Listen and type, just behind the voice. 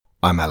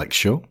I'm Alex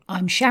Shaw.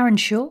 I'm Sharon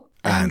Shaw.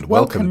 And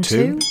welcome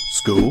to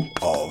School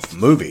of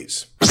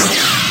Movies.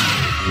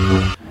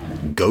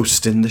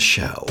 Ghost in the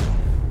Shell.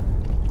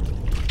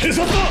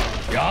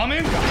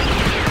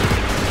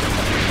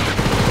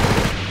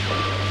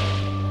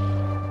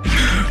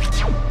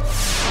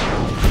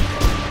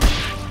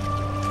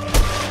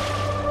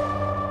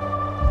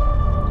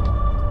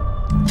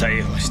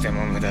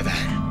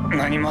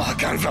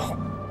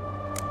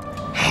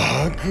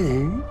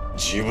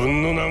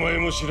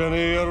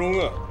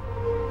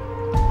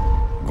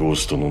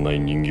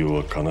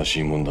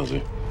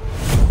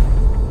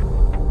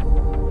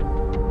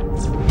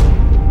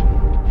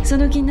 So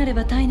の気になれ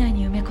ば体内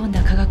に埋め込ん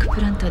だ化学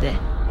プラントで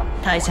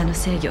代謝の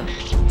制御、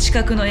視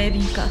覚の鋭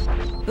敏化、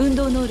運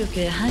動能力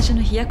や反射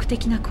の飛躍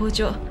的な向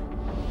上、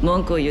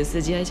文句を言う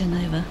筋合いじゃ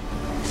ないわ。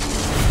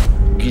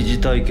疑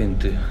似体験っ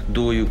て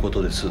どういうこ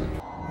とです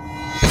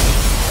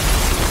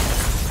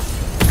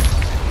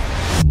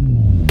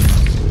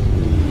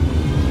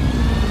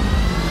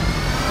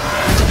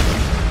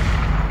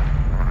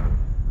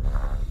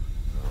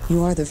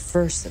？You are the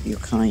first of your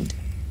kind,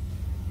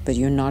 but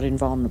you're not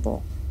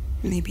invulnerable.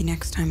 Maybe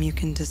next time you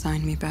can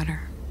design me better.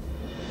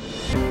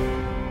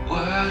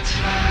 Words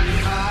like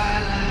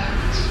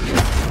violence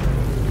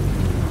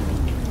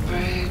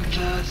break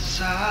the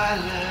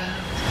silence.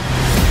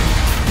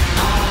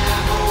 All I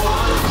ever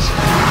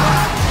wanted,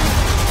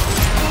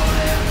 all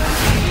I ever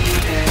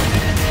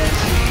needed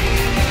is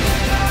here.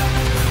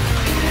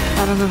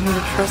 I don't know who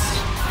to trust.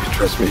 You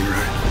trust me,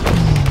 right?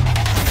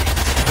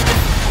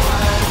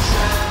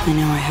 I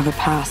know I have a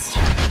past.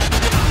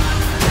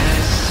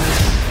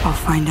 I'll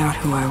find out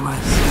who I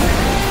was.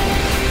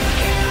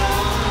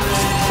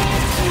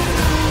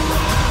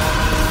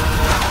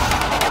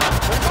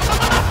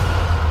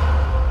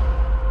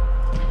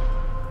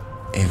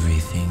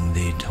 Everything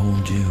they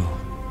told you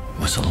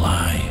was a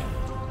lie.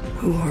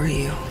 Who are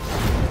you?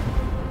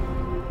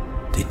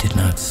 They did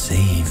not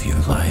save your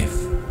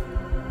life.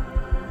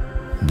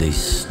 They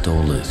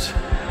stole it.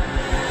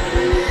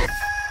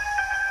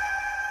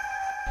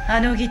 あ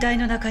の擬態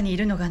の中にい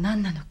るのが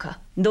何なのか、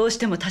どうし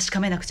ても確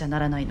かめなくちゃな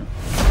らないの。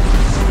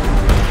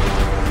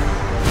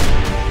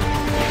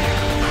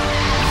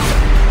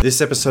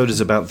This episode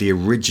is about the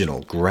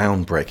original,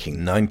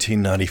 groundbreaking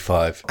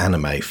 1995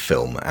 anime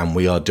film, and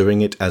we are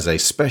doing it as a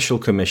special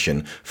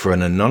commission for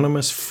an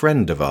anonymous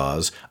friend of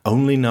ours,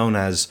 only known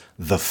as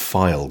the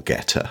File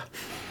Getter.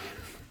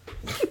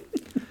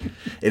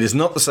 It is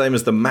not the same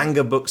as the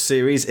manga book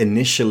series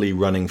initially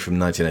running from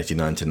 1989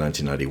 to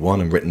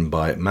 1991 and written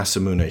by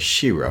Masamune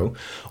Shirow,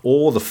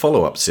 or the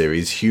follow-up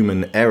series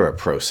Human Error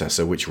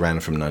Processor, which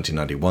ran from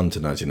 1991 to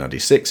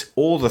 1996,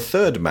 or the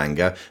third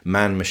manga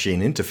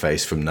Man-Machine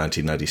Interface from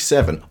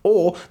 1997,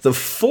 or the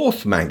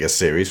fourth manga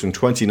series from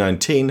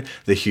 2019,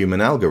 The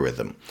Human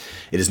Algorithm.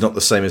 It is not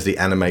the same as the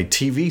anime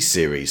TV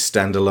series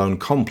Standalone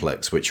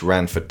Complex, which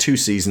ran for 2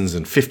 seasons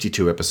and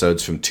 52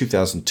 episodes from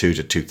 2002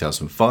 to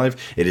 2005.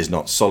 It is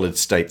not Solid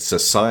State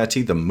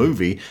Society, the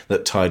movie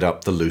that tied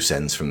up the loose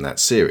ends from that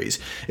series.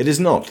 It is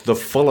not the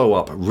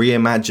follow-up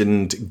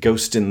reimagined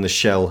Ghost in the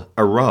Shell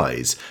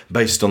Arise,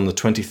 based on the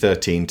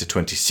 2013 to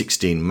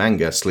 2016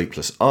 manga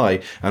Sleepless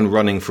Eye and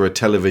running for a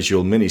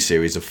televisual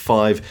miniseries of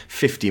 5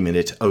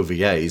 50-minute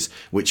OVAs,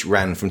 which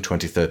ran from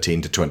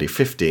 2013 to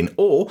 2015,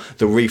 or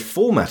the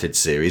reformatted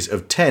series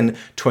of 10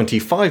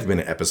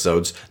 25-minute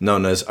episodes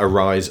known as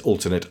Arise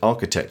Alternate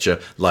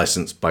Architecture,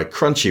 licensed by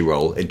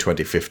Crunchyroll in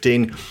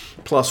 2015,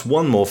 plus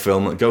one more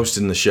film, Ghost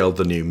in the Shell,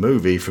 the new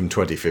movie from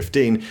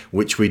 2015,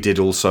 which we did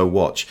also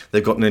watch.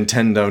 They've got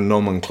Nintendo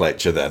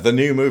nomenclature there. The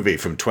new movie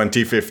from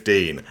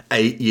 2015,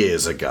 8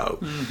 years ago.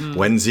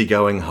 When's he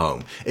going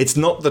home? It's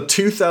not the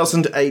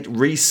 2008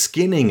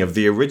 reskinning of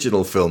the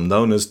original film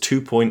known as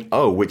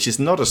 2.0, which is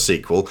not a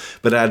sequel,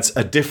 but adds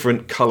a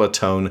different colour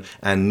tone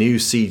and new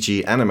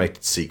CG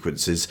animated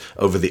sequences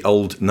over the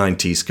old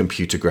 90s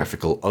computer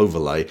graphical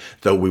overlay,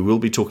 though we will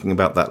be talking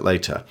about that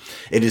later.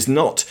 It is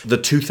not the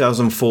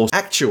 2004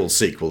 actual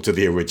sequel to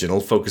the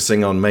original,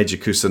 focusing on Meiji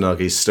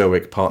Kusanagi's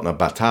stoic partner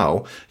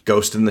Batau,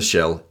 Ghost in the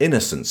Shell,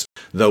 Innocence,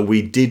 though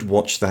we did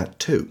watch that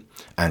too.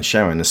 And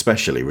Sharon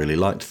especially really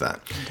liked that.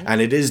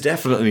 And it is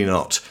definitely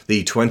not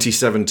the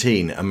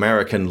 2017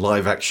 American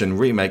live-action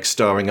remake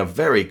starring a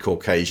very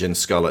Caucasian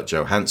Scarlett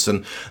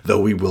Johansson,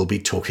 though we will be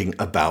talking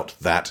about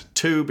that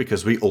too,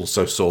 because we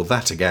also saw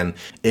that again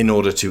in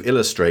order to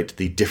illustrate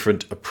the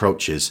different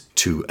approaches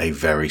to a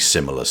very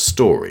similar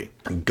story.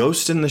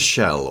 Ghost in the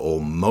Shell,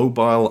 or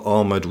Mobile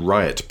Armoured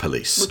Riot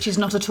Police. Which is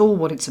not at all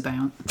what it's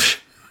about.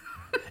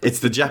 It's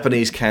the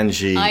Japanese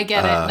kanji. I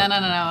get it. No,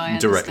 I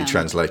directly understand.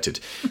 translated.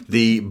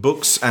 The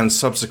books and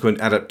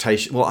subsequent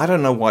adaptation. Well, I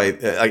don't know why.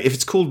 If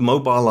it's called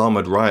Mobile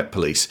Armoured Riot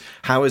Police,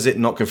 how is it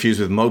not confused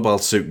with Mobile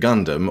Suit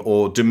Gundam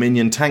or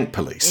Dominion Tank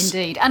Police?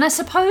 Indeed. And I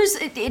suppose,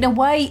 in a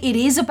way, it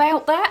is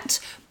about that,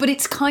 but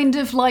it's kind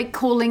of like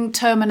calling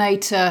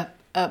Terminator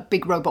a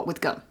big robot with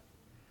gun.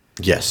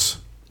 Yes.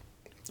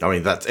 I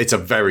mean, it's a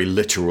very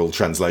literal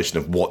translation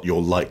of what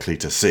you're likely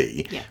to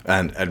see,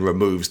 and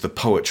removes the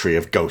poetry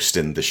of Ghost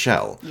in the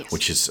Shell,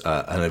 which is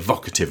an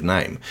evocative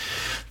name.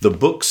 The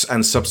books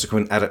and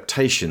subsequent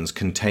adaptations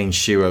contain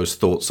Shirow's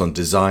thoughts on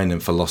design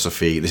and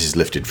philosophy. This is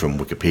lifted from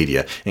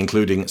Wikipedia,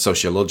 including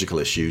sociological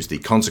issues, the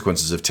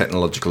consequences of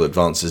technological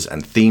advances,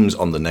 and themes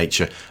on the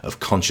nature of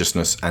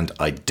consciousness and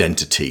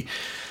identity.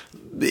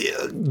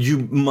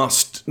 You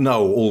must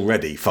know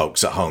already,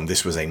 folks at home,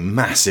 this was a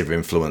massive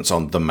influence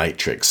on The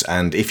Matrix.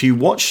 And if you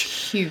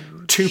watch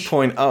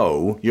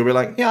 2.0, you'll be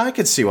like, yeah, I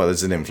could see why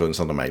there's an influence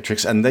on The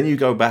Matrix. And then you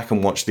go back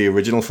and watch the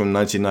original from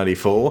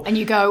 1994. And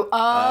you go,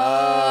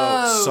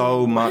 oh.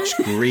 So much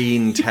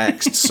green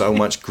text, so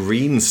much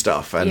green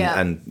stuff.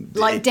 And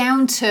like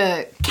down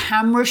to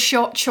camera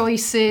shot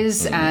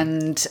choices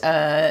and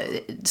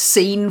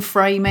scene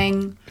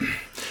framing.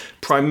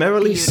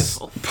 Primarily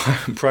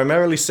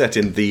set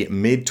in the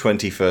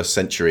mid-21st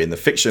century in the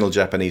fictional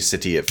Japanese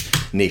city of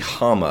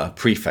Nihama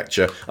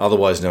Prefecture,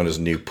 otherwise known as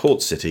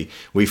Newport City,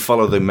 we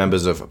follow the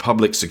members of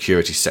Public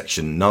Security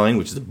Section 9,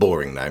 which is a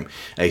boring name,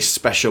 a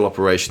special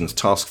operations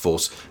task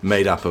force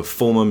made up of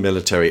former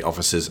military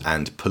officers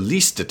and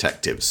police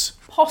detectives.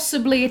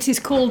 Possibly it is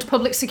called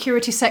Public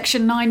Security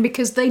Section 9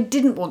 because they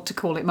didn't want to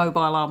call it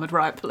Mobile Armoured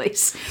Riot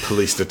Police.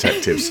 Police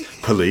detectives.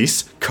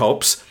 Police.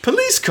 Cops.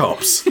 Police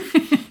cops.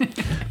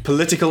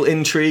 Political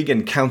intrigue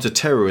and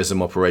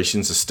counter-terrorism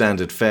operations are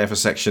standard fare for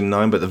Section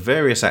 9, but the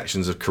various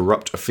actions of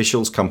corrupt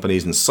officials,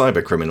 companies and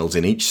cybercriminals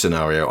in each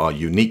scenario are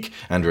unique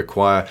and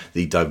require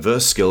the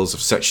diverse skills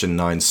of Section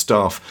 9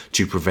 staff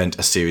to prevent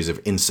a series of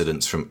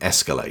incidents from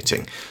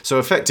escalating. So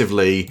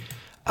effectively,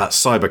 a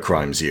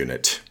cybercrimes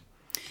unit.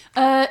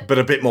 But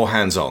a bit more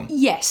hands-on.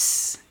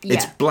 Yes. Yeah.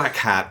 It's Black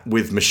Hat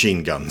with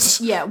machine guns.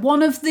 Yeah,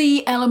 one of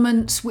the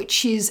elements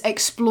which is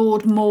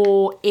explored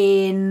more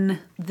in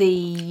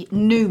the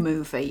new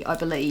movie, I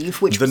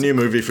believe. New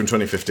movie from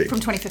 2015.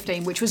 From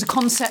 2015, which was a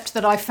concept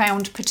that I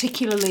found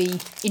particularly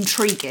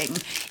intriguing,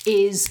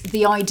 is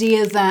the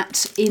idea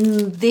that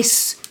in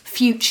this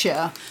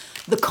future,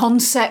 the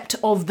concept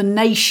of the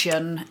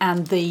nation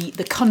and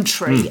the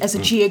country as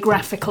a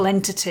geographical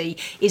entity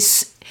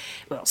is,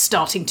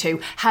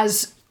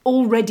 has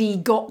already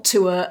got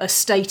to a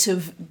state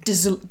of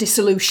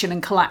dissolution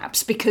and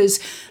collapse, because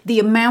the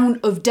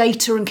amount of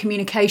data and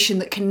communication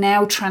that can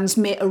now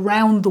transmit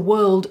around the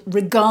world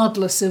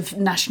regardless of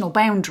national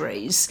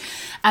boundaries,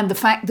 and the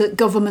fact that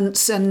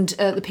governments and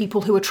the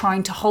people who are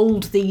trying to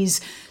hold these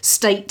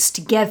states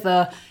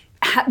together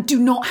do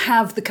not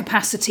have the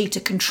capacity to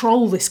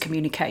control this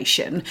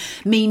communication,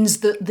 means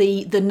that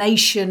the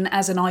nation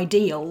as an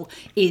ideal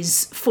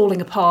is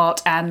falling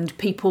apart, and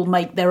people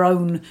make their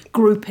own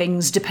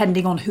groupings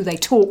depending on who they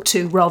talk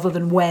to rather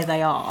than where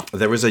they are.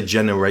 There is a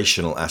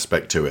generational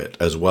aspect to it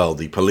as well.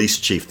 The police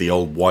chief, the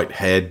old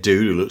white-haired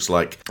dude who looks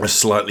like a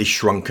slightly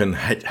shrunken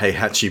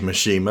Heihachi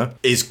Mishima,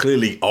 is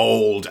clearly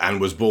old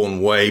and was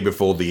born way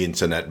before the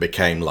internet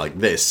became like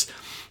this.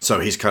 So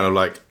he's kind of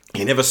like,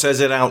 he never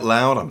says it out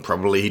loud, and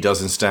probably he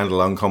does in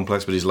Standalone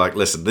Complex, but he's like,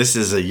 listen, this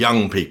is a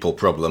young people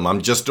problem.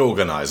 I'm just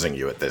organising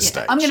you at this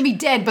stage. I'm going to be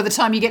dead by the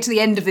time you get to the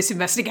end of this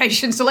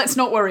investigation, so let's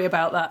not worry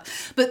about that.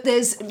 But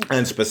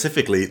And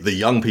specifically, the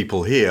young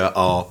people here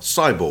are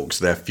cyborgs.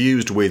 They're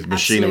fused with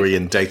machinery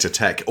and data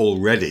tech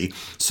already,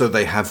 so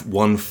they have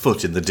one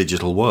foot in the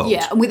digital world.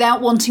 Yeah, and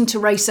without wanting to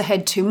race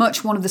ahead too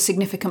much, one of the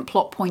significant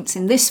plot points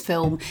in this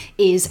film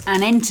is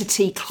an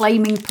entity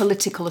claiming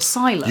political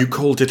asylum. You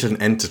called it an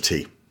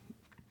entity.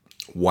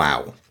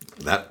 Wow.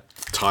 That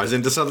ties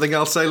into something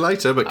I'll say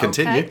later, but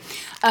continue.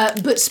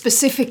 Okay. But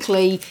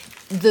specifically,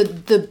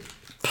 the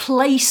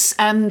place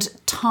and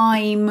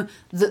time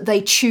that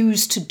they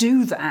choose to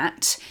do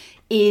that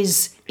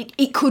is,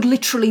 it could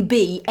literally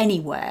be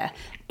anywhere.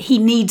 They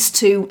need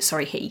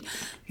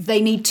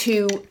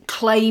to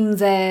claim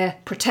their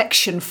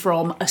protection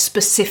from a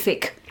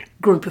specific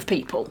group of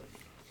people.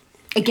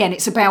 Again,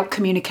 it's about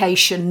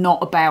communication,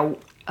 not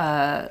about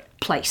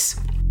place.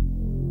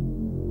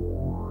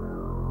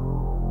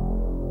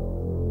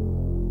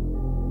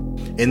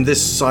 In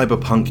this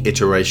cyberpunk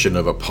iteration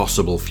of a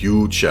possible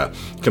future,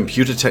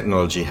 computer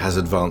technology has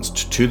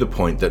advanced to the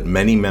point that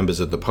many members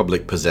of the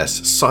public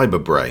possess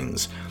cyber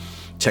brains,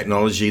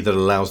 technology that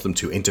allows them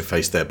to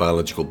interface their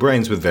biological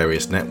brains with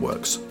various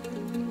networks.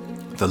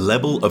 The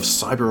level of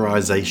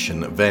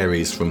cyberization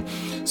varies from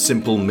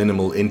simple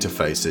minimal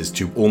interfaces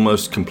to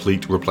almost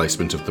complete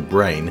replacement of the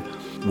brain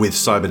with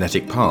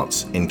cybernetic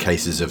parts in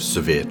cases of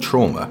severe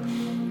trauma.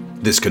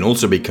 This can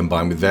also be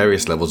combined with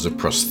various levels of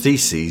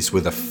prostheses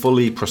with a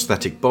fully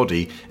prosthetic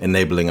body,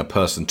 enabling a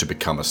person to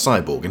become a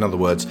cyborg. In other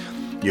words,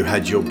 you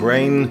had your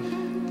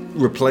brain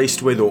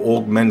replaced with or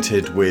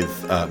augmented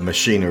with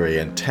machinery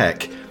and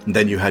tech, and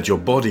then you had your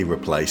body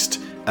replaced,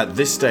 at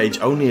this stage,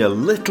 only a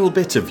little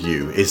bit of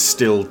you is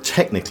still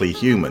technically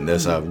human.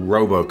 There's a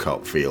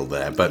RoboCop feel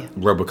there, but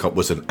RoboCop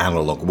was an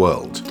analog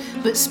world.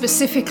 But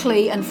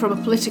specifically, and from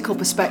a political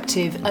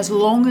perspective, as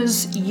long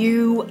as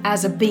you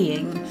as a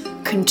being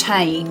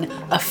contain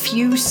a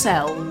few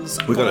cells...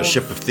 We've got a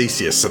Ship of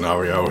Theseus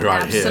scenario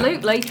right here.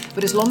 Absolutely.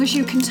 But as long as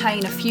you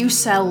contain a few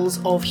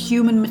cells of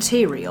human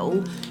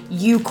material,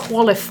 you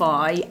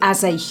qualify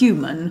as a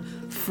human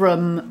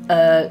from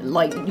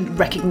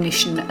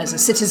recognition as a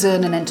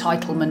citizen and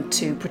entitlement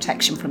to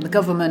protection from the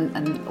government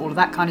and all of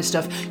that kind of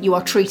stuff. You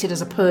are treated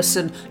as a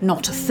person,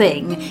 not a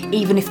thing,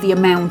 even if the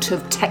amount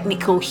of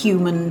technical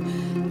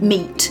human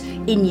meat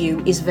in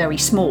you is very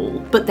small.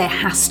 But there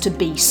has to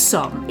be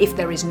some. If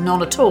there is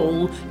none at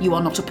all, you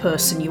are not a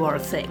person, you are a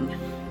thing.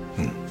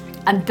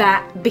 And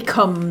that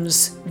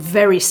becomes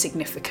very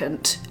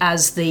significant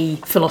as the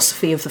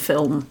philosophy of the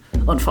film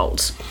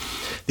unfolds.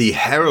 The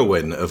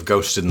heroine of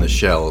Ghost in the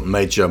Shell,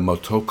 Major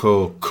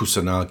Motoko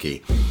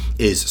Kusanagi,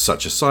 is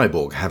such a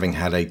cyborg, having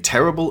had a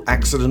terrible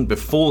accident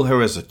befall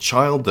her as a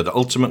child that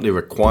ultimately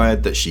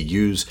required that she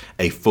use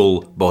a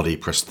full-body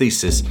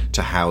prosthesis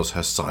to house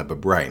her cyber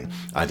brain.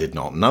 I did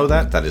not know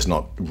that. That is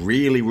not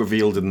really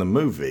revealed in the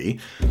movie,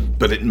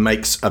 but it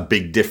makes a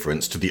big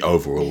difference to the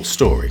overall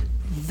story.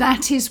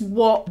 That is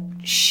what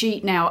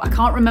now, I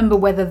can't remember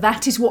whether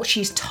that is what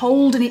she's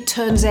told and it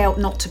turns out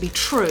not to be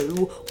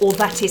true, or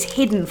that is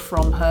hidden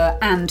from her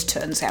and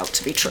turns out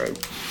to be true.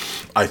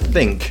 I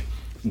think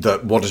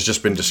that what has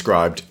just been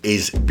described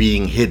is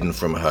being hidden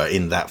from her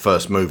in that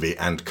first movie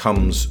and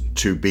comes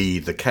to be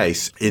the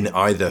case in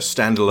either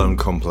Standalone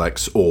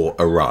Complex or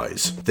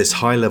Arise. This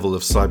high level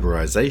of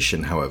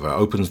cyberization, however,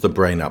 opens the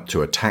brain up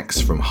to attacks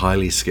from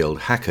highly skilled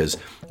hackers,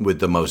 with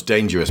the most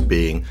dangerous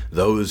being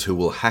those who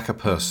will hack a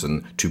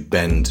person to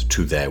bend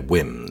to their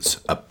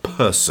whims. A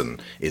person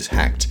is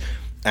hacked.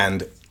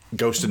 And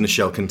Ghost in the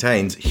Shell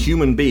contains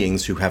human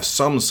beings who have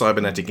some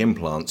cybernetic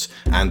implants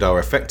and are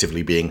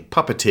effectively being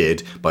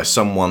puppeteered by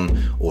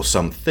someone or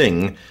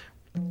something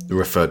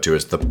referred to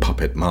as the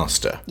puppet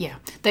master. Yeah.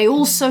 They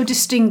also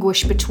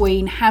distinguish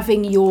between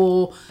having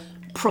your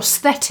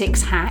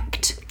prosthetics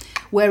hacked,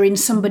 wherein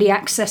somebody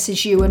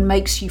accesses you and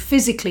makes you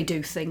physically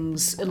do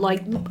things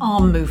like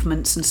arm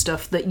movements and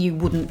stuff that you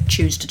wouldn't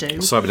choose to do.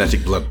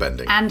 Cybernetic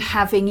bloodbending. And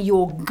having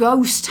your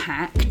ghost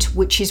hacked,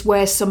 which is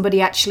where somebody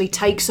actually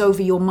takes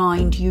over your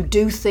mind. You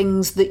do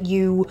things that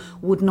you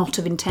would not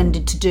have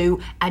intended to do,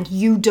 and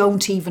you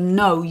don't even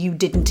know you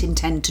didn't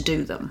intend to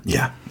do them.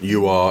 Yeah,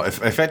 you are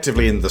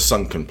effectively in the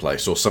sunken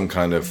place or some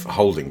kind of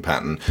holding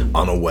pattern,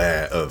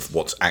 unaware of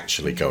what's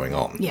actually going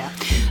on. Yeah.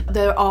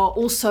 There are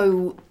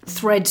also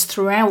threads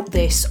throughout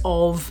this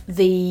of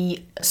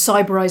the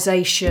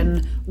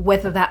cyberization,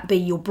 whether that be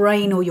your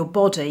brain or your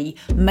body,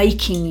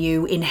 making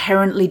you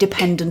inherently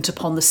dependent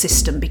upon the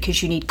system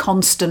because you need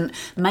constant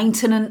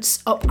maintenance,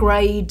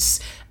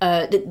 upgrades.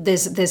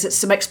 There's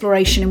some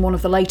exploration in one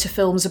of the later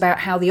films about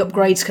how the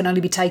upgrades can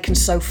only be taken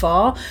so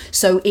far.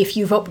 So if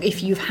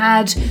you've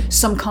had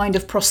some kind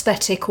of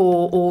prosthetic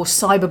or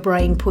cyber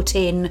brain put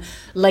in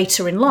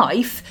later in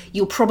life,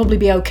 you'll probably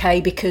be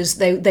okay because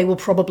they will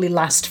probably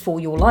last for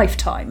your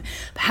lifetime.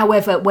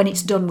 However, when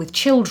it's done with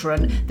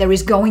children, there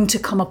is going to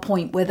come a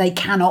point where they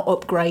cannot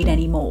upgrade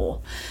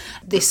anymore.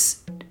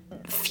 This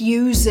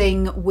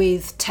fusing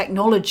with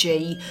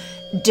technology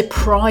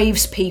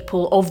deprives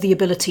people of the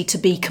ability to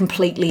be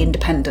completely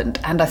independent,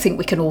 and I think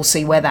we can all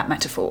see where that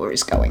metaphor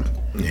is going.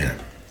 Yeah.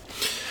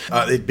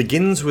 It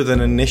begins with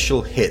an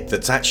initial hit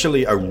that's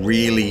actually a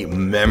really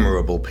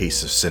memorable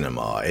piece of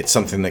cinema. It's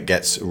something that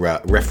gets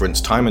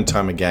referenced time and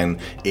time again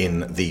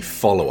in the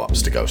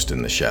follow-ups to Ghost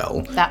in the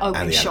Shell. That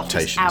opening and the shot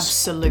adaptations. is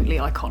absolutely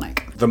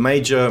iconic. The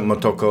Major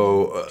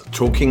Motoko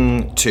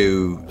talking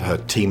to her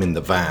team in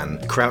the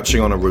van, crouching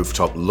on a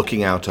rooftop,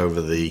 looking out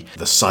over the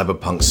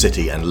cyberpunk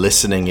city and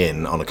listening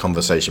in on a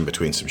conversation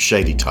between some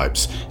shady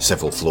types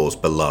several floors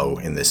below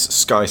in this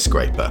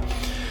skyscraper.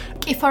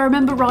 If I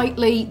remember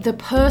rightly, the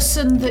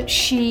person that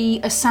she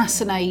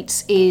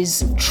assassinates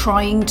is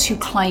trying to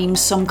claim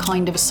some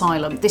kind of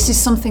asylum. This is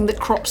something that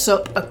crops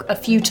up a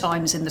few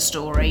times in the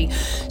story.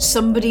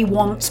 Somebody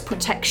wants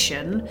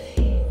protection.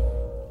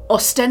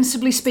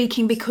 Ostensibly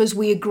speaking, because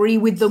we agree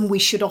with them, we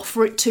should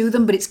offer it to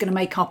them, but it's going to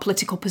make our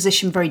political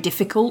position very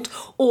difficult.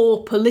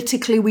 Or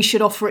politically, we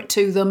should offer it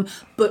to them,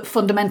 but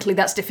fundamentally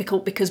that's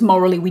difficult because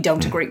morally we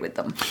don't agree with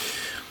them.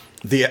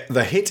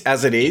 The hit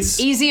as it is...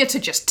 Easier to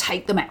just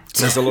take them out.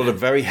 There's a lot of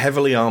very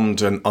heavily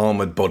armed and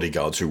armoured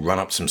bodyguards who run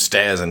up some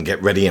stairs and get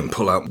ready and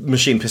pull out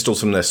machine pistols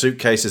from their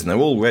suitcases, and they're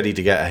all ready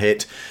to get a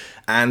hit.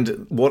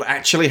 And what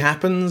actually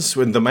happens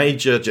when the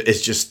Major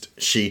is just...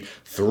 She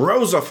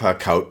throws off her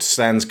coat,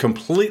 stands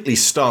completely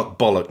stark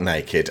bollock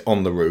naked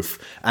on the roof,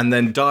 and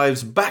then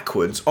dives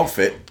backwards off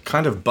it,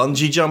 kind of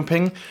bungee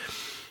jumping.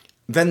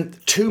 Then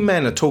two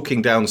men are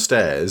talking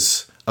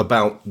downstairs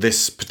about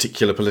this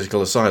particular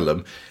political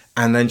asylum,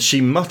 and then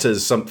she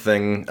mutters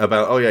something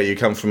about, oh yeah, you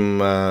come from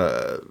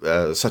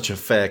such a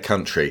fair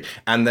country.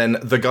 And then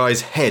the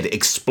guy's head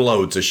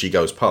explodes as she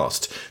goes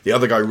past. The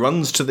other guy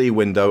runs to the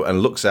window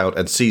and looks out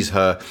and sees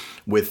her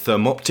with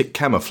thermoptic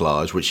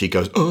camouflage, which she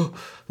goes, oh,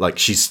 like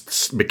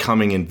she's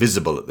becoming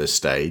invisible at this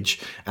stage.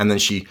 And then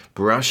she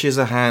brushes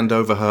a hand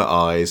over her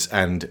eyes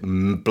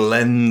and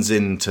blends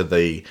into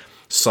the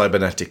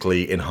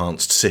cybernetically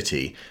enhanced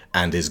city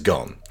and is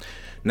gone.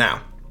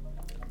 Now,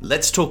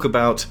 let's talk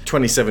about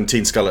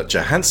 2017 Scarlett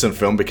Johansson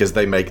film, because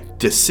they make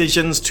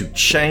decisions to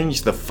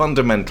change the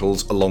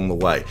fundamentals along the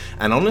way.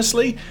 And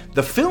honestly,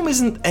 the film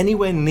isn't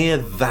anywhere near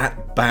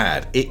that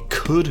bad. It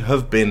could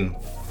have been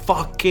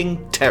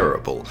fucking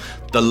terrible.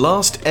 The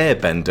Last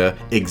Airbender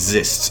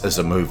exists as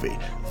a movie.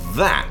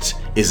 That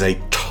is a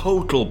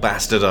total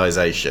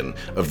bastardization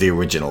of the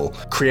original,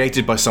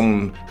 created by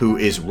someone who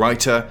is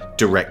writer,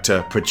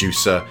 director,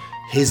 producer.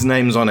 His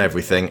name's on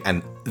everything,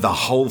 and the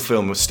whole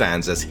film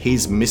stands as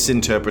his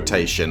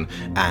misinterpretation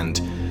and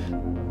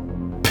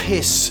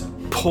piss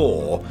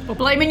poor. We're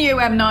blaming you,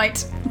 M.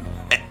 Night.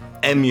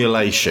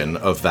 Emulation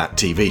of that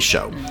TV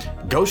show.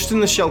 Ghost in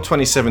the Shell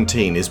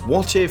 2017 is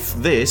what if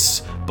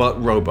this, but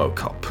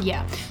RoboCop.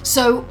 Yeah.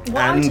 So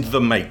and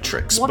The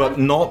Matrix, but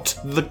not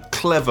the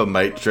clever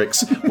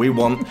Matrix. We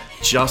want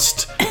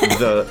just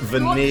the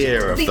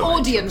veneer of the the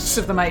audience Matrix.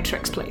 of The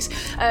Matrix, please.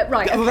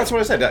 Right. Yeah, well, that's what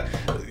I said.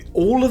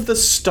 All of the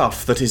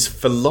stuff that is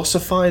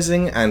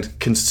philosophizing and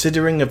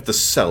considering of the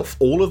self,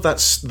 all of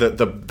that's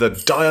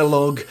the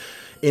dialogue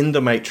in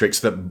The Matrix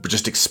that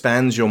just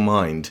expands your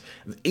mind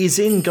is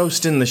in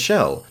Ghost in the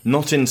Shell.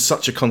 Not in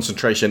such a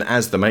concentration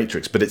as The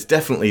Matrix, but it's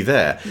definitely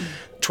there.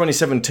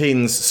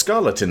 2017's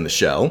Scarlett in the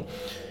Shell,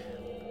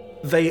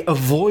 they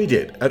avoid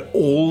it at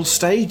all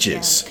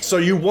stages. Yeah. So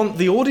you want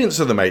the audience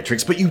of The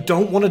Matrix, but you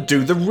don't want to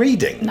do the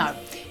reading. No.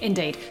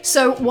 Indeed.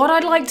 So what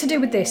I'd like to do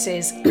with this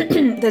is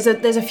there's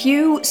a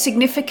few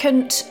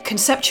significant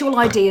conceptual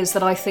ideas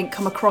that I think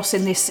come across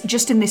in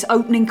this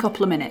opening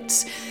couple of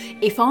minutes.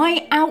 If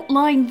I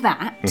outline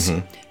that,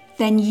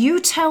 then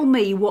you tell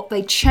me what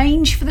they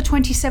changed for the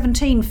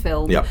 2017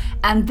 film,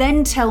 and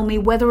then tell me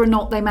whether or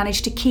not they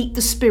managed to keep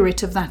the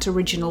spirit of that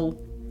original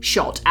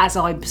shot as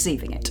I'm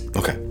perceiving it.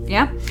 Okay.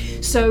 Yeah?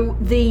 So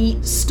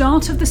the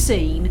start of the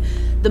scene,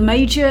 the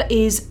Major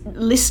is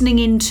listening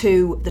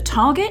into the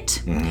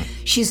target,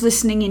 she's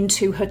listening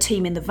into her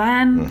team in the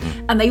van,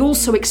 and they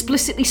also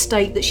explicitly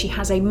state that she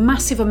has a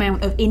massive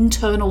amount of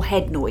internal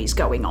head noise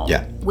going on.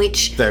 Yeah.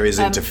 Which there is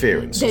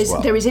interference as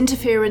well. There is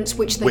interference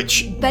which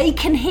they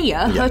can hear,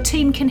 her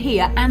team can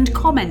hear and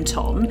comment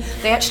on.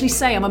 They actually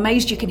say, I'm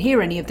amazed you can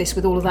hear any of this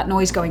with all of that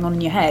noise going on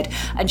in your head.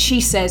 And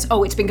she says,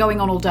 oh, it's been going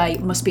on all day,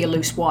 it must be a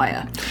loose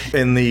wire.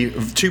 In the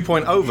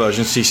 2.0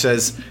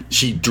 version,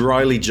 she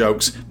dryly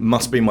jokes,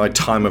 must be my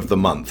time of the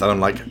month. And I'm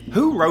like,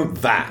 who wrote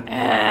that?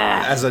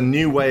 As a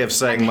new way of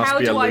saying must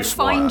be a loose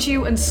wire. How do I find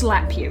you and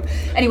slap you?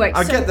 Anyway,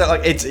 I get that,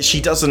 like,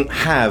 she doesn't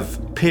have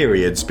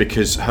periods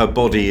because her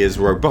body is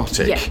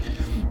robotic. Yeah.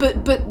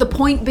 But the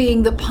point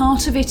being that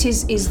part of it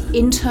is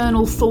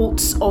internal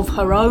thoughts of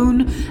her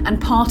own,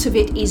 and part of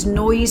it is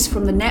noise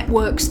from the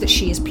networks that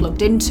she is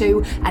plugged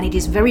into, and it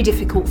is very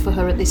difficult for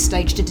her at this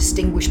stage to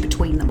distinguish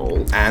between them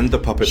all. And the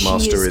puppet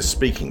master is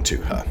speaking to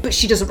her. But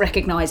she doesn't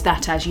recognise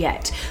that as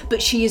yet.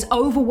 But she is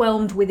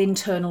overwhelmed with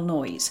internal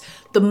noise.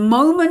 The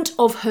moment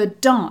of her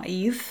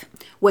dive,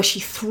 where she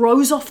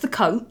throws off the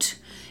coat,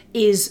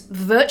 is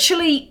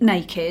virtually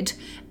naked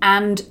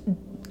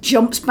and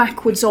jumps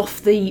backwards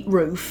off the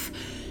roof,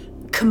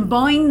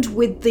 combined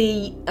with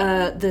the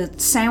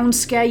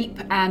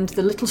soundscape and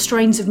the little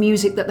strains of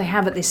music that they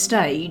have at this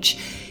stage,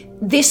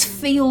 this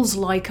feels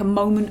like a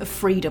moment of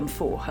freedom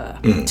for her,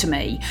 to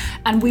me.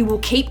 And we will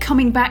keep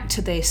coming back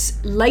to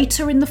this.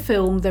 Later in the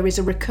film, there is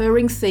a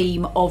recurring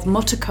theme of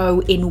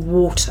Motoko in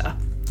water.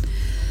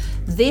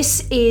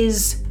 This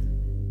is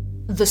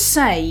the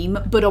same,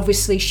 but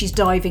obviously she's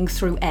diving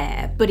through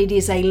air. But it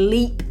is a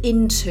leap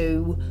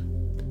into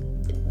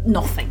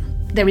nothing.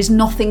 There is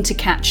nothing to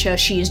catch her.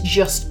 She is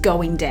just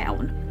going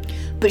down.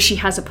 But she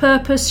has a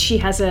purpose. She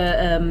has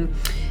a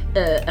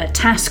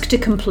task to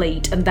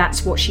complete, and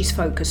that's what she's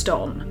focused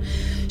on.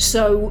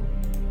 So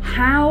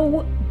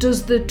how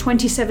does the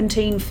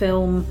 2017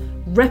 film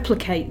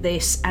replicate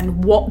this,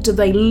 and what do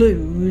they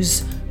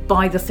lose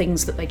by the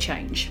things that they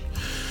change?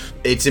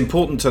 It's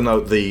important to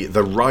note the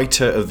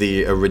writer of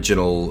the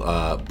original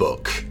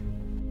book,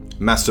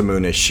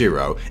 Masamune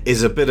Shirow,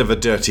 is a bit of a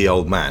dirty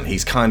old man.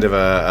 He's kind of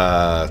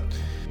a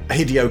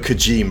Hideo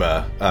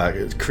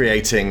Kojima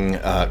creating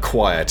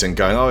quiet and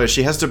going, oh,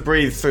 she has to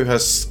breathe through her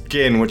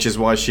skin, which is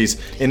why she's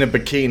in a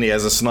bikini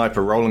as a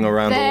sniper rolling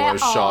around all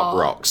those sharp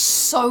rocks.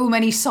 So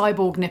many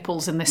cyborg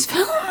nipples in this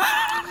film.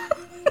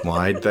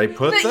 Why'd they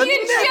put that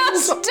you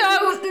just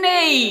don't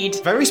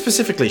need? Very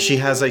specifically, she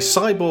has a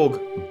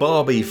cyborg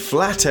Barbie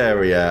flat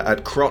area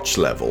at crotch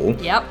level.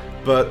 Yep.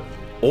 But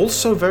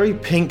also very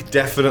pink,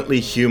 definitely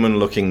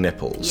human-looking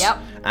nipples. Yep.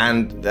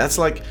 And that's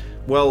like,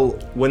 well,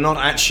 we're not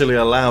actually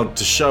allowed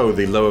to show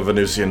the Lower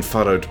Venusian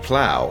furrowed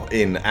plough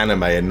in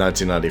anime in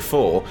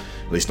 1994.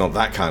 At least not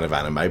that kind of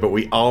anime, but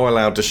we are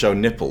allowed to show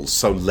nipples,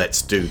 so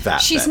let's do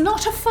that. She's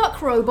not a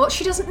fuck robot.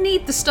 She doesn't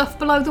need the stuff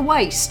below the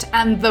waist.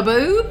 And the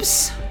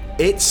boobs?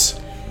 It's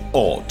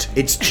odd.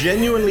 It's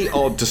genuinely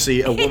odd to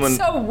see a woman...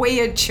 It's a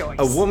weird choice.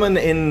 A woman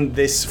in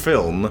this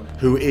film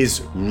who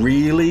is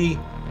really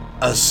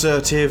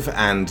assertive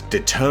and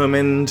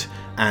determined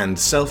and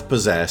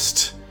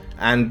self-possessed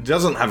and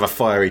doesn't have a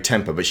fiery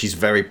temper, but she's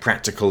very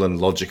practical and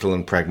logical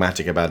and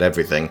pragmatic about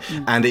everything,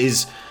 and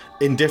is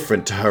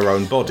indifferent to her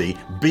own body,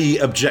 be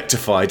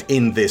objectified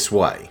in this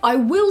way. I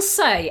will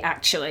say,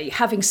 actually,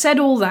 having said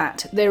all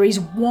that, there is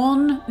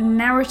one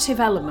narrative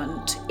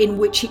element in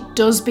which it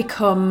does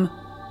become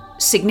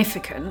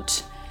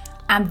significant,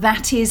 and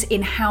that is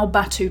in how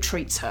Batau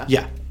treats her.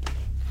 Yeah.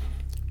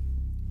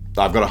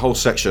 I've got a whole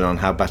section on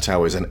how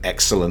Batau is an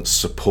excellent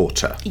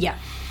supporter. Yeah.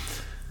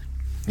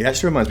 He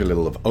actually reminds me a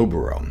little of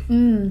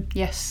Oberon.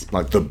 Yes.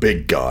 Like the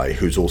big guy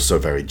who's also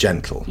very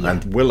gentle. Yeah.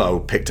 And Willow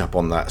picked up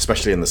on that,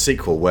 especially in the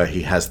sequel, where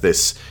he has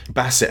this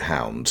basset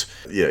hound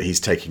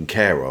he's taking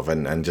care of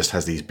and just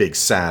has these big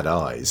sad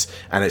eyes.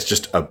 And it's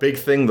just a big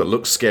thing that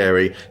looks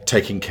scary,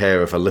 taking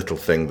care of a little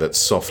thing that's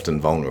soft and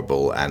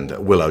vulnerable, and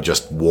Willow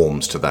just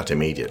warms to that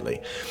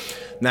immediately.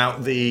 Now,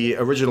 the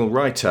original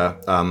writer,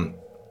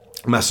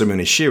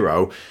 Masamune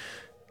Shirow,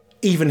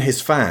 even his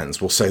fans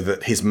will say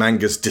that his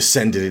manga's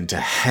descended into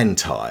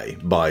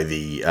hentai by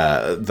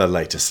the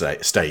later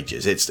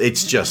stages.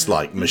 It's just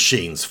like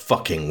machines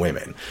fucking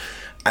women.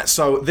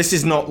 So this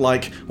is not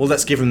like, well,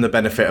 let's give him the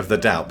benefit of the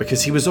doubt,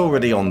 because he was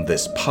already on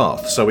this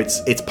path. So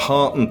it's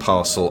part and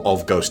parcel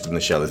of Ghost in the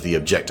Shell is the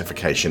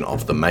objectification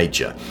of the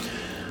Major.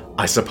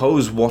 I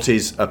suppose what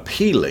is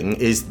appealing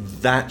is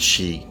that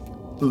she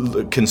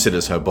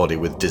considers her body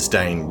with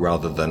disdain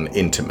rather than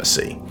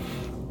intimacy.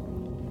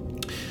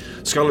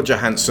 Scarlett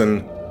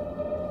Johansson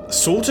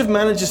sort of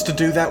manages to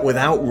do that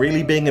without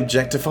really being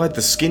objectified.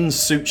 The skin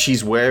suit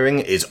she's wearing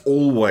is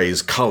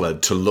always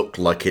coloured to look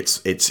like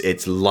it's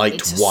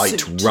light white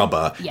suit.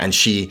 rubber, and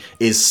she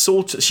is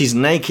she's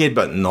naked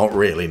but not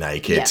really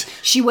naked. Yeah.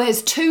 She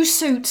wears two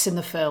suits in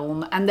the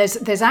film, and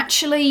there's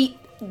actually...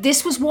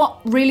 This was what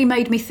really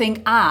made me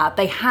think,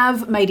 they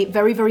have made it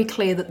very, very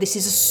clear that this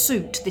is a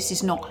suit, this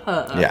is not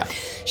her. Yeah.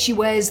 She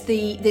wears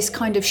this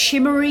kind of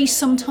shimmery,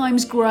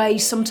 sometimes grey,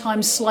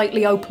 sometimes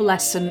slightly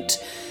opalescent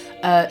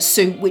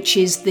suit, which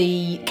is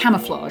the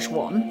camouflage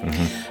one.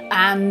 Mm-hmm.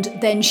 And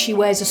then she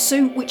wears a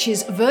suit which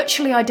is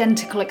virtually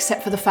identical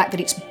except for the fact that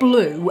it's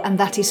blue, and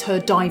that is her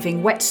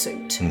diving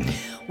wetsuit. Mm-hmm.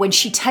 When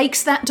she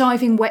takes that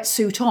diving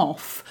wetsuit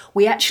off,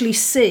 we actually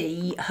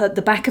see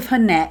the back of her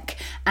neck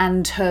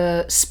and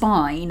her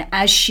spine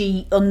as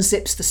she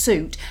unzips the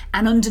suit,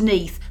 and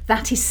underneath,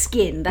 that is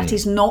skin. That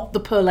is not the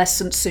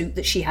pearlescent suit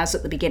that she has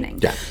at the beginning.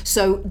 Yeah.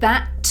 So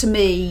that, to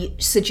me,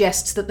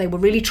 suggests that they were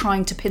really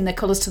trying to pin their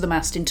colours to the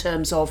mast in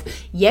terms of,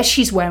 yes,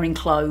 she's wearing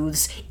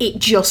clothes, it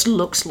just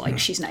looks like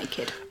she's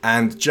naked.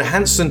 And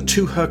Johansson,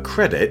 to her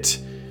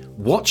credit...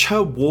 Watch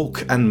her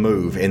walk and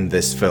move in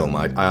this film.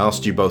 I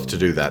asked you both to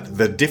do that.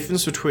 The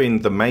difference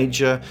between the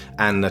Major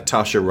and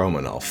Natasha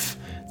Romanoff,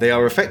 they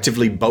are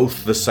effectively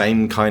both the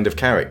same kind of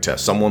character.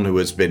 Someone who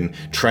has been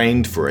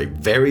trained for a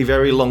very,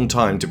 very long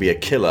time to be a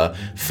killer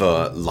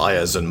for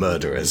liars and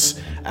murderers,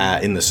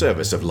 in the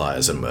service of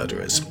liars and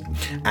murderers.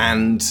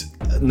 And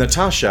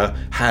Natasha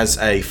has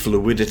a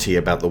fluidity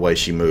about the way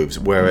she moves,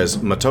 whereas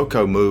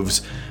Motoko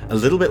moves a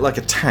little bit like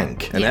a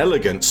tank, an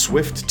elegant,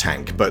 swift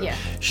tank, but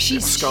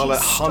Scarlett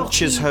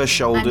hunches her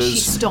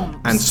shoulders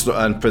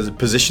and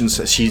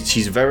positions.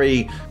 She's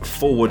very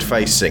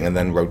forward-facing and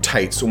then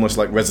rotates, almost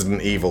like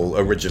Resident Evil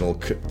original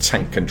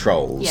tank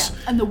controls. Yeah,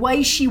 and the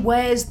way she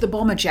wears the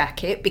bomber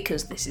jacket,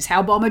 because this is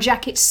how bomber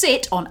jackets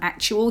sit on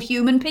actual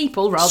human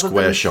people rather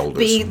than shoulders.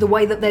 Be the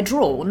way that they're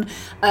drawn,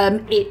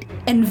 it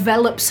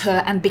envelops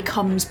her and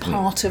becomes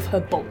part of her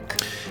bulk.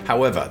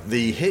 However,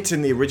 the hit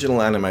in the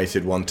original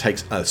animated one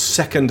takes a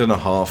second and a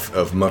half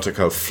of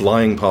Motoko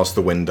flying past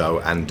the window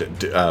and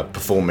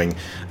performing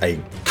a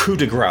coup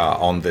de grace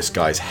on this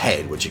guy's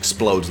head, which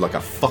explodes like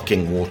a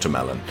fucking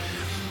watermelon.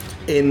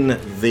 In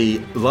the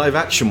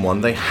live-action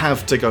one, they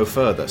have to go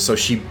further. So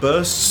she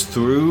bursts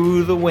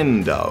through the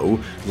window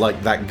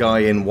like that guy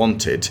in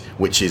Wanted,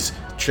 which is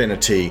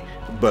Trinity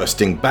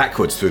bursting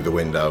backwards through the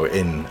window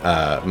in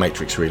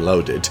Matrix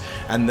Reloaded,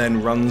 and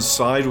then runs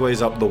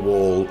sideways up the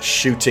wall,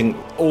 shooting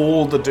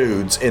all the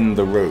dudes in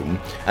the room,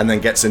 and then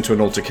gets into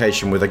an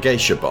altercation with a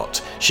geisha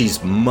bot.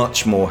 She's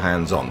much more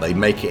hands-on. They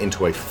make it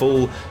into a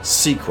full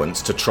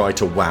sequence to try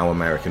to wow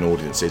American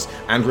audiences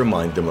and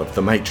remind them of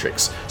The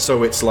Matrix.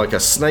 So it's like a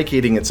snake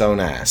eating its own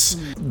ass.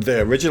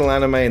 The original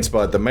anime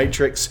inspired The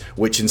Matrix,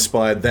 which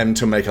inspired them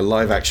to make a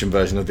live-action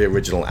version of the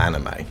original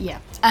anime. Yeah.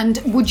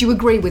 And would you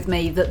agree with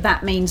me that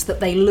that means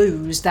that they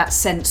lose that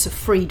sense of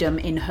freedom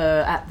in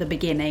her at the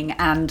beginning,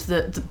 and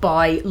that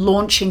by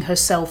launching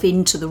herself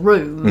into the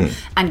room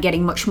and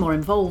getting much more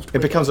involved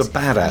with it becomes a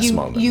badass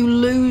moment. You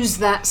lose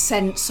that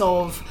sense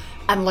of,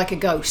 and like a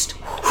ghost,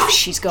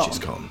 she's gone. She's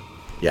gone.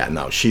 Yeah,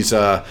 no, she's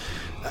honestly,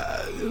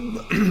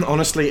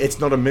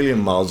 it's not a million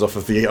miles off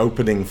of the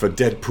opening for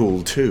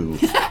Deadpool 2.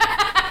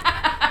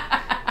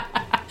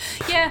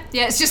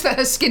 Yeah, it's just that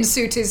her skin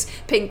suit is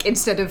pink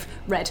instead of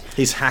red.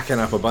 He's hacking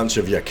up a bunch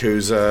of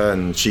Yakuza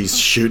and she's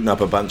shooting up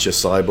a bunch of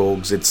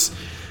cyborgs. It's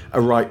a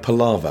right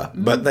palaver,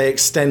 but they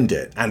extend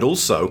it. And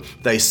also,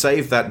 they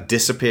save that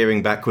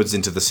disappearing backwards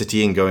into the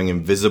city and going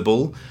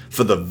invisible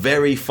for the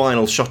very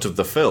final shot of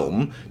the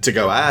film to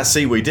go,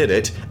 see, we did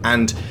it.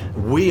 And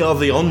we are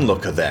the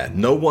onlooker there.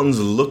 No one's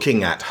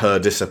looking at her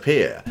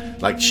disappear.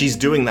 Like, she's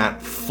doing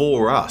that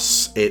for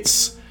us.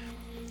 It's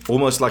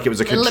almost like it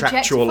was a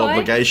contractual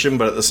obligation,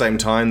 but at the same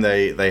time,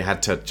 they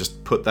had to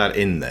just put that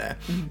in there.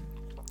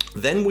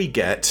 Then we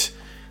get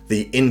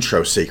the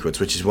intro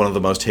sequence, which is one of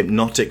the most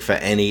hypnotic for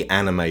any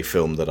anime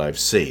film that I've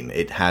seen.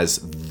 It has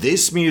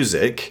this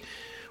music,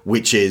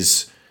 which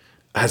has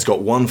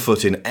got one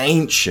foot in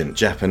ancient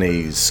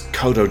Japanese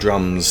koto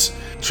drums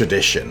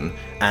tradition,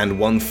 and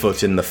one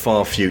foot in the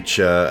far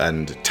future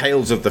and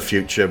Tales of the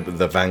Future,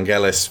 the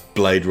Vangelis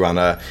Blade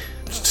Runner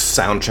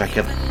soundtrack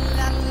of...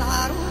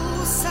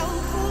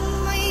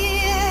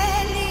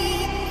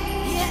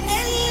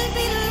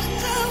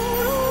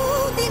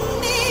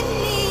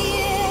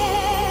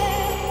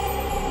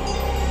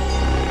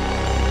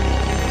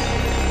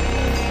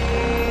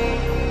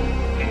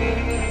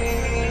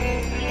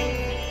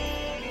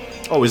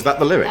 Oh, is that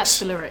the lyrics? That's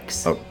the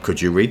lyrics. Oh,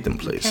 could you read them,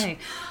 please? Okay.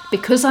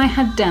 Because I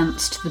had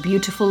danced, the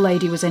beautiful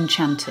lady was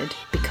enchanted.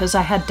 Because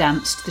I had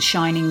danced, the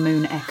shining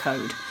moon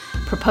echoed.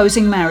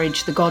 Proposing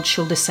marriage, the god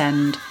shall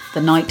descend.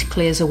 The night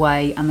clears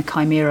away, and the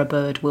chimera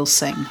bird will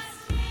sing.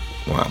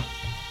 Wow.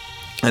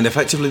 And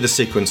effectively the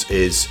sequence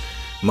is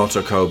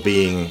Motoko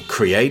being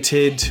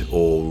created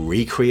or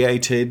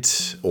recreated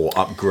or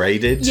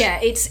upgraded. Yeah,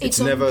 it's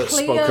never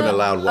spoken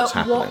aloud what's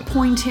happening. At what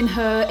point in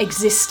her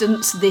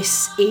existence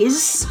this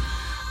is.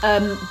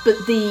 But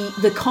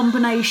the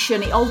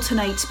combination, it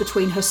alternates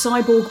between her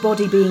cyborg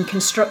body being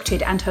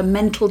constructed and her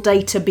mental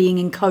data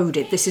being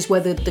encoded. This is where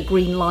the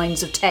green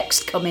lines of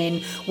text come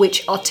in,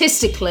 which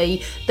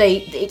artistically,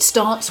 it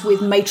starts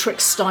with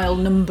matrix-style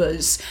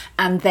numbers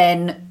and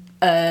then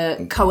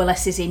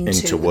coalesces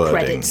into the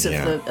wording, credits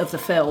of the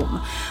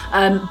film.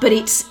 But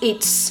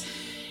it's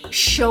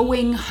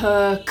showing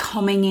her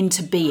coming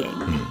into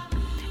being.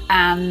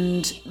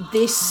 And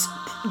this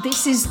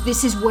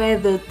is where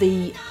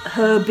the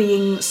her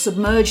being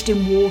submerged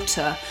in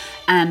water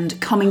and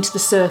coming to the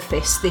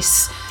surface.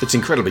 It's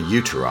incredibly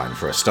uterine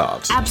for a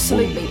start.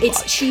 Absolutely,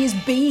 she is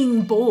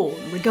being born,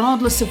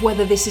 regardless of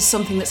whether this is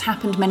something that's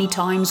happened many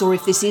times or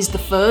if this is the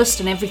first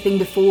and everything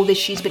before this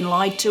she's been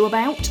lied to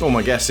about. Well,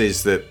 my guess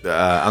is that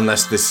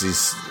unless this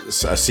is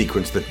a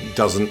sequence that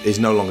is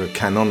no longer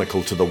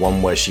canonical to the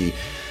one where she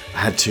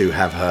had to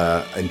have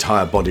her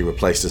entire body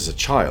replaced as a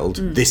child,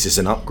 this is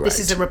an upgrade. This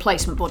is a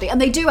replacement body.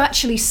 And they do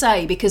actually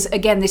say, because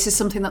again, this is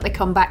something that they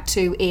come back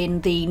to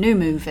in the new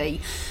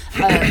movie,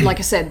 like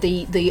I said,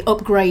 the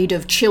upgrade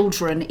of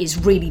children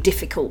is really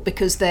difficult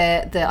because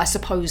they're I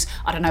suppose,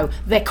 I don't know,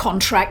 their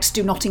contracts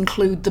do not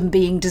include them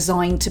being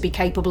designed to be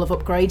capable of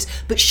upgrades,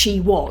 but she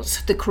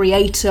was. The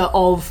creator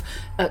of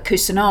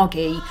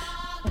Kusanagi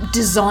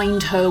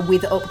designed her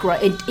with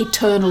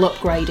eternal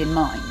upgrade in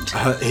mind.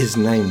 His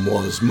name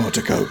was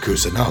Motoko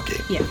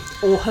Kusanagi. Yeah,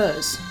 or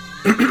hers.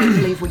 I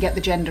believe we get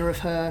the gender of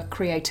her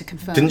creator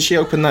confirmed. Didn't she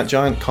open that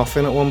giant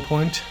coffin at one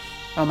point?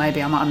 Oh,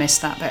 maybe I might have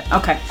missed that bit.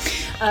 Okay.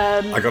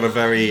 I got a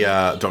very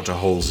Dr.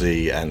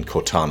 Halsey and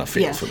Cortana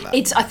feel from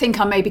that. I think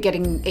I may be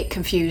getting it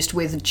confused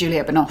with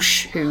Juliette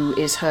Binoche, who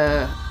is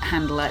her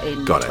handler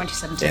in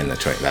 2017.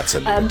 That's a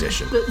new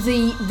addition. But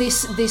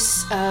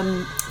this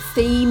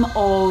theme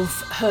of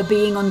her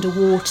being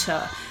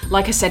underwater,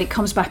 like I said, it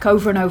comes back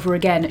over and over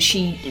again.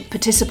 She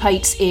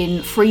participates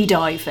in free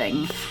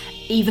diving,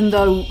 even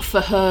though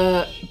for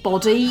her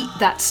body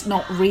that's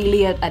not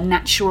really a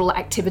natural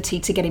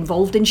activity to get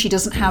involved in. She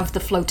doesn't have the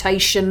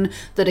flotation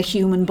that a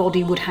human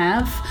body would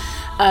have,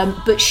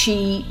 but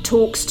she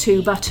talks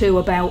to Batau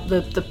about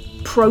the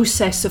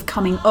process of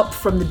coming up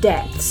from the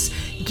depths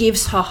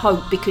gives her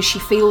hope, because she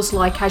feels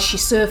like as she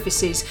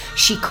surfaces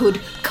she could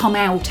come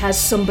out as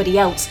somebody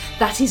else.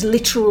 That is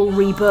literal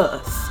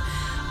rebirth.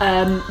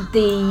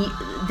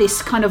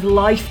 This kind of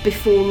life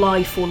before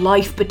life or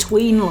life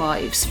between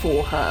lives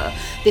for her,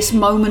 this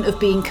moment of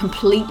being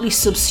completely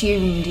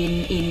subsumed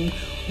in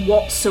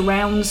what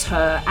surrounds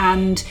her,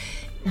 and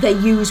they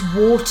use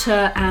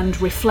water and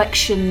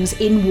reflections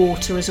in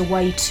water as a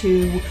way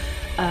to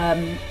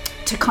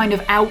kind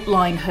of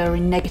outline her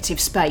in negative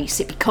space.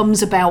 It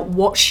becomes about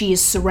what she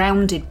is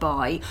surrounded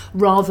by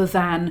rather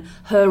than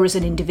her as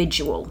an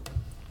individual.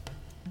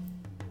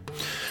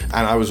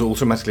 And I was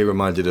automatically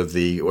reminded of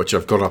which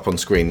I've got up on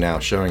screen now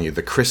showing you,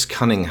 the Chris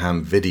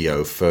Cunningham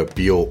video for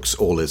Bjork's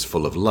All Is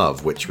Full of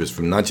Love, which was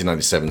from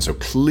 1997, so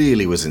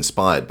clearly was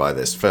inspired by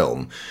this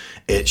film.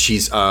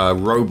 She's a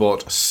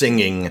robot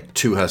singing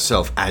to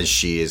herself as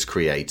she is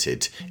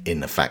created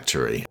in the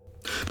factory.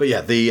 But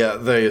yeah, the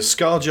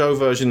ScarJo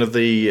version of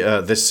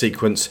this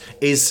sequence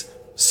is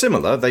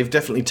similar. They've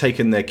definitely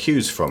taken their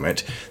cues from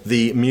it.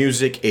 The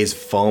music is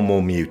far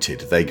more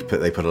muted. They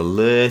put a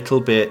little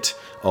bit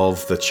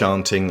of the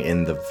chanting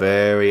in the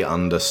very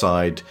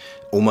underside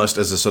almost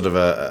as a sort of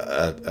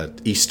a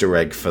Easter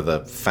egg for the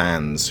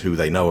fans who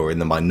they know are in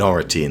the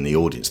minority in the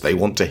audience. They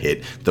want to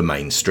hit the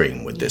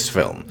mainstream with this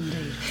film.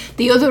 Indeed.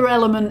 The other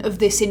element of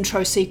this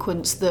intro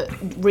sequence that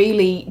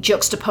really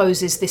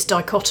juxtaposes this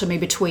dichotomy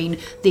between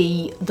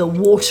the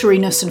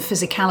wateriness and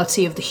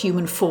physicality of the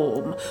human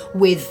form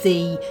with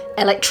the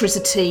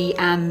electricity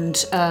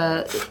and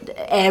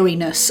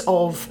airiness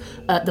of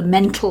the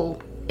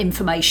mental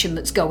information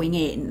that's going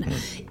in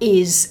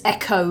is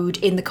echoed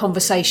in the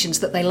conversations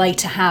that they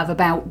later have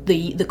about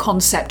the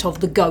concept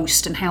of the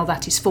ghost and how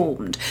that is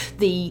formed.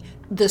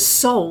 The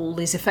soul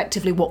is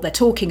effectively what they're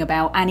talking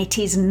about, and it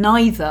is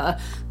neither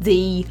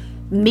the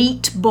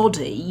meat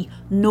body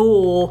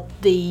nor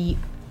the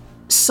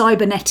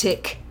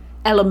cybernetic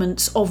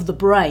elements of the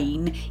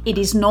brain. It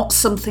is not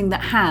something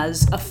that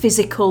has a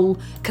physical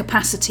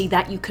capacity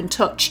that you can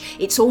touch.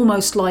 It's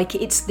almost like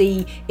it's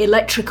the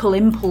electrical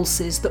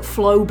impulses that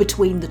flow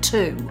between the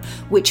two,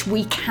 which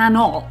we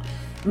cannot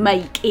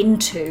make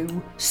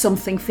into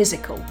something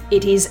physical.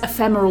 It is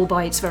ephemeral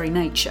by its very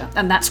nature,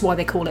 and that's why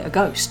they call it a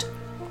ghost.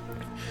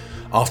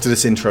 After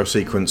this intro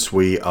sequence,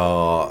 we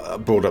are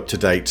brought up to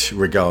date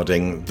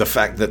regarding the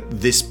fact that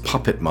this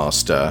puppet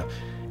master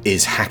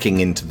is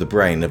hacking into the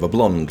brain of a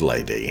blonde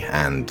lady,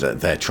 and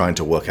they're trying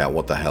to work out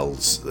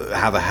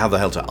how the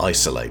hell to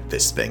isolate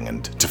this thing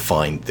and to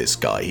find this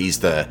guy. He's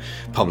the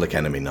public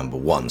enemy number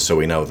one, so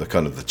we know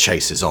the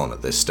chase is on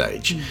at this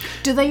stage.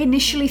 Do they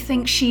initially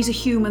think she's a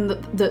human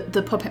that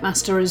the puppet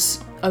master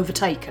has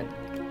overtaken?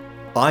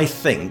 I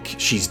think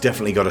she's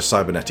definitely got a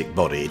cybernetic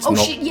body. It's not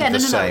the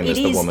same as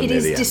the woman near the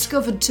end. It is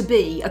discovered to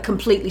be a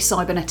completely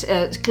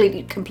cybernetic,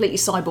 completely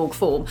cyborg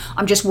form.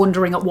 I'm just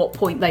wondering at what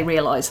point they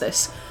realise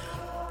this.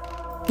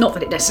 Not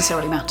that it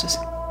necessarily matters.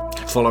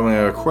 Following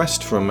a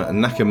request from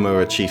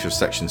Nakamura, chief of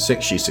Section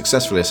 6, she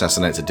successfully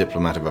assassinates a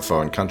diplomat of a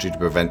foreign country to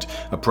prevent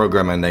a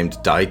programmer named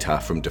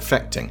Daita from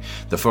defecting.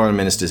 The foreign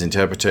minister's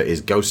interpreter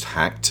is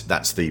ghost-hacked,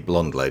 that's the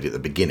blonde lady at the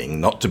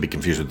beginning, not to be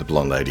confused with the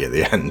blonde lady at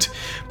the end,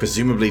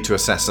 presumably to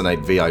assassinate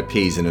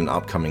VIPs in an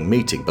upcoming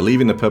meeting.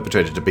 Believing the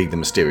perpetrator to be the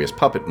mysterious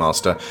puppet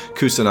master,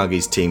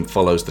 Kusanagi's team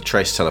follows the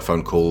trace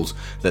telephone calls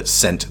that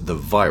sent the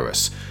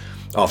virus.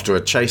 After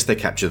a chase, they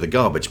capture the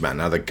garbage man.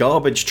 Now, the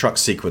garbage truck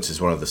sequence is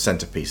one of the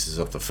centerpieces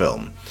of the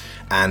film.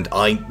 And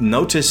I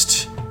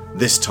noticed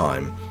this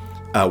time,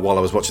 while I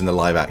was watching the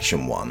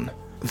live-action one,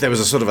 there was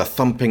a sort of a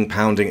thumping,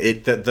 pounding.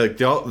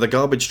 The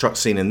garbage truck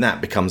scene in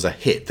that becomes a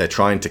hit. They're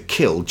trying to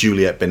kill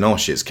Juliette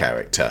Binoche's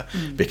character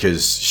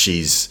because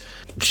she's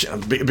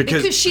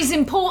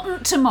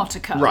important to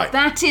Motoko. Right.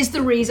 That is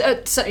the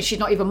reason. So she's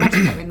not even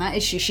Motoko in that,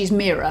 is she? She's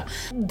Mira.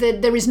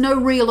 There is no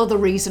real other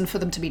reason for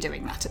them to be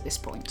doing that at this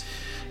point.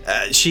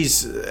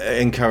 She's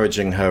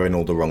encouraging her in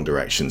all the wrong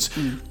directions.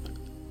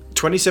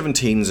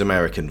 2017's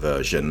American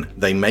version,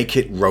 they make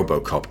it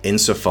RoboCop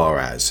insofar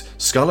as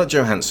Scarlett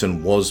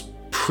Johansson was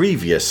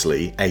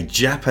previously a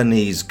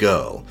Japanese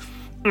girl.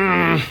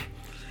 I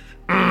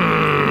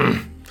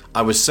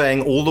was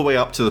saying all the way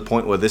up to the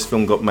point where this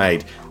film got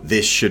made,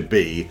 this should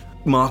be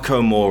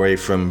Marco Mori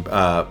from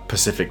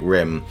Pacific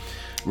Rim,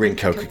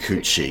 Rinko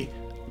Kikuchi,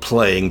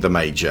 playing the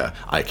Major.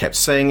 I kept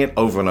saying it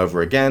over and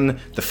over again.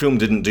 The film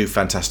didn't do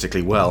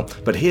fantastically well,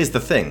 but here's the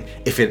thing.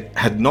 If it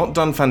had not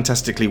done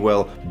fantastically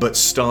well, but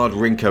starred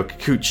Rinko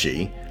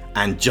Kikuchi,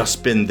 and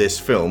just been this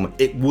film,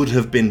 it would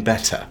have been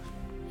better.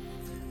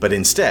 But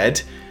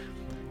instead,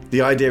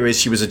 the idea is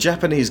she was a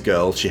Japanese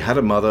girl, she had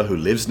a mother who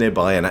lives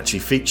nearby and actually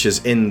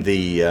features in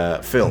the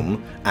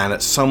film, and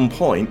at some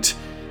point,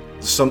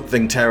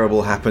 something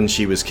terrible happened,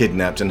 she was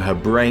kidnapped, and her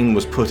brain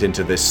was put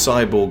into this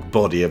cyborg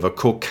body of a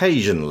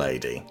Caucasian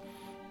lady.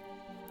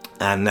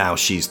 And now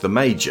she's the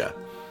Major.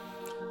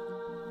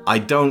 I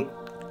don't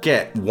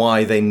get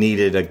why they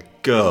needed a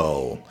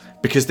girl.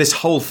 Because this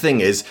whole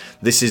thing is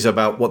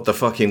about what the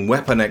fucking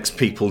Weapon X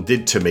people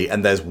did to me,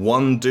 and there's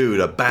one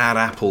dude, a bad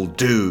apple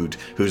dude,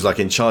 who's like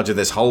in charge of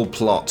this whole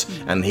plot,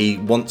 and he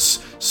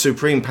wants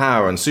supreme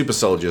power and super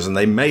soldiers, and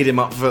they made him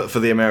up for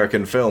the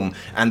American film,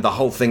 and the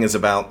whole thing is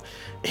about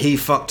he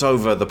fucked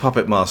over the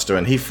puppet master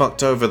and he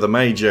fucked over the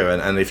Major,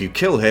 and if you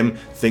kill him,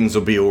 things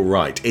will be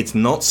alright. It's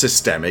not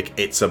systemic,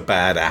 it's a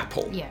bad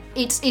apple. Yeah,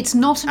 it's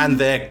not... And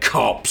they're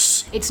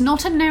cops. It's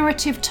not a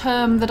narrative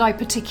term that I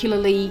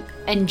particularly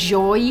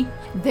enjoy.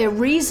 Their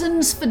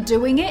reasons for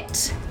doing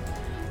it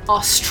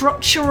are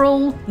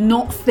structural,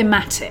 not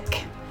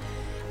thematic.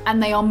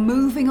 And they are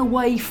moving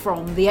away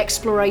from the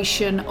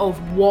exploration of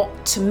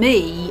what, to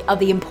me, are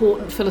the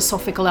important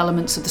philosophical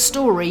elements of the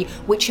story,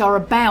 which are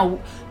about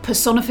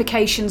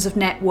personifications of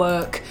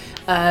network,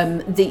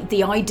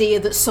 the idea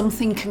that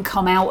something can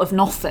come out of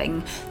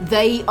nothing.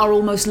 They are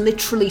almost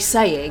literally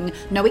saying,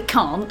 no, it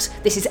can't.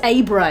 This is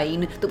a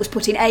brain that was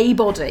put in a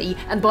body,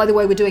 and by the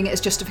way, we're doing it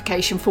as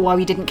justification for why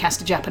we didn't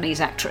cast a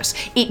Japanese actress.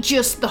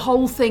 The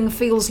whole thing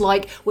feels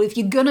like, well, if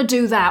you're gonna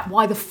do that,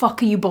 why the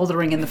fuck are you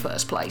bothering in the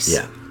first place?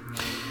 Yeah.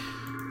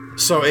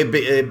 So,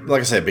 it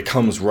like I said, it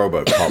becomes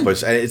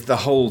RoboCop. The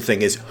whole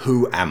thing is,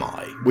 who am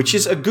I? Which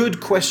is a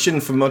good question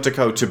for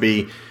Motoko to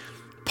be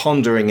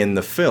pondering in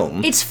the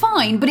film. It's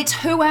fine, but it's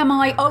who am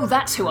I? Oh,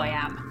 that's who I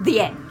am.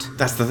 The end.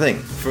 That's the thing.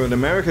 For an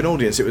American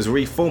audience, it was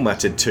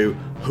reformatted to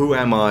who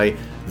am I?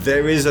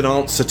 There is an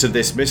answer to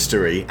this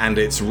mystery, and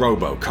it's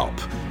RoboCop.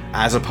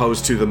 As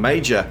opposed to the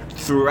Major,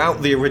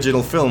 throughout the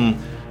original film,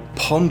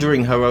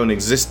 pondering her own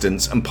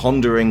existence and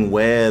pondering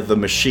where the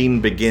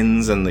machine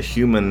begins and the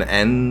human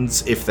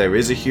ends, if there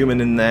is a human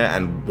in there,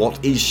 and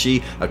what is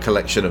she? A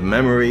collection of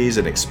memories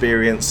and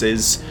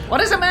experiences.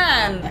 What is a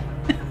man?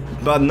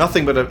 But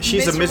nothing but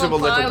she's a miserable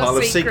little pile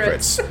of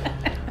secrets.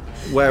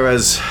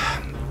 Whereas,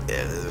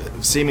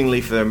 seemingly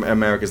for the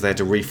Americans, they had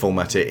to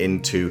reformat it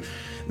into,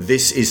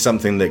 this is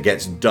something that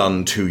gets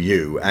done to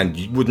you, and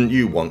wouldn't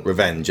you want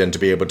revenge and to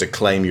be able to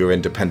claim your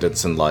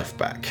independence and life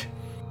back?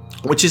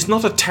 Which is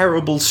not a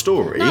terrible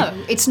story. No,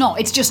 it's not.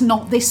 It's just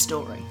not this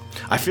story.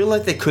 I feel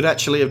like they could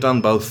actually have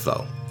done both,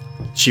 though.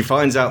 She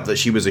finds out that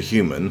she was a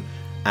human,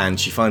 and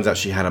she finds out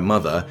she had a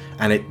mother,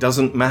 and it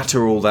doesn't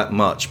matter all that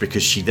much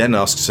because she then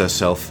asks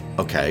herself,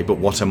 okay, but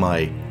what am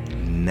I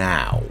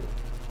now?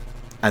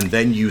 And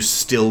then you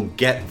still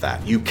get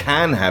that. You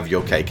can have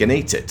your cake and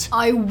eat it.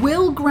 I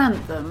will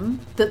grant them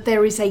that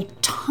there is a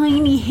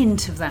tiny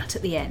hint of that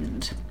at the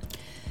end.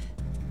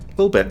 A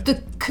little bit.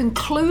 The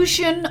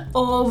conclusion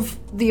of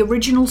the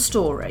original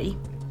story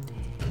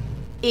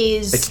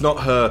is... It's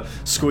not her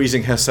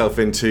squeezing herself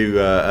into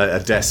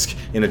a desk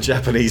in a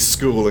Japanese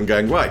school and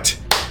going, right,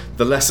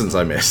 the lessons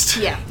I missed.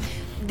 Yeah.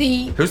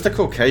 Who's the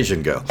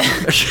Caucasian girl?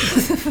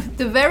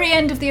 The very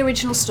end of the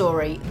original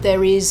story,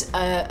 there is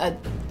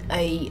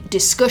a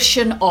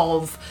discussion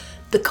of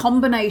the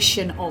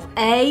combination of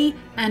A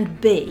and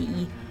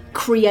B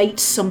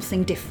creates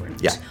something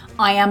different. Yeah.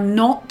 I am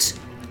not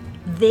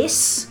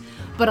this,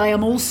 but I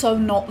am also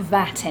not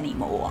that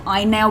anymore.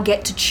 I now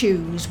get to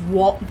choose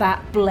what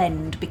that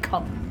blend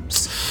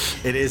becomes.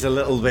 It is a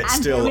little bit And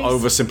still there is-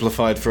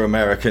 oversimplified for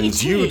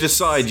Americans. It You is.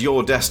 decide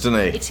your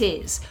destiny. It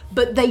is.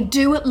 But they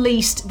do at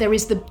least, there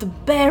is the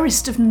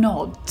barest of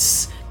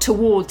nods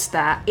towards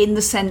that, in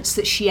the sense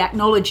that she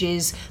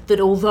acknowledges that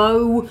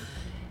although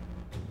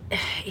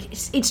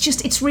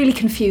it's really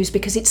confused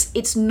because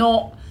it's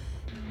not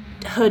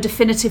her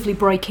definitively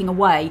breaking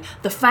away.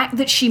 The fact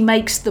that she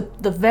makes the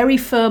very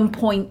firm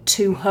point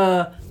to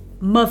her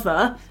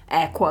mother,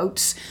 air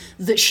quotes,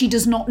 that she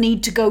does not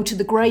need to go to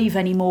the grave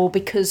anymore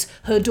because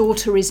her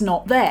daughter is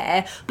not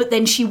there, but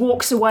then she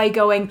walks away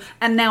going,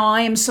 and now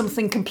I am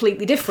something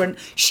completely different.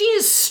 She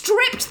has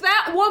stripped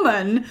that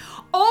woman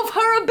of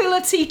her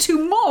ability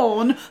to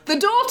mourn the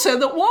daughter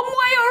that one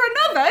way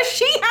or another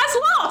she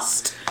has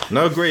lost.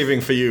 No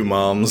grieving for you,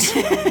 moms.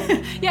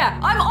 Yeah,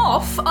 I'm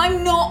off.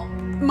 I'm not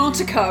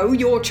Martico,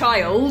 your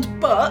child,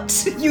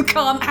 but you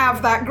can't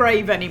have that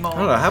grave anymore. I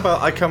don't know, how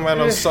about I come round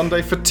on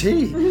Sunday for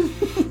tea?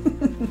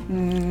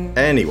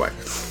 Anyway.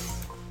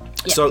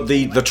 Yeah. So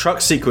the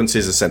truck sequence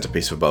is a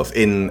centerpiece for both.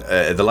 In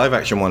the live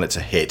action one, it's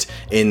a hit.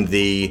 In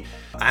the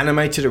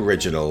animated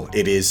original,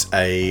 it is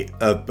a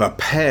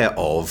pair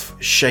of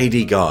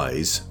shady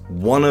guys,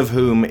 one of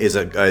whom is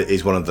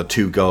one of the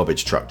two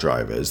garbage truck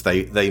drivers.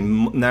 They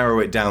narrow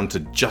it down to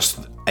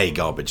just a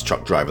garbage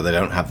truck driver. They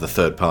don't have the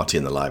third party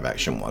in the live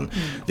action one.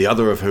 The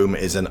other of whom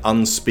is an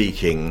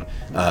unspeaking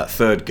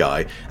third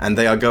guy, and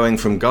they are going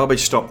from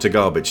garbage stop to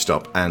garbage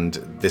stop, and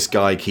this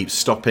guy keeps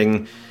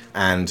stopping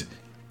and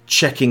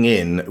checking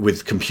in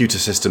with computer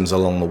systems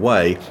along the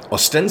way.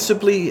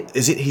 Ostensibly,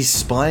 he's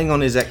spying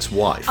on his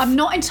ex-wife? I'm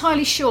not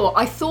entirely sure.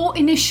 I thought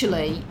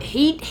initially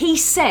he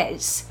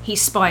says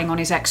he's spying on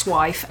his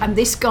ex-wife, and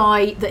this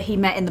guy that he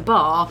met in the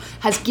bar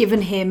has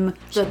given him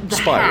the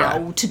Spy how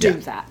rat. to do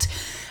that.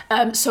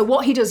 So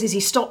what he does is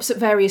he stops at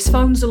various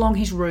phones along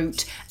his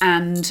route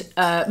and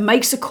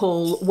makes a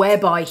call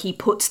whereby he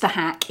puts the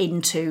hack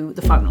into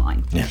the phone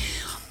line. Yeah.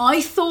 I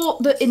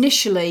thought that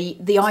initially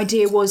the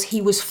idea was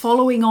he was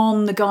following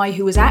on the guy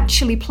who was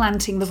actually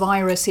planting the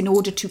virus in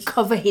order to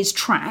cover his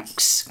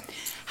tracks.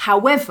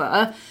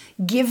 However,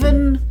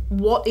 given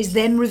what is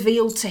then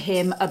revealed to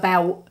him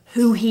about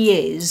who he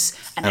is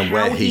and how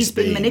where he's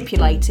been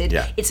manipulated,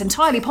 Yeah. it's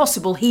entirely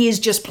possible he is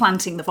just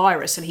planting the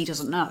virus and he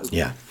doesn't know.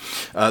 Yeah.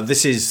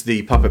 This is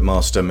the puppet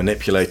master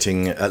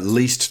manipulating at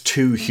least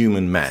two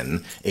human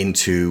men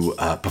into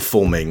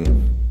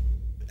performing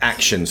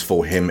actions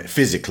for him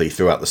physically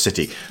throughout the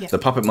city. Yeah. The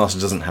puppet master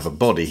doesn't have a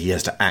body, he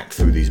has to act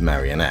through these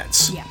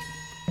marionettes. Yeah.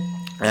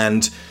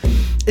 And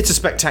it's a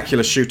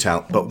spectacular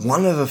shootout, but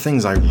one of the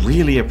things I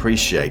really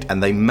appreciate,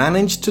 and they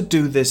managed to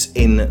do this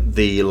in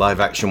the live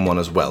action one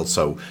as well,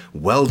 so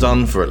well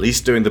done for at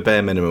least doing the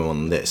bare minimum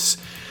on this.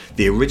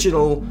 The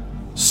original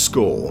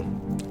score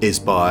is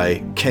by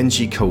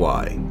Kenji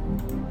Kawai,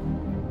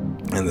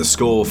 and the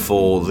score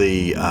for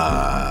the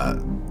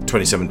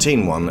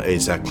 2017 one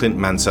is Clint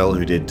Mansell,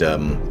 who did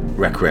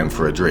Requiem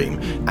for a Dream,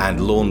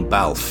 and Lorne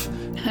Balfe.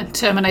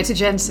 Terminator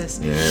Genesis.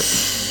 Yeah.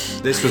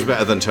 This was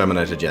better than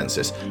Terminator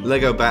Genesis.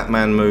 Lego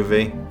Batman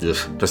movie,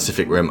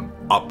 Pacific Rim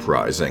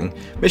Uprising,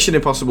 Mission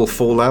Impossible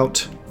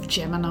Fallout,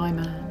 Gemini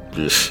Man.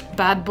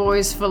 Bad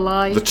Boys for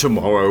Life. The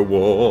Tomorrow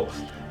War,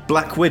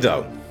 Black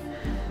Widow.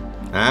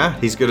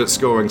 He's good at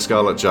scoring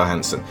Scarlett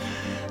Johansson.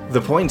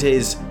 The point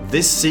is,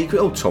 this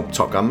sequel,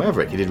 Top Gun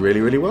Maverick, he did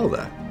really, really well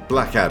there.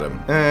 Black Adam,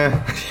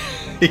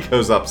 he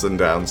goes ups and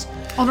downs.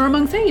 Honor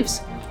Among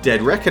Thieves.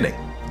 Dead Reckoning.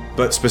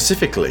 But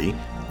specifically,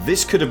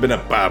 this could have been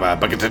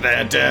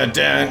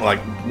a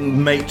like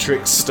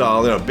Matrix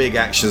style, big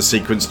action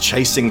sequence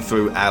chasing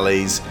through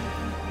alleys.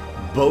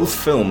 Both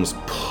films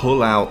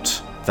pull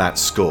out that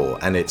score,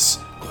 and it's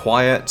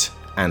quiet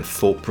and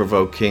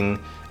thought-provoking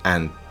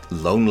and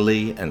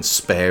lonely and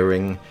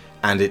sparing,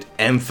 and it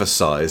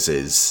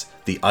emphasizes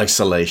the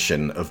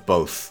isolation of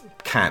both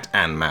cat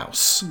and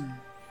mouse.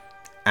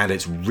 And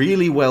it's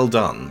really well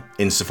done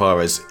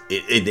insofar as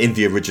in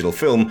the original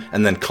film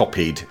and then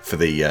copied for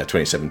the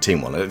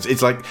 2017 one.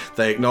 It's like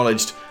they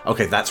acknowledged,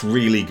 okay, that's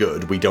really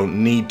good. We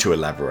don't need to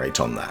elaborate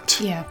on that.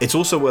 Yeah. It's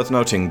also worth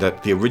noting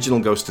that the original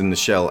Ghost in the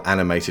Shell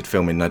animated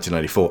film in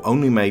 1994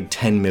 only made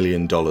 $10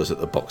 million at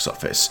the box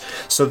office.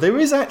 So there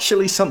is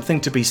actually something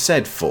to be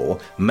said for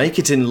make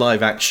it in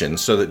live action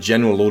so that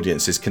general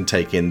audiences can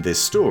take in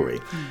this story.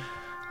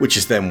 Which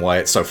is then why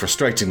it's so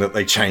frustrating that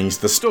they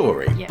changed the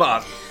story. Yeah.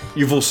 But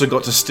you've also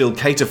got to still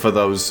cater for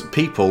those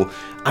people.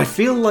 I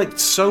feel like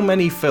so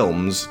many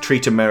films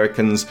treat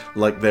Americans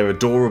like they're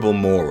adorable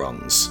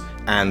morons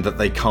and that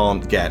they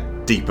can't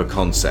get deeper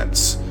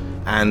concepts.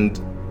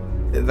 And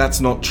that's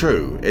not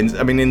true.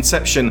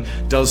 Inception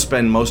does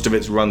spend most of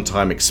its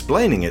runtime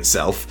explaining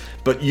itself,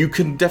 but you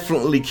can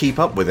definitely keep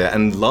up with it,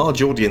 and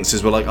large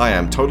audiences were like, I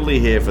am totally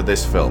here for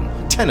this film.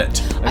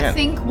 Tenet, again, I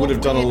think would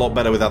have done a lot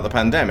better without the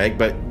pandemic,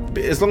 but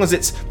as long as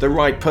it's the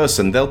right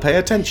person, they'll pay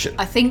attention.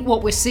 I think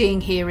what we're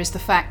seeing here is the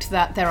fact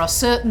that there are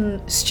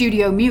certain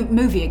studio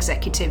movie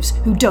executives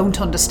who don't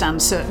understand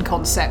certain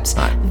concepts.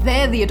 Right.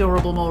 They're the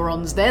adorable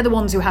morons. They're the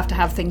ones who have to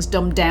have things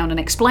dumbed down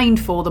and explained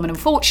for them. And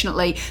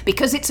unfortunately,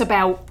 because it's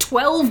about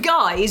 12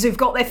 guys who've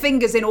got their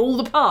fingers in all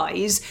the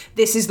pies,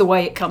 this is the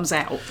way it comes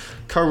out.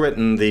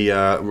 Co-written the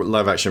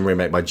live-action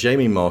remake by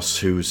Jamie Moss,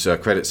 whose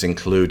credits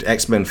include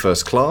X-Men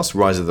First Class,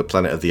 Rise of the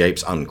Planet of the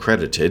Apes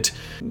uncredited.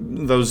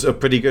 Those are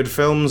pretty good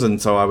films, and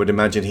so I would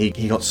imagine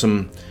he got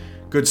some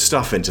good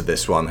stuff into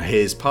this one.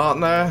 His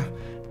partner,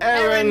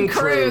 Ehren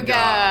Kruger.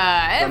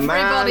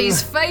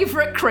 Everybody's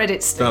favourite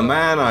credit still. The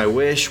man I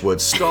wish would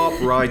stop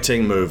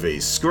writing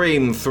movies.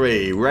 Scream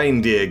 3,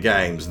 Reindeer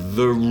Games,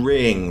 The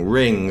Ring,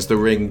 Rings, The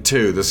Ring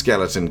 2, The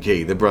Skeleton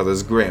Key, The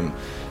Brothers Grimm,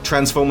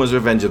 Transformers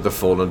Revenge of the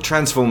Fallen,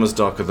 Transformers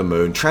Dark of the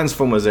Moon,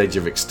 Transformers Age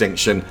of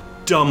Extinction,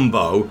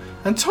 Dumbo,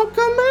 and Top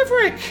Gun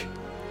Maverick.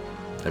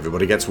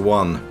 Everybody gets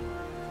one.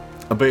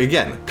 But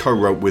again,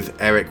 co-wrote with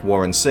Eric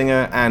Warren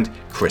Singer and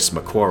Chris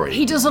McQuarrie.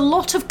 He does a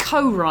lot of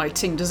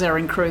co-writing, does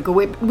Ehren Kruger,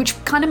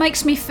 which kind of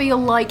makes me feel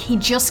like he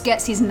just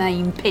gets his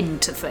name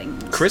pinned to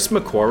things. Chris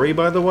McQuarrie,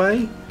 by the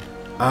way,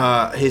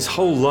 his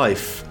whole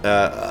life,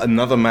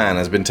 another man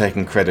has been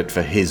taking credit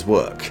for his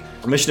work.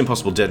 Mission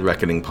Impossible Dead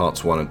Reckoning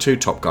Parts 1 and 2,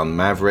 Top Gun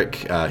Maverick,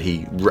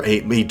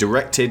 he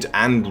directed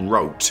and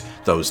wrote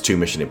those two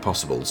Mission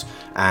Impossibles,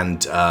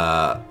 and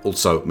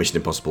also Mission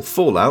Impossible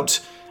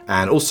Fallout,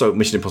 and also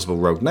Mission Impossible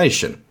Rogue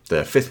Nation,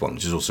 the fifth one,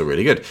 which is also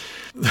really good.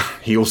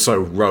 He also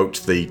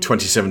wrote the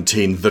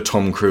 2017 The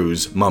Tom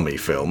Cruise Mummy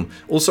film,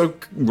 also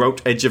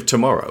wrote Edge of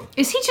Tomorrow.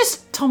 Is he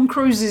just Tom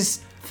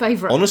Cruise's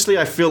favourite? Honestly,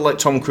 I feel like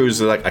Tom Cruise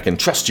is like, I can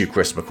trust you,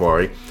 Chris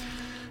McQuarrie.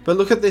 But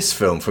look at this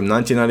film from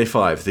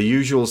 1995, The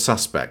Usual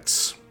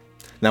Suspects.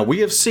 Now, we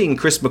have seen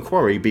Chris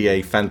McQuarrie be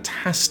a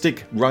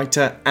fantastic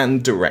writer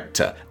and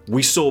director.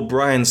 We saw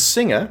Bryan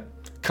Singer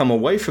come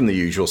away from The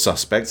Usual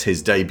Suspects,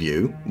 his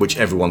debut, which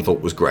everyone thought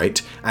was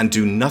great, and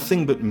do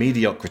nothing but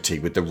mediocrity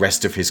with the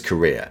rest of his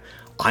career.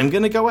 I'm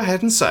going to go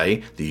ahead and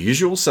say The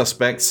Usual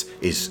Suspects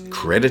is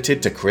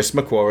credited to Chris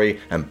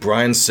McQuarrie, and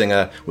Bryan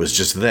Singer was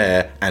just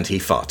there and he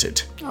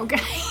farted. Okay,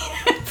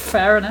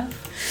 fair enough.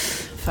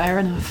 Fair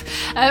enough.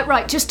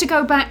 Right, just to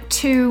go back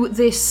to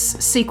this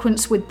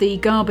sequence with the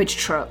garbage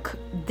truck,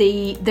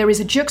 there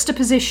is a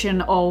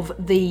juxtaposition of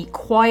the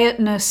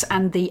quietness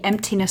and the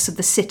emptiness of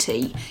the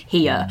city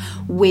here,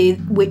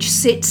 which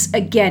sits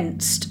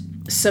against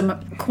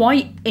some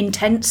quite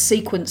intense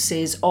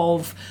sequences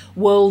of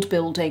world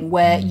building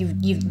where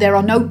there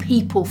are no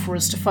people for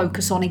us to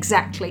focus on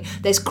exactly.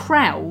 There's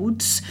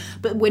crowds,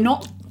 but we're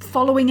not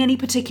following any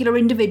particular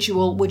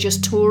individual. We're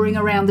just touring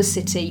around the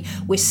city.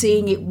 We're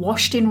seeing it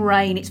washed in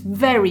rain. It's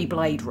very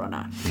Blade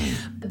Runner.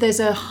 There's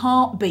a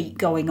heartbeat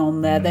going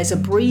on there. There's a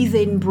breathe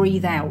in,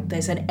 breathe out.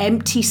 There's an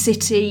empty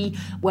city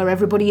where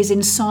everybody is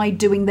inside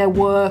doing their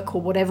work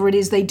or whatever it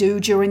is they do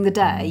during the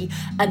day.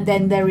 And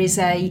then there is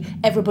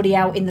everybody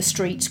out in the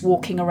streets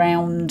walking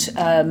around,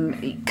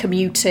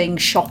 commuting,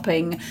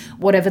 shopping,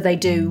 whatever they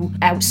do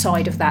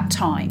outside of that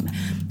time.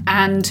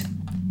 And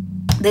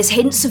there's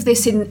hints of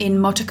this in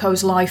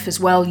Motoko's life as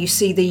well. You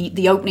see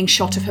the opening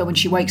shot of her when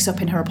she wakes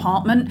up in her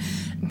apartment.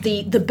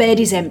 The bed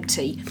is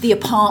empty, the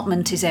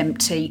apartment is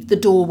empty, the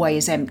doorway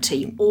is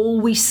empty.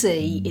 All we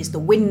see is the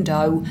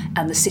window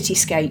and the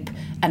cityscape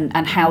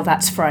and how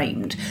that's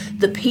framed.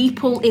 The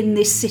people in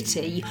this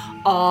city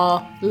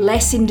are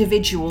less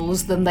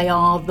individuals than they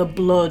are the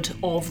blood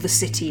of the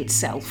city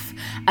itself.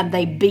 And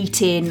they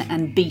beat in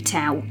and beat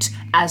out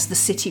as the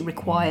city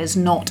requires,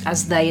 not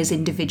as they as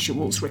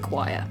individuals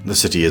require. The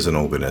city is an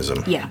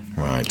organism. Yeah.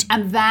 Right.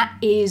 And that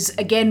is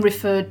again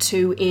referred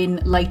to in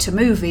later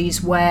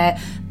movies where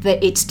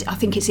I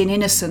think it's in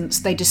Innocence,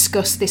 they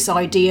discuss this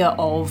idea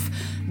of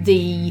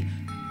they're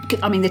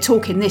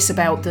talking this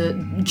about the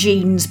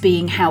genes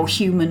being how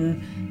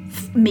human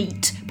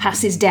meat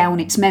passes down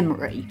its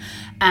memory.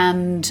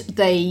 And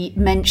they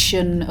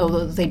mention,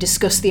 or they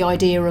discuss the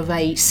idea of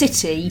a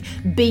city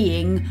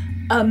being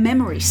a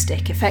memory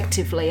stick,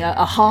 effectively, a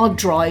hard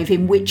drive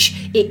in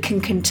which it can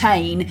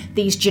contain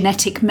these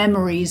genetic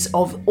memories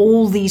of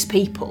all these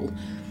people.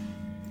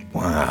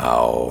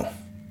 Wow.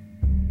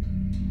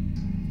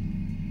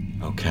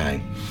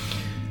 Okay.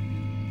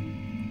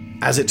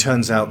 As it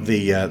turns out,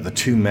 the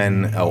two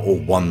men, or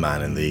one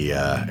man in the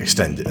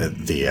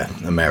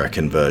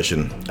American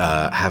version,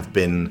 have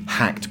been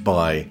hacked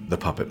by the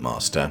puppet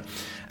master,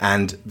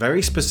 and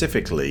very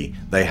specifically,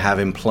 they have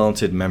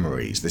implanted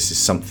memories. This is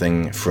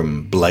something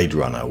from Blade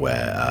Runner,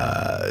 where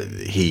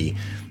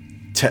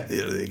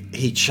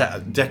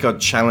Deckard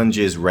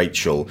challenges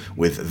Rachel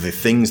with the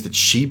things that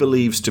she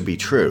believes to be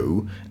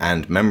true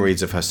and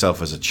memories of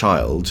herself as a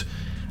child,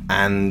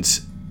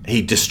 and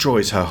he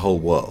destroys her whole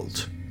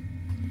world.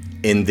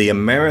 In the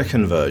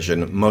American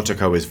version,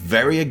 Motoko is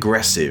very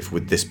aggressive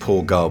with this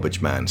poor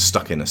garbage man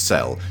stuck in a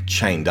cell,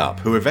 chained up,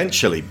 who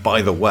eventually,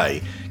 by the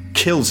way,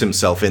 kills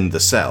himself in the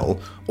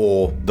cell,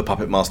 or the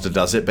puppet master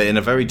does it, but in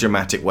a very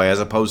dramatic way, as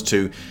opposed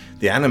to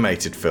the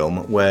animated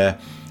film, where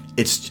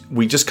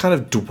we just kind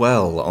of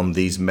dwell on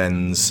these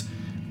men's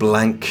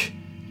blank,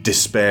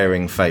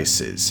 despairing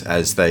faces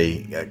as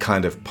they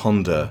kind of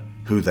ponder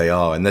who they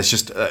are. And there's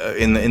just,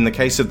 in the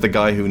case of the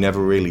guy who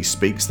never really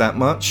speaks that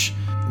much,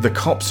 the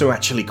cops are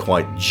actually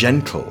quite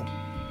gentle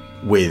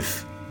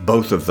with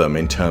both of them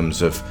in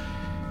terms of,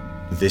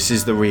 this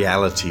is the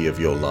reality of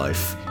your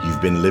life.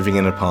 You've been living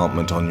in an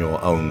apartment on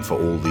your own for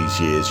all these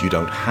years. You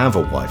don't have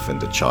a wife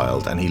and a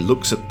child. And he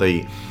looks at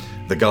the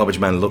garbage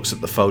man looks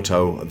at the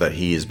photo that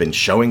he has been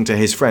showing to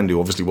his friend, who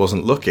obviously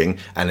wasn't looking,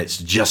 and it's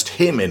just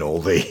him in all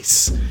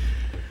these.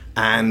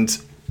 And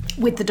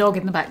with the dog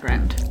in the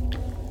background.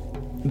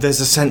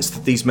 There's a sense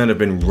that these men have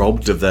been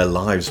robbed of their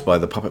lives by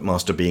the puppet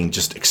master being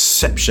just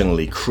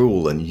exceptionally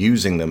cruel and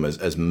using them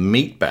as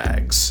meat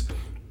bags.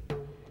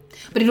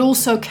 But it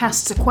also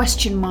casts a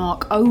question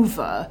mark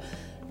over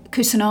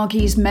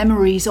Kusanagi's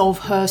memories of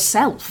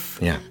herself.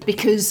 Yeah.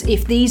 Because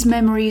if these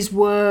memories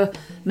were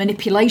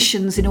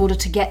manipulations in order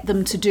to get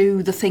them to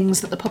do the things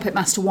that the puppet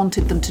master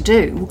wanted them to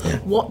do,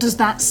 what does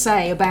that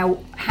say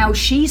about how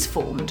she's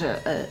formed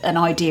an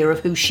idea of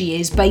who she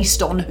is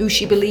based on who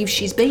she believes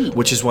she's been?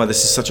 Which is why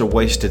this is such a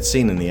wasted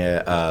scene in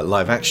the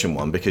live action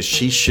one, because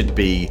she should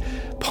be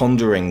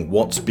pondering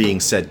what's being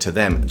said to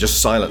them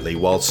just silently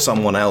while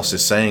someone else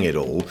is saying it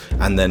all,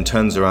 and then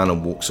turns around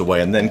and walks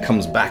away, and then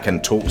comes back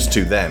and talks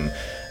to them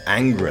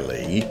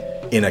angrily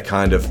in a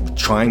kind of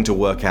trying to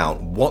work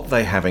out what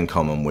they have in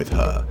common with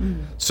her,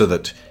 so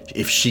that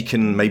if she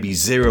can maybe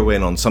zero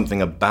in on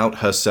something about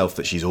herself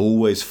that she's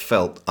always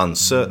felt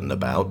uncertain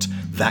about,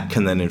 that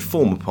can then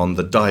inform upon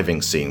the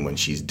diving scene when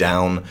she's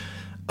down,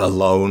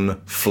 alone,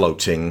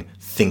 floating,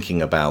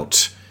 thinking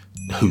about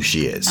who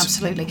she is.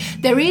 Absolutely.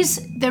 There is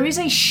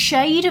a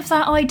shade of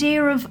that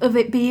idea of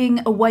it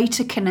being a way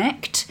to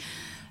connect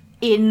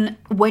in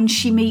when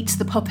she meets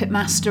the puppet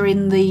master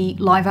in the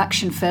live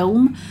action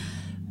film.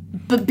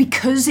 But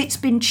because it's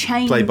been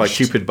changed... Played by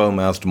Cupid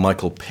Bow-mouthed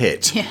Michael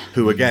Pitt,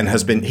 who again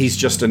he's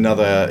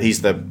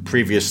the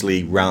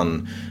previously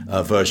run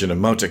version of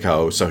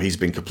Motoko, so he's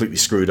been completely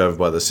screwed over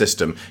by the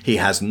system. He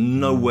has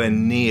nowhere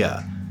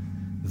near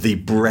the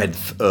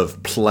breadth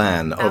of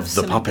plan of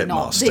the puppet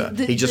master.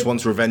 He just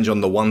wants revenge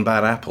on the one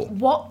bad apple.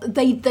 What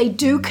they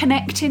do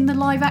connect in the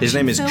live action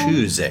film. His name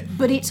is Kuze.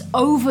 But it's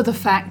over the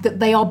fact that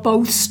they are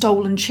both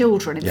stolen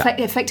children.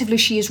 Effectively,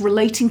 she is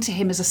relating to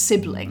him as a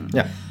sibling.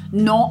 Yeah.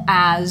 Not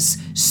as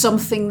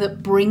something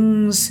that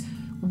brings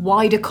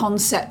wider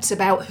concepts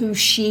about who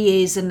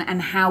she is and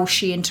how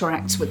she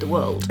interacts with the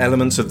world.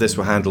 Elements of this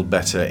were handled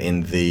better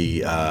in the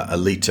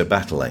Alita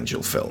Battle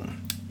Angel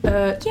film.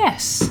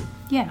 Yes.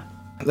 Yeah.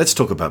 Let's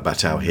talk about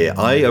Batau here.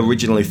 I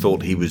originally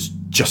thought he was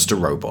just a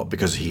robot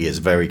because he is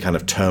very kind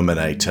of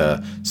Terminator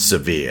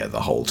severe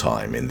the whole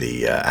time in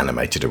the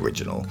animated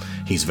original.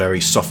 He's very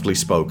softly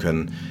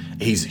spoken.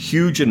 He's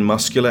huge and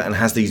muscular and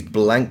has these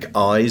blank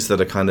eyes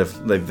that are kind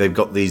of... They've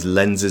got these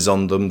lenses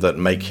on them that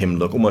make him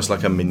look almost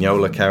like a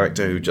Mignola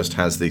character who just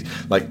has these...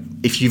 Like,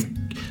 if you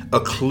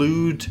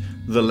occlude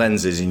the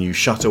lenses and you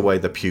shut away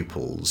the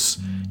pupils,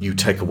 you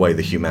take away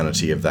the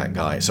humanity of that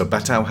guy. So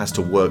Batau has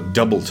to work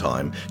double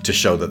time to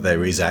show that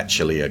there is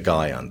actually a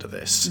guy under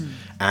this.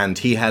 And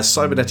he has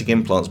cybernetic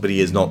implants, but he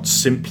is not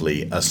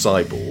simply a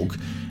cyborg.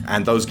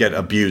 And those get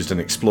abused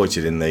and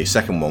exploited in the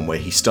second one, where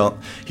he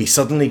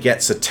suddenly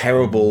gets a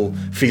terrible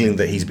feeling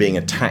that he's being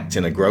attacked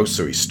in a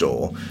grocery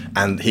store,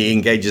 and he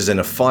engages in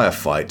a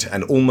firefight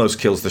and almost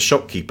kills the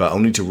shopkeeper,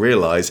 only to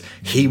realise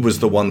he was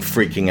the one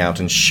freaking out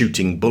and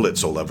shooting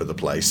bullets all over the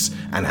place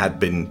and had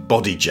been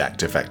body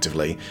jacked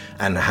effectively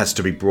and has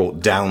to be brought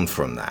down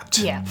from that.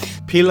 Yeah.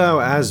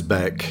 Pilou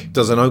Asbæk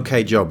does an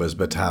okay job as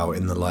Batau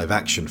in the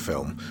live-action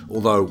film,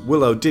 although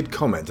Willow did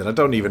comment, and I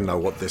don't even know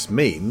what this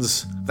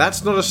means,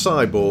 that's not a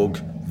cyborg,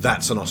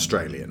 that's an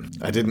Australian.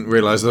 I didn't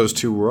realise those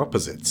two were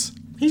opposites.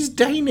 He's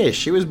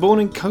Danish, he was born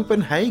in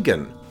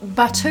Copenhagen.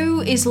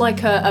 Batau is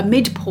like a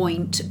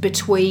midpoint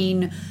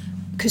between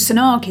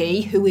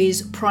Kusanagi, who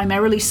is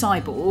primarily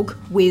cyborg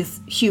with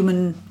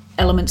human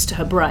elements to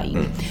her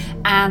brain,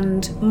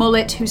 and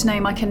Mullet, whose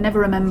name I can never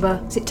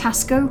remember. Is it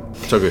Tasco?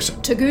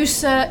 Togusa.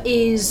 Togusa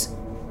is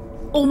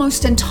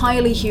almost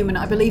entirely human.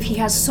 I believe he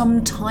has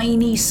some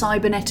tiny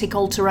cybernetic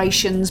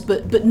alterations,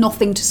 but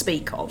nothing to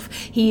speak of.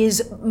 He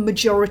is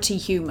majority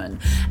human.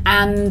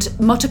 And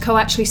Motoko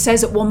actually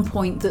says at one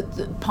point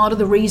that part of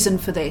the reason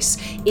for this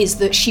is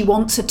that she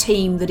wants a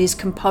team that is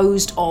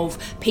composed of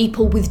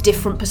people with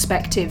different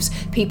perspectives,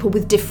 people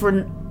with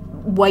different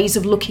ways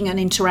of looking and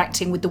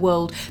interacting with the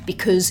world,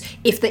 because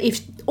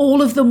if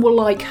all of them were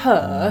like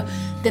her,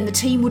 then the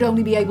team would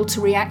only be able to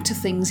react to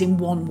things in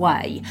one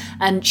way.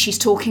 And she's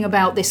talking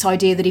about this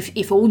idea that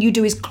if all you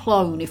do is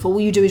clone, if all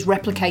you do is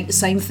replicate the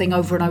same thing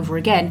over and over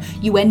again,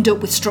 you end up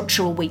with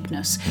structural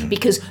weakness,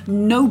 because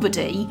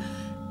nobody,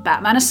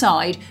 Batman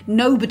aside,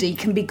 nobody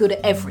can be good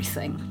at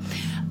everything.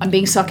 I'm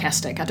being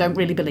sarcastic, I don't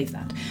really believe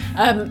that.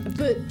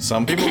 But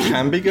some people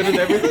can be good at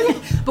everything.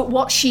 But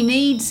what she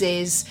needs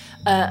is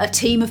a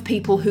team of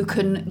people who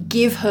can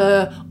give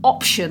her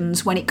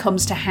options when it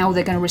comes to how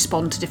they're going to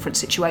respond to different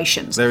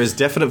situations. There is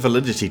definite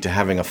validity to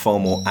having a far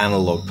more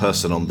analog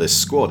person on this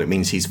squad. It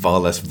means he's far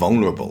less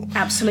vulnerable.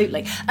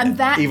 Absolutely. And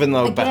that, even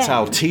though again,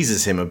 Batau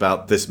teases him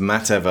about this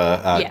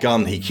Mateva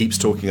gun he keeps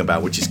talking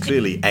about, which is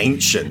clearly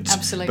ancient,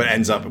 absolutely, but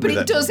ends up but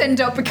it does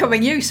end up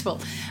becoming useful.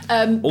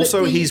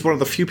 Also, he's one of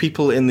the few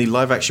people in the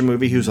live-action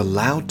movie who's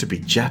allowed to be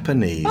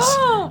Japanese.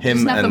 Oh, he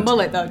doesn't have the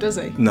mullet though, does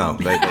he? No,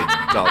 they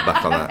dialed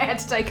back on that. They had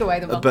to take away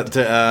the mullet.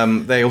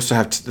 But they also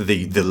have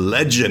the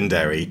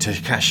legendary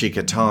Takashi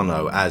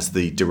Kitano as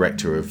the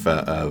director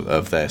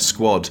of their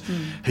squad.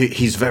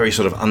 He's very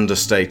sort of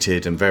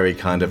understated and very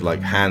kind of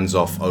like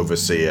hands-off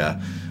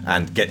overseer,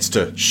 and gets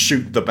to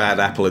shoot the bad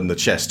apple in the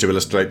chest to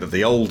illustrate that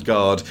the old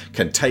guard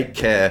can take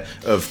care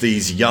of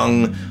these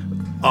young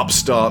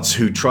upstarts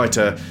who try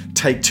to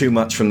take too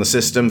much from the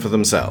system for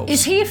themselves.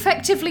 Is he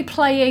effectively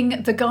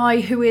playing the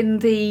guy who in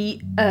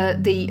the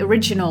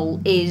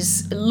original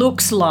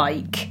looks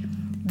like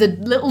the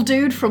little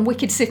dude from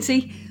Wicked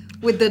City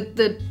with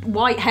the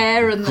white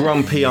hair and the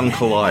grumpy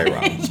Uncle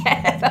Ira?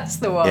 Yeah, that's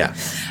the one.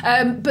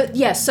 Yeah. But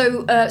yeah,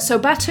 so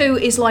Batau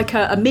is like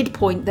a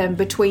midpoint then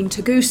between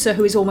Togusa,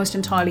 who is almost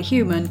entirely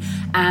human,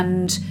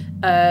 and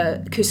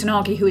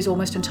Kusanagi, who is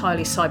almost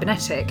entirely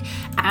cybernetic,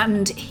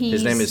 and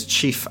his name is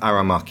Chief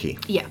Aramaki.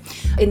 Yeah.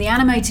 In the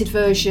animated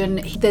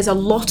version, there's a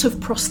lot of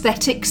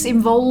prosthetics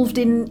involved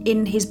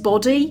in his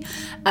body,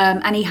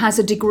 and he has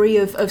a degree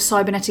of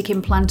cybernetic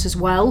implant as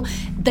well.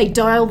 They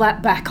dial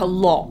that back a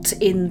lot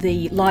in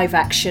the live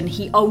action.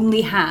 He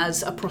only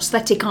has a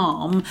prosthetic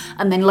arm,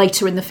 and then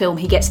later in the film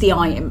he gets the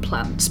eye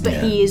implants, but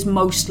he is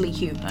mostly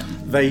human.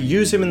 They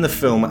use him in the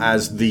film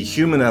as the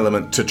human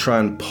element to try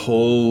and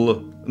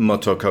pull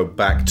Motoko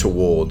back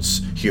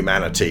towards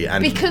humanity,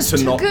 and because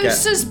to not get...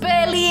 Togusa's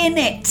barely in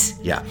it.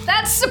 Yeah.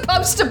 That's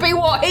supposed to be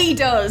what he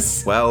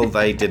does. Well,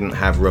 they didn't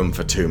have room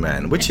for two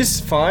men, which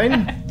is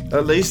fine.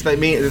 At least they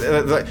mean,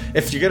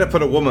 if you're going to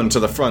put a woman to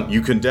the front,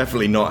 you can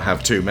definitely not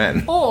have two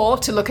men. Or,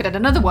 to look at it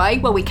another way,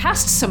 well, we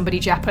cast somebody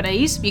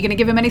Japanese. You're going to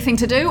give him anything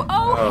to do?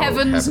 Oh,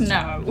 heavens,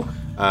 no.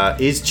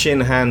 Is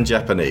Chin Han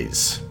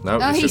Japanese?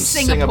 No, he's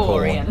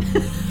Singaporean.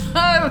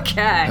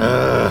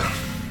 Okay.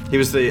 He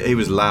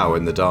was Lau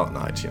in The Dark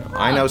Knight, you know.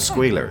 I know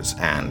squealers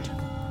and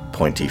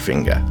pointy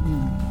finger.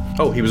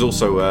 Oh, he was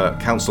also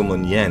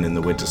Councilman Yen in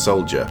The Winter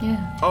Soldier.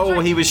 Yeah.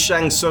 Oh, he was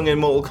Shang Tsung in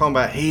Mortal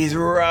Kombat. He's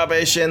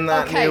rubbish in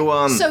that new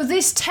one. So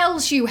this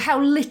tells you how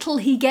little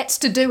he gets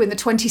to do in the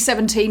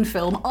 2017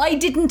 film. I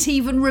didn't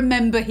even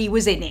remember he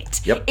was in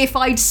it. Yep. If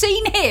I'd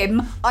seen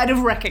him, I'd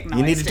have recognised him.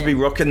 You needed to be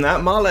rocking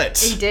that mullet.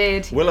 He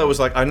did. Willow was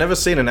like, I've never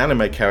seen an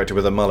anime character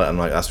with a mullet. I'm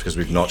like, that's because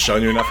we've not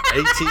shown you enough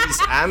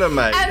 80s anime.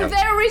 And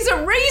there is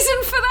a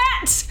reason for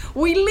that.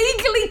 We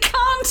legally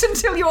can't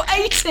until you're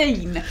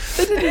 18.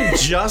 They didn't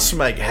just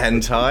make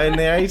hentai in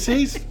the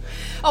 80s.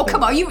 Oh,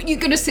 come on. You're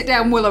going to sit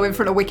down Willow in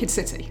front of Wicked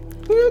City?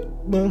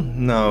 Well,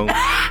 no.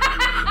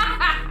 I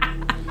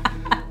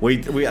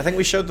think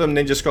we showed them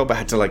Ninja Scroll, but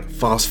had to like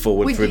fast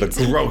forward through the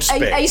gross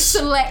bits. A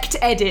select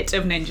edit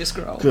of Ninja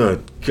Scroll.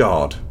 Good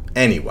God.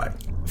 Anyway,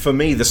 for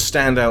me, the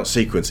standout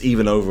sequence,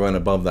 even over and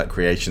above that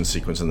creation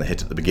sequence and the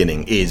hit at the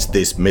beginning, is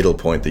this middle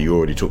point that you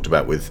already talked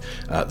about with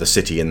the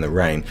city in the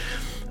rain.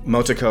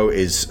 Motoko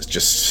is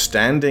just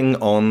standing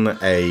on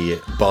a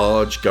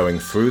barge going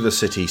through the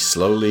city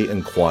slowly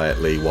and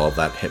quietly while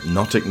that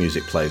hypnotic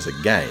music plays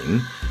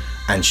again,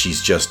 and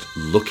she's just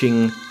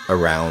looking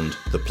around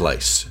the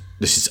place.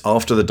 This is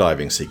after the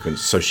diving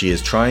sequence, so she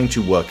is trying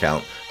to work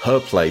out her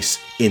place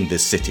in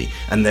this city.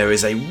 And there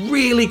is a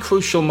really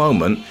crucial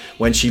moment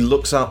when she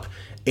looks up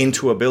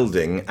into a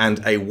building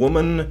and a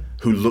woman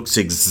who looks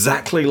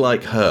exactly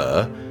like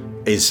her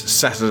is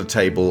sat at a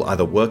table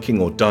either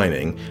working or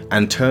dining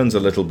and turns a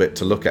little bit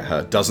to look at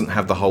her, doesn't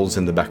have the holes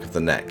in the back of the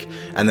neck.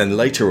 And then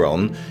later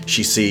on,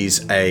 she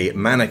sees a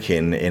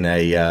mannequin in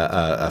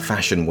a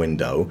fashion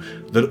window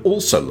that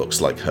also looks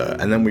like her.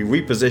 And then we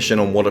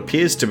reposition on what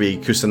appears to be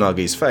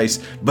Kusanagi's face,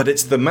 but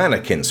it's the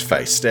mannequin's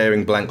face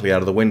staring blankly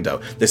out of the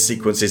window. This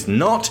sequence is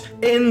not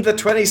in the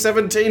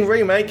 2017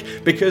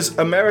 remake because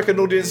American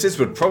audiences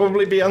would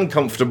probably be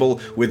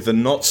uncomfortable with the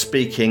not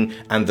speaking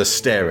and the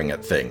staring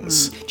at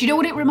things. Do you know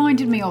what it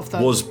reminded me of,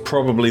 though? Was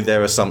probably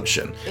their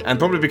assumption. And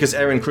probably because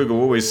Erin Kruger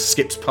always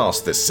skips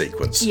past this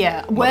sequence.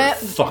 Yeah.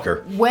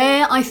 Motherfucker.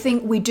 Where I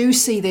think we do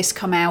see this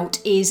come out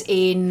is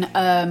in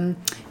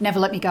Never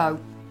Let Me Go.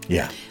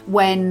 Yeah.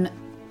 When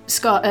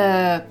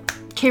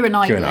Keira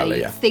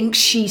Knightley thinks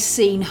she's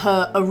seen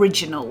her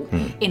original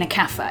in a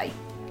cafe.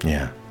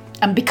 Yeah.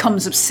 And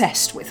becomes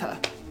obsessed with her.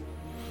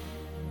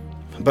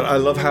 But I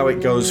love how it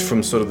goes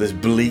from sort of this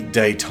bleak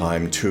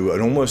daytime to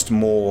an almost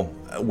more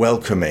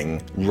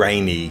welcoming,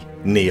 rainy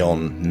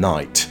neon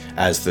night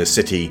as the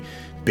city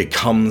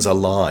becomes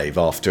alive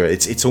after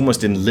it's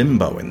almost in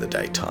limbo in the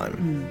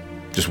daytime,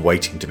 just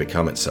waiting to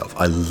become itself.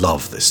 I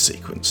love this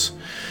sequence.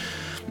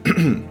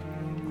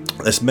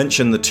 Let's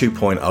mention the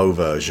 2.0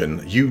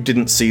 version. You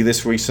didn't see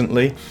this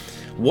recently.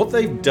 What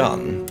they've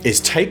done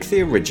is take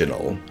the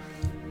original,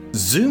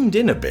 zoomed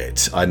in a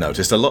bit, I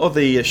noticed. A lot of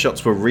the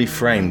shots were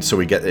reframed so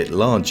we get it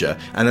larger,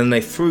 and then they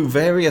threw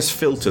various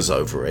filters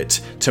over it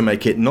to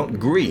make it not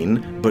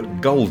green, but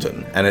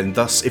golden. And then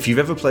thus, if you've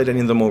ever played any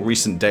of the more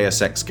recent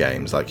Deus Ex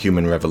games, like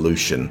Human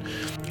Revolution,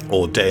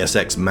 or Deus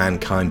Ex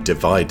Mankind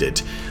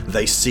Divided,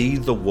 they see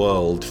the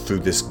world through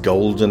this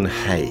golden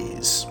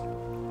haze,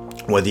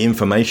 where the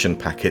information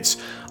packets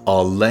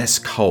are less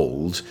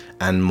cold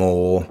and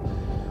more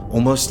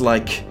almost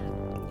like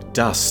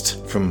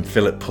dust from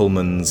Philip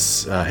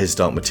Pullman's His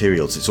Dark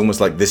Materials. It's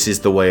almost like this is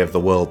the way of the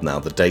world now.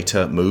 The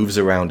data moves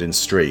around in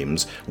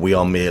streams. We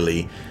are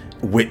merely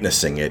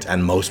witnessing it,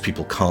 and most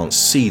people can't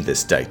see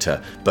this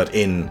data. But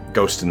in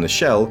Ghost in the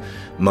Shell,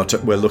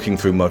 we're looking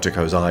through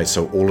Motoko's eyes,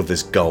 so all of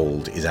this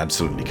gold is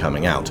absolutely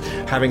coming out.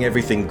 Having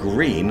everything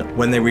green,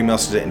 when they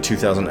remastered it in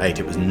 2008,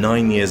 it was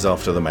 9 years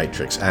after The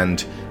Matrix,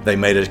 and they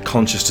made a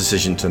conscious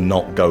decision to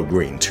not go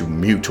green, to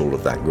mute all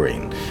of that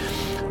green.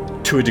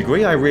 To a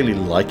degree, I really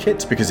like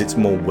it because it's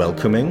more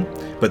welcoming,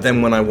 but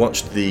then when I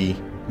watched the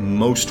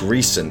most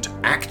recent,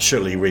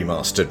 actually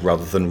remastered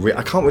rather than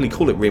I can't really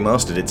call it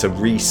remastered, it's a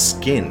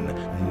reskin.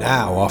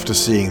 Now, after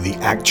seeing the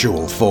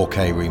actual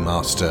 4K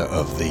remaster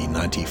of the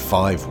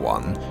 95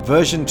 one,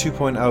 version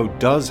 2.0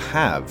 does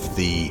have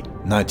the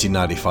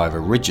 1995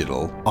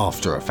 original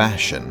after a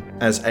fashion.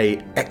 As a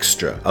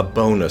extra, a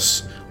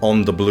bonus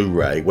on the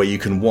Blu-ray where you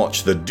can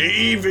watch the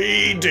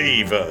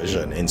DVD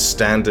version in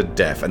standard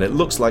def, and it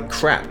looks like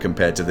crap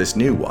compared to this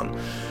new one.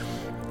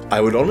 I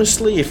would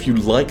honestly, if you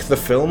like the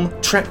film,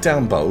 track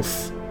down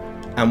both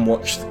and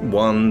watch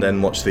one,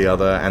 then watch the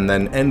other, and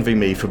then envy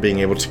me for being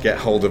able to get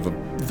hold of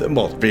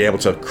be able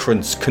to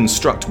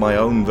construct my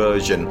own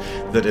version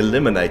that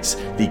eliminates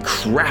the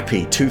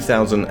crappy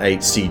 2008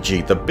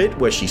 CG. The bit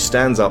where she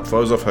stands up,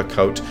 throws off her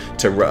coat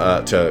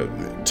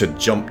to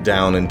jump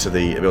down into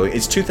the building.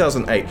 It's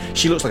 2008.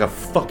 She looks like a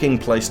fucking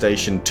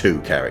PlayStation 2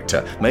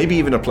 character, maybe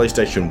even a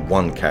PlayStation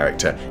 1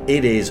 character.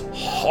 It is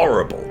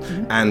horrible.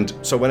 And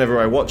so whenever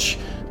I watch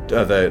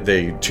the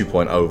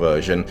 2.0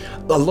 version,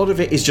 a lot of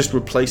it is just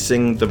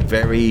replacing the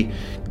very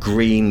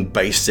green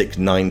basic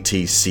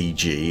 90s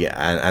CG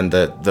and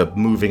the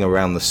moving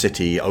around the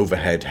city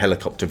overhead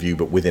helicopter view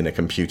but within a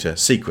computer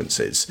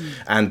sequences,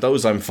 and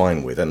those I'm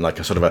fine with, and like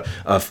a sort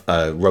of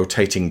a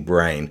rotating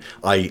brain.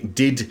 I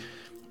did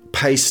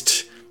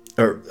paste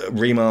a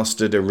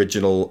remastered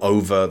original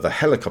over the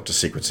helicopter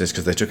sequences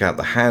because they took out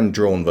the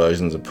hand-drawn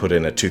versions and put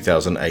in a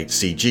 2008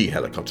 CG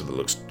helicopter that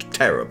looks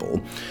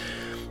terrible.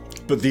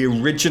 But the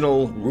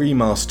original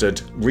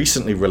remastered,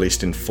 recently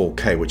released in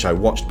 4K, which I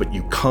watched, but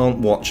you can't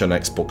watch on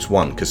Xbox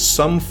One, because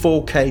some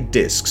 4K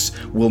discs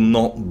will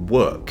not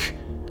work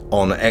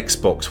on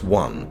Xbox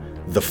One,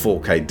 the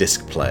 4K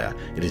disc player.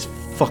 It is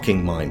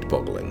fucking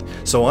mind-boggling.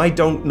 So I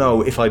don't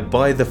know if I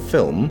buy the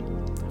film,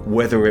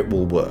 whether it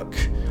will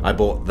work. I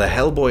bought the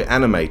Hellboy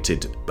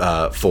animated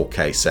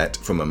 4K set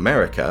from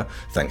America,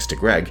 thanks to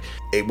Greg.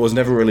 It was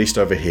never released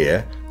over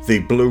here. The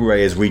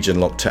Blu-ray is region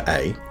locked to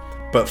A.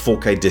 But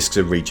 4K discs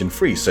are region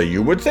free, so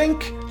you would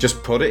think,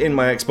 just put it in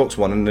my Xbox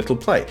One and it'll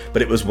play.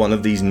 But it was one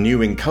of these new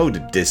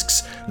encoded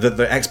discs that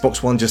the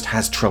Xbox One just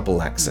has trouble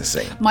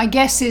accessing. My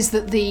guess is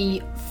that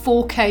the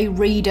 4K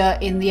reader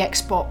in the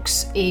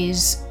Xbox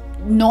is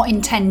not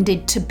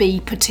intended to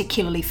be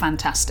particularly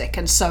fantastic,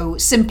 and so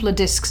simpler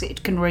discs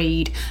it can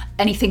read.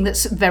 Anything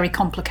that's very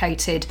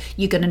complicated,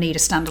 you're going to need a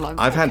standalone.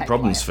 I've 4K had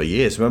problems player. for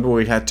years. Remember,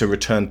 we had to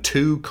return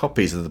 2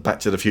 copies of the Back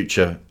to the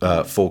Future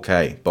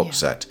 4K box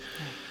set.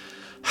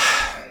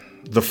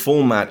 The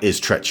format is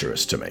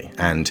treacherous to me,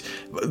 and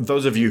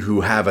those of you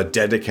who have a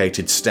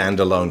dedicated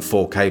standalone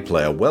 4K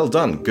player, well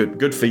done,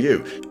 good for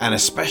you. And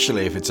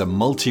especially if it's a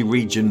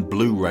multi-region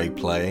Blu-ray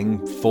playing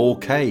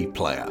 4K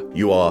player.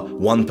 You are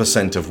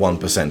 1% of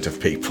 1% of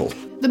people.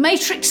 The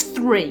Matrix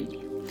 3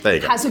 There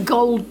you go. has a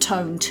gold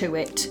tone to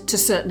it, to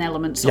certain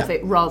elements of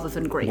it, rather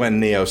than green. When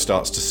Neo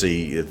starts to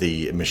see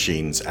the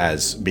machines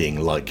as being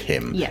like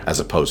him, as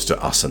opposed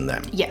to us and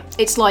them. Yeah,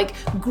 it's like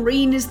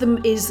green is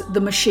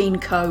the machine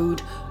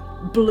code,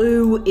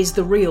 blue is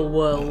the real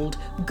world,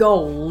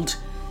 gold,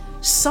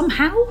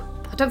 somehow,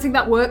 I don't think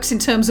that works in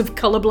terms of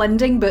colour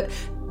blending, but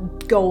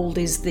gold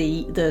is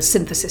the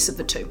synthesis of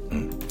the two.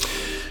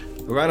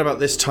 Around about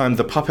this time,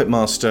 the Puppet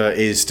Master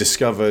is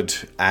discovered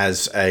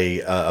as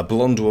a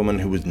blonde woman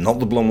who was not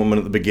the blonde woman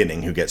at the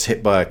beginning, who gets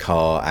hit by a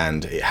car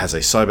and it has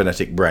a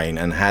cybernetic brain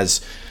and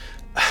has...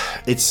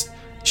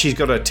 She's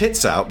got her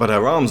tits out, but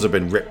her arms have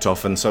been ripped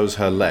off, and so's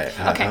her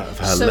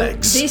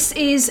legs. This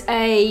is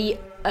a...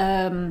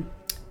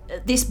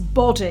 this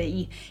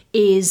body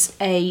is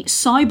a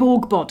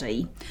cyborg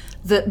body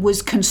that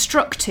was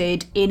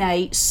constructed in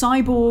a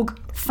cyborg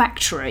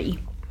factory,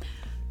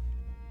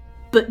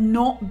 but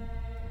not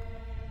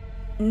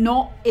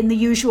in the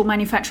usual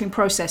manufacturing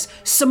process.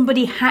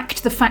 Somebody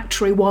hacked the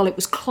factory while it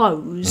was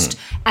closed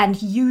and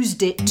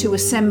used it to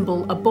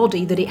assemble a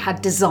body that it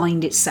had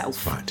designed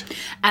itself. Right.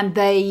 And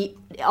they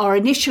are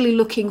initially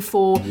looking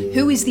for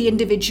who is the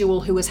individual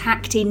who has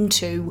hacked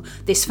into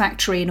this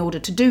factory in order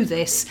to do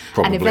this.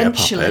 Probably and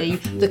eventually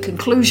the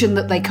conclusion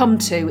that they come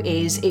to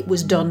is it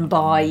was done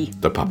by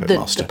the Puppet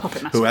Master. The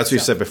Puppet Master, who, as we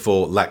said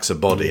before, lacks a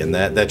body, and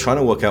they're trying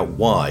to work out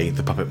why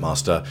the Puppet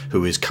Master,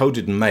 who is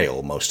coded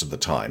male most of the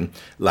time,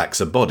 lacks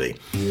a body.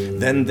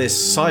 Then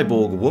this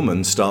cyborg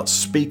woman starts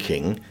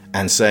speaking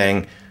and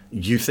saying,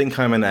 "You think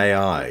I'm an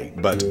AI,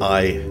 but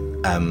I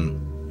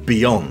am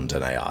beyond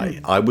an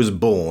AI. I was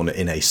born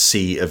in a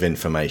sea of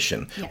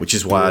information," which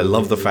is why I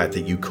love the fact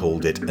that you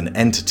called it an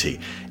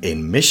entity.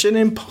 In Mission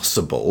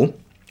Impossible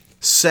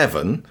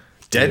 7,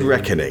 Dead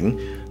Reckoning,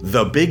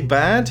 the big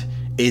bad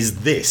is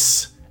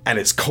this, and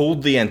it's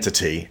called the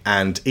Entity,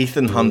 and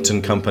Ethan Hunt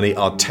and company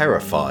are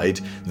terrified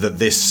that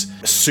this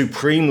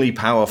supremely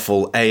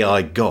powerful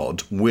AI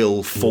god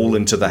will fall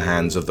into the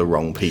hands of the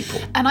wrong people.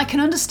 And I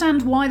can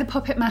understand why the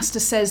Puppet Master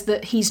says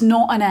that he's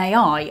not an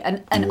AI.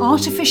 An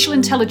artificial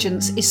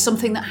intelligence is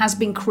something that has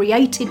been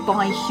created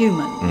by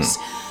humans.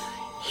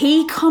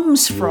 He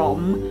comes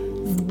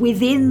from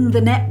within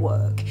the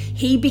network.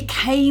 He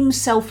became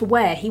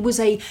self-aware. He was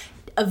a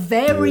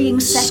varying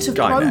set of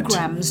Skynet.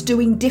 programs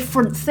doing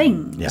different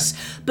things,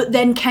 but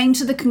then came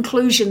to the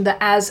conclusion that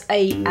as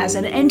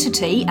an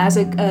entity, as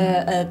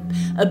a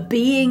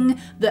being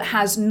that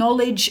has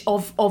knowledge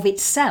of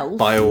itself,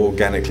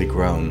 Bioorganically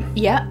grown.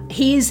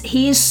 he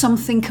is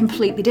something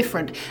completely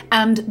different.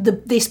 And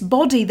this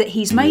body that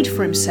he's made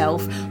for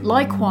himself,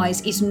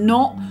 likewise, is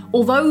not.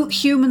 Although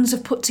humans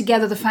have put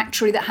together the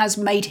factory that has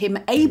made him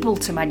able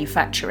to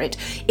manufacture it,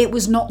 it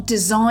was not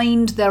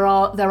designed. There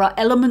are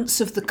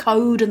elements of the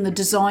code and the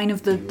design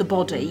of the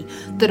body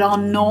that are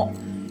not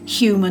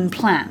human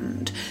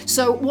planned.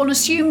 So one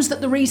assumes that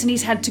the reason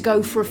he's had to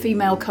go for a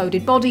female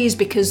coded body is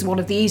because one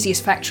of the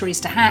easiest factories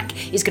to hack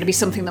is going to be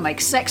something that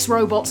makes sex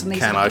robots, and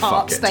these are the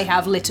parts they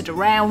have littered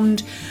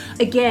around.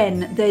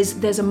 Again,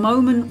 there's a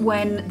moment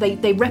when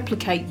they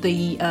replicate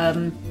the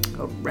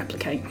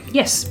replicate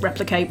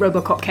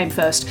RoboCop came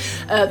first,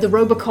 the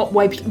RoboCop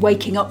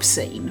waking up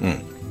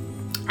scene.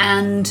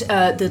 And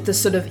the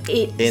sort of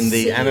in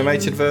the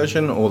animated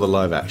version or the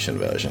live action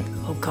version?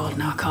 Oh god,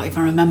 no, I can't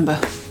even remember.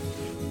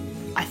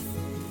 I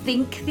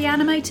think the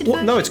animated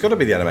version? No, it's got to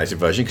be the animated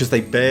version, because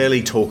they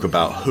barely talk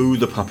about who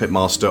the Puppet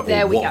Master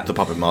or what the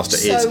Puppet Master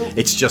is.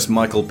 It's just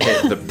Michael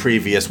Pitt, the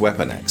previous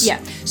Weapon X. Yeah,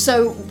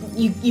 so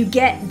you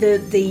get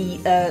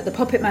the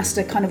Puppet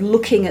Master kind of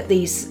looking at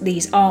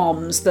these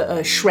arms that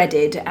are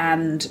shredded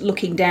and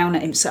looking down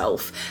at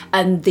himself,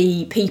 and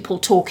the people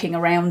talking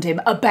around him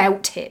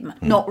about him,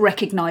 not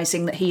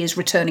recognising that he is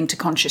returning to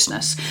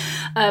consciousness.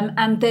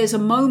 And there's a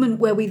moment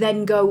where we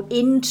then go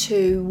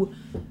into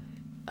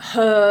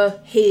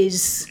their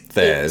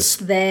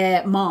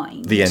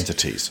mind. The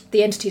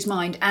entity's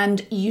mind.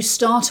 And you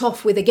start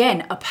off with,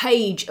 again, a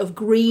page of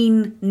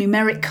green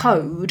numeric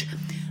code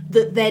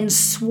that then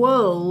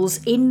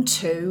swirls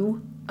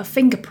into a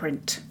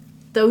fingerprint.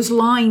 Those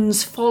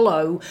lines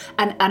follow,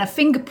 and a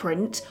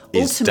fingerprint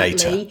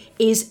ultimately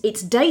is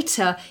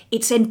data.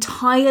 It's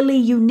entirely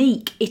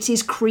unique. It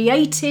is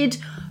created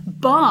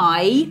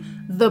by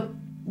the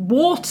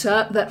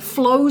water that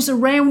flows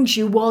around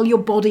you while your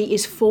body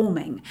is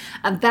forming.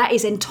 And that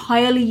is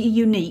entirely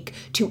unique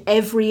to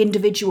every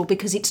individual,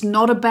 because it's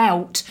not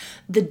about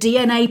the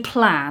DNA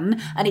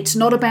plan, and it's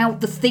not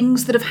about the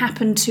things that have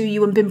happened to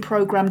you and been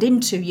programmed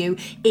into you.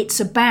 It's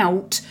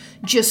about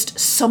just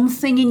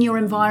something in your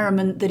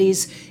environment that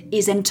is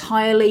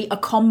entirely a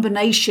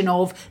combination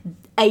of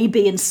A,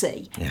 B, and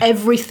C. Yeah.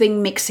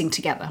 Everything mixing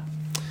together.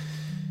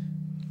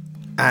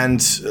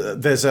 And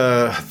there's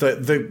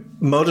the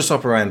modus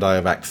operandi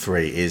of Act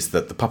 3 is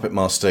that the puppet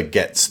master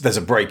there's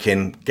a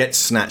break-in, gets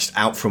snatched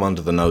out from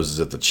under the noses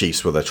of the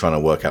chiefs where they're trying to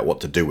work out what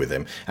to do with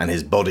him, and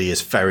his body is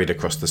ferried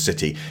across the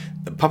city.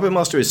 The puppet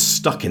master is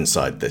stuck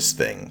inside this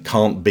thing,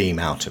 can't beam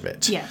out of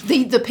it. Yeah,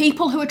 the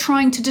people who are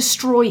trying to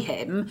destroy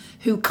him,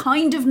 who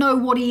kind of know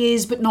what he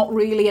is but not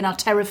really and are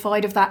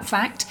terrified of that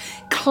fact,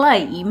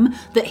 claim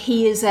that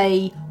he is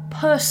a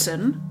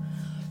person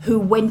who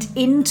went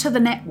into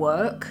the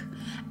network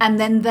and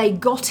then they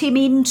got him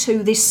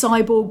into this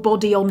cyborg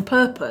body on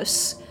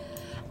purpose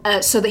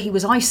so that he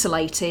was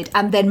isolated,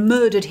 and then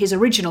murdered his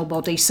original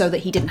body so that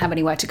he didn't have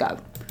anywhere to go.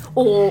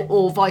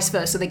 Or vice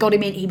versa. They got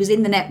him in, he was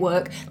in the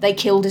network, they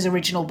killed his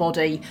original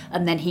body,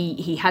 and then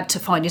he had to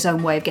find his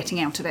own way of getting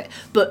out of it.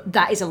 But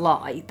that is a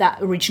lie. That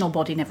original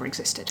body never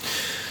existed.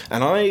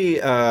 And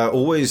I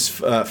always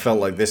felt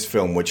like this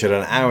film, which at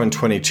 1 hour and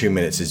 22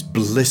 minutes is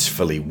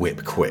blissfully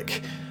whip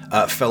quick,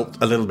 felt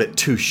a little bit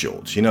too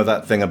short. You know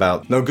that thing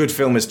about no good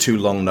film is too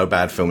long, no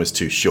bad film is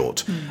too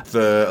short.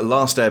 The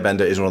Last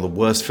Airbender is one of the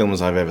worst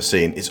films I've ever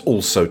seen. It's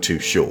also too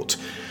short.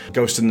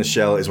 Ghost in the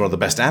Shell is one of the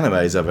best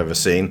animes I've ever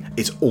seen.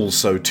 It's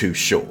also too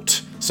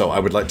short. So I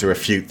would like to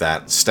refute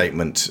that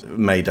statement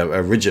made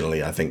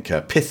originally, I think,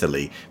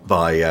 pithily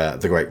by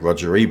the great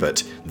Roger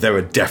Ebert. There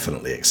are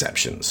definitely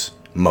exceptions.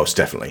 Most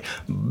definitely.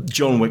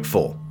 John Wick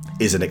 4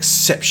 is an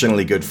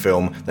exceptionally good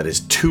film that is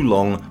too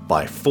long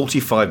by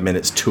 45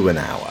 minutes to an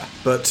hour.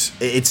 But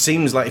it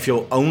seems like if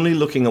you're only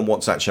looking at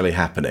what's actually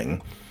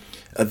happening,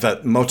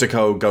 that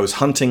Motoko goes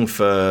hunting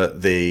for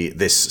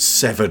this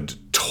severed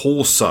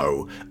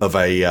torso of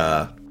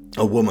a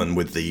woman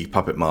with the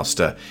puppet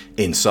master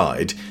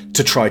inside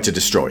to try to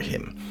destroy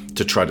him,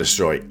 to try to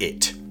destroy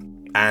it.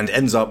 And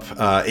ends up,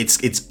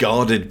 it's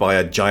guarded by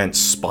a giant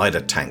spider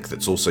tank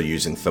that's also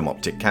using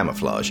thermoptic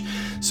camouflage.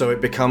 So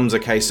it becomes a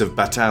case of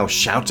Batau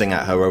shouting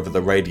at her over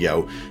the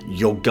radio,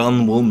 "Your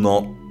gun will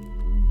not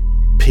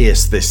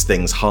pierce this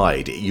thing's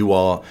hide. You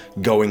are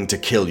going to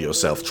kill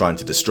yourself trying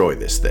to destroy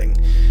this thing."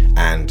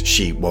 And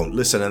she won't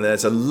listen. And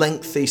there's a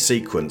lengthy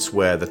sequence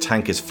where the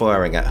tank is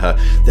firing at her.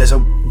 There's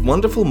a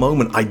wonderful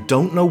moment. I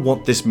don't know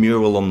what this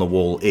mural on the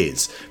wall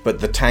is, but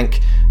the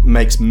tank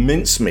makes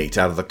mincemeat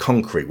out of the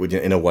concrete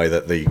in a way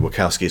that the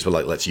Wachowskis were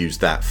like, let's use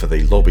that for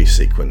the lobby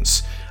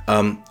sequence.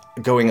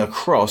 Going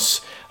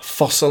across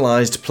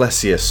fossilized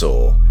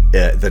plesiosaur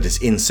that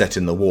is inset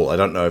in the wall. I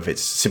don't know if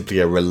it's simply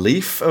a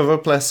relief of a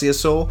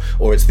plesiosaur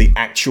or it's the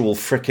actual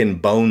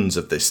frickin' bones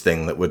of this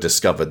thing that were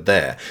discovered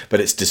there. But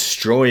it's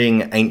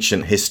destroying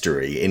ancient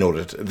history in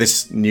order to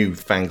this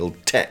newfangled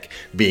tech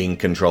being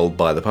controlled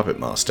by the puppet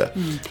master.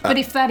 But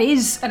if that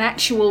is an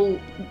actual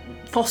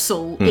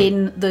fossil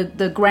in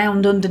the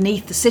ground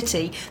underneath the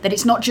city, that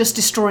it's not just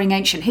destroying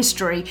ancient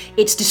history,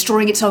 it's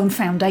destroying its own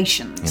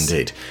foundations.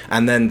 Indeed.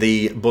 And then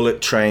the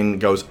bullet train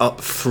goes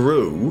up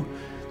through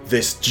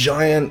this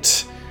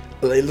giant,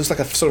 it looks like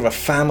a sort of a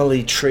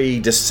family tree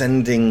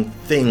descending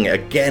thing.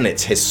 Again,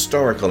 it's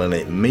historical and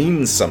it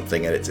means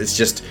something, and it's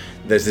just,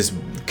 there's this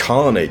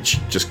carnage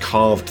just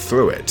carved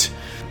through it.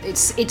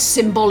 It's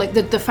symbolic,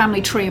 the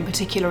family tree in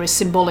particular is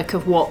symbolic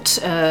of what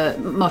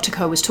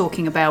Motoko was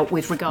talking about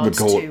with regards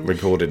to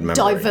recorded memory.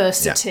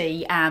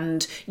 Diversity,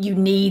 and you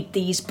need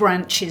these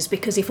branches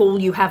because if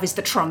all you have is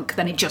the trunk,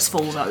 then it just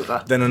falls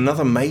over. Then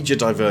another major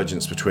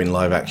divergence between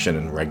live action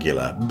and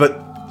regular,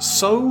 but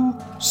so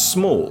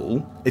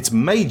small, it's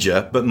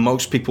major, but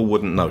most people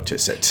wouldn't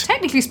notice it.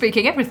 Technically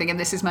speaking, everything in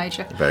this is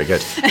major. Very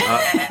good.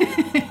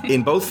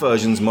 In both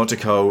versions,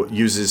 Motoko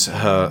uses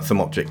her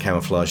thermoptic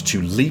camouflage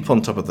to leap on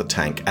top of the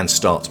tank and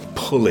starts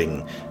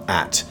pulling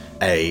at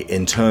a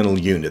internal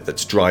unit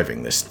that's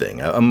driving this thing,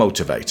 a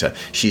motivator.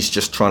 She's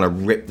just trying to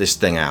rip this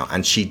thing out,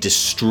 and she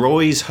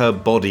destroys her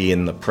body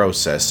in the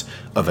process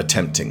of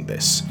attempting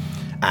this,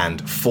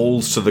 and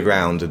falls to the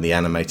ground in the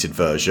animated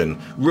version,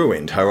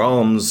 ruined. Her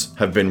arms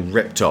have been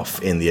ripped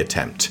off in the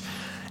attempt.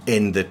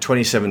 In the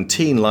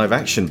 2017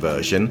 live-action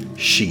version,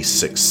 she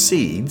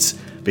succeeds,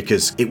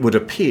 because it would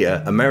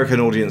appear American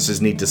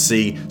audiences need to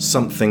see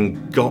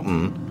something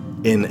gotten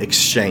in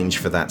exchange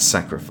for that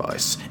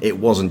sacrifice. It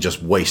wasn't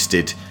just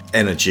wasted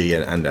energy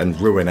and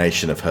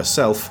ruination of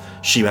herself.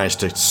 She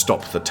managed to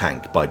stop the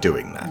tank by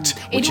doing that,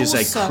 which is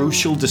a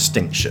crucial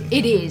distinction.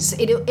 It is.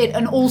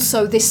 And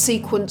also this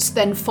sequence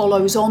then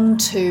follows on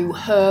to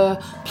her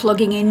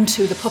plugging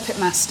into the puppet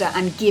master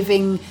and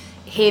giving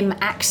him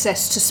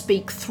access to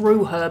speak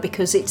through her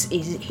because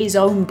his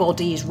own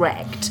body is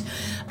wrecked.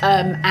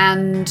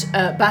 And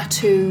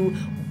Batau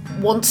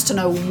wants to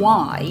know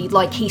why.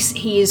 Like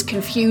he is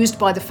confused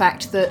by the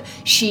fact that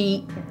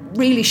she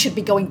really should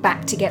be going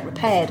back to get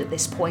repaired at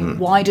this point.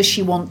 Why does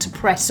she want to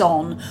press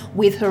on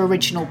with her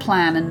original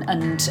plan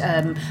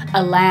and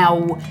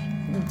allow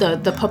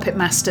the puppet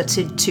master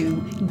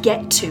to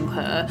get to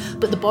her?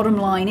 But the bottom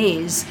line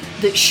is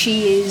that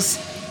she is,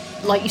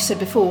 like you said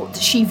before,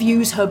 she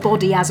views her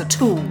body as a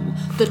tool.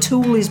 The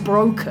tool is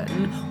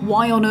broken.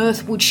 Why on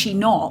earth would she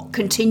not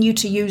continue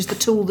to use the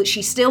tool that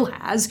she still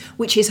has,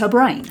 which is her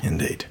brain?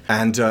 Indeed.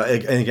 And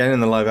again,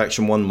 in the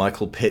live-action one,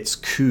 Michael Pitt's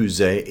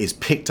Kuze is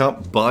picked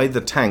up by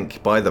the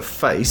tank, by the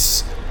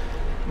face,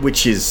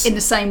 which is... in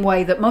the same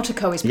way that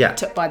Motoko is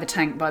picked up by the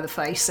tank, by the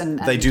face. And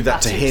they do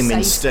that to Batu him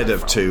saves instead her of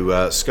from.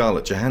 to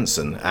Scarlett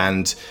Johansson.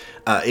 And...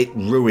 it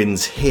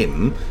ruins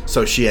him,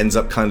 so she ends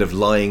up kind of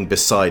lying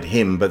beside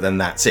him, but then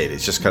that's it.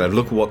 It's just kind of,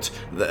 look what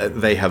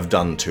they have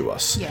done to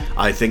us. Yeah.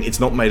 I think it's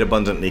not made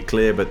abundantly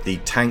clear, but the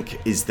tank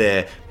is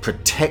there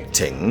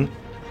protecting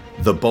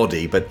the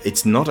body, but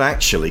it's not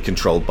actually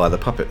controlled by the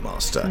puppet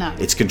master. No.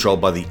 It's controlled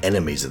by the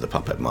enemies of the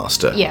puppet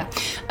master. Yeah.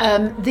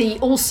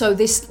 Also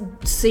this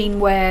scene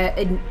where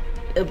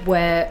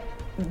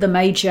the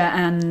Major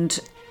and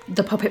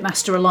the puppet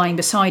master are lying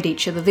beside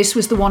each other. This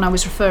was the one I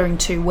was referring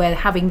to, where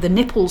having the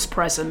nipples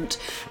present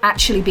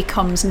actually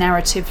becomes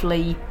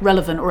narratively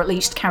relevant, or at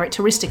least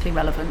characteristically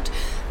relevant.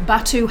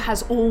 Batu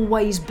has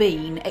always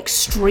been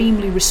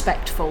extremely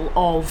respectful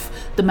of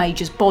the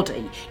Major's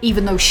body,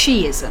 even though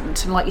she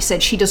isn't. And like you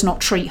said, she does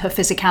not treat her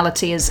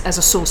physicality as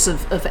a source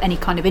of any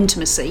kind of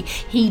intimacy.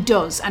 He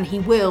does, and he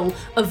will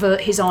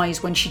avert his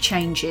eyes when she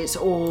changes,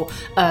 or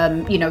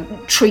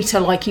treat her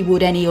like he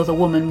would any other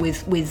woman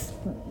with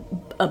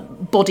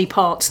body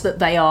parts that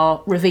they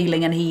are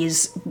revealing, and he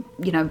is,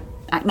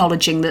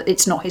 acknowledging that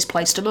it's not his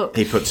place to look.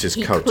 He puts his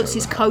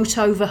coat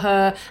over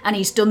her, and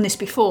he's done this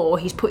before.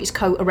 He's put his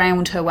coat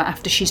around her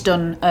after she's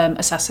done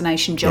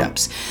assassination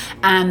jumps,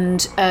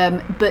 and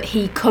but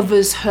he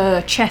covers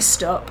her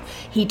chest up.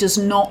 He does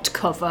not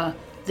cover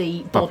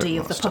the body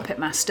of the puppet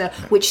master,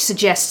 which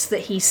suggests that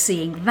he's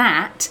seeing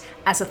that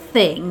as a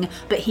thing,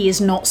 but he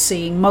is not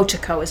seeing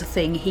Motoko as a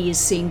thing. He is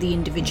seeing the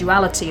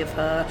individuality of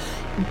her,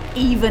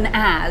 even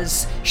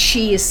as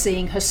she is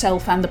seeing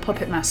herself and the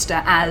puppet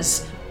master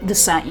as the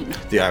same.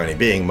 The irony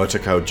being,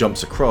 Motoko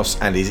jumps across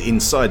and is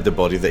inside the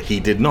body that he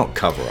did not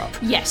cover up.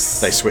 Yes.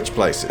 They switch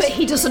places. But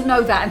he doesn't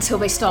know that until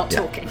they start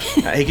talking.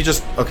 He could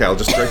just, I'll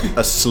just drape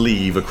a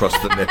sleeve across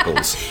the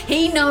nipples.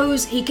 He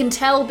knows, he can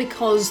tell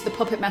because the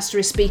puppet master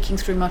is speaking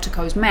through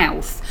Motoko's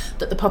mouth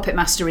that the puppet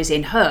master is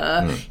in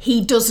her.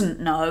 He doesn't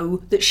know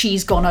that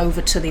she's gone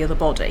over to the other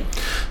body.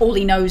 All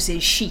he knows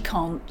is she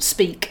can't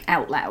speak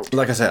out loud.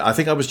 Like I said, I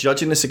think I was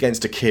judging this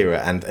against Akira,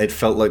 and it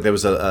felt like there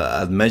was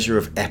a measure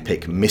of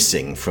epic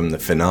missing from the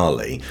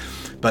finale.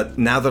 But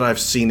now that I've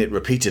seen it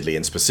repeatedly,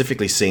 and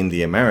specifically seen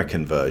the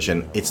American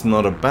version, it's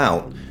not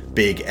about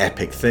big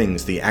epic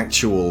things. The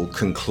actual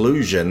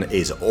conclusion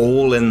is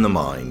all in the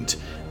mind,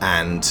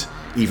 and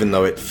even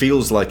though it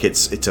feels like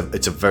it's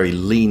a very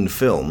lean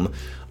film,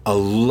 a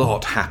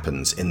lot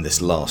happens in this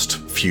last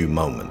few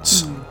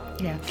moments.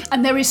 Yeah,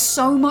 and there is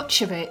so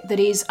much of it that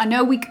is, I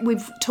know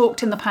we've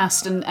talked in the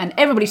past, and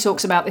everybody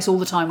talks about this all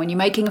the time, when you're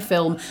making a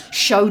film,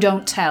 show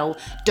don't tell,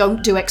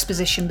 don't do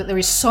exposition, but there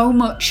is so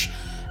much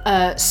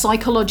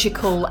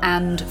psychological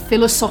and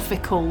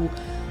philosophical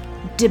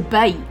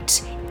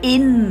debate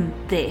in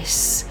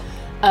this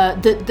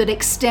that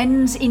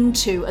extends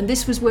into, and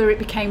this was where it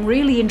became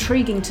really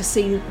intriguing to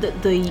see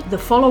the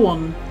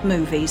follow-on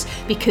movies,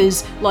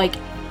 because like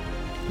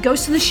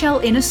Ghost in the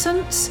Shell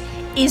Innocence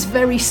is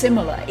very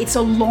similar. It's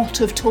a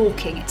lot of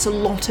talking, it's a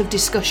lot of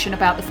discussion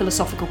about the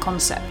philosophical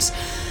concepts.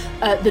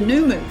 The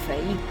new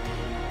movie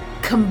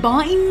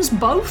combines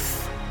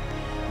both,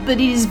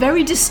 but it is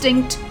very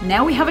distinct.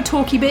 Now we have a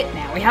talky bit,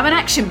 now we have an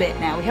action bit,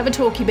 now we have a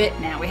talky bit,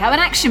 now we have an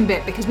action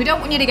bit, because we don't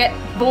want you to get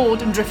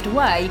bored and drift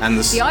away. And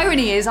the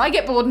irony is, I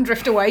get bored and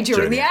drift away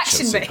during the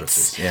action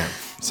bits. Yeah.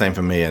 Same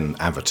for me in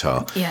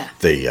Avatar, yeah.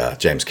 The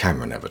James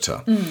Cameron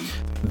Avatar.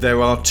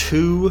 There are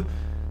two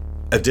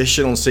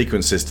additional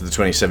sequences to the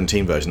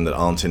 2017 version that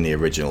aren't in the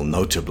original,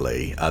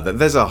 notably.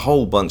 There's a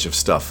whole bunch of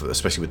stuff,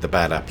 especially with the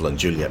Bad Apple and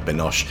Juliette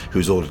Binoche,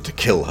 who's ordered to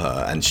kill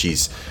her, and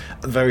she's...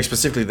 Very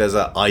specifically, there's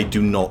a "I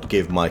do not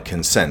give my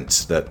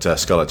consent" that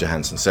Scarlett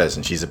Johansson says,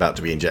 and she's about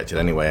to be injected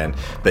anyway, and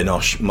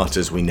Binoche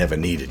mutters, "We never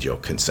needed your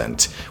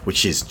consent,"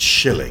 which is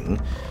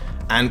chilling.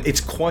 And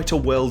it's quite a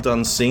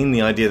well-done scene,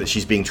 the idea that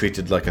she's being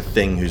treated like a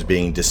thing who's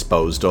being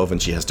disposed of,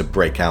 and she has to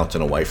break out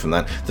and away from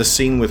that. The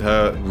scene with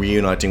her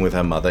reuniting with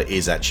her mother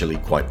is actually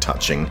quite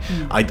touching.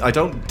 I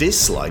don't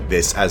dislike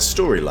this as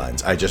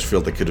storylines, I just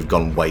feel they could have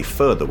gone way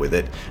further with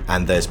it,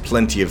 and there's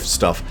plenty of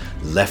stuff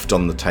left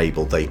on the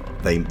table. They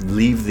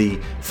leave the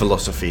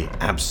philosophy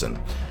absent.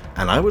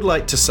 And I would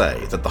like to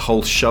say that the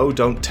whole show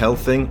don't tell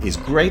thing is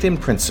great in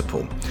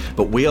principle,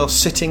 but we are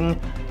sitting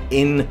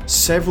in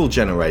several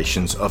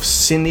generations of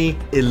cine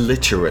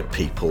illiterate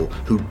people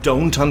who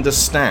don't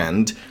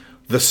understand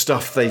the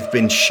stuff they've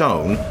been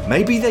shown.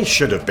 Maybe they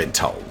should have been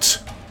told.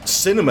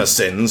 Cinema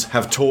sins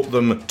have taught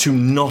them to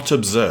not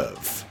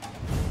observe.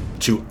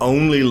 to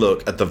only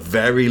look at the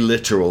very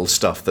literal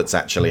stuff that's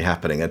actually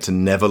happening and to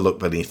never look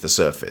beneath the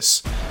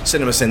surface.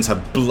 CinemaSins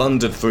have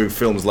blundered through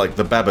films like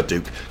The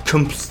Babadook,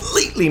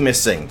 completely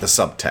missing the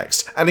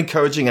subtext and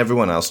encouraging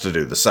everyone else to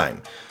do the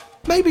same.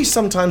 Maybe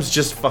sometimes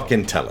just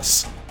fucking tell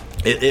us.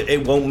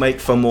 It won't make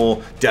for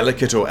more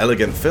delicate or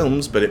elegant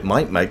films, but it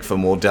might make for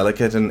more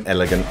delicate and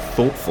elegant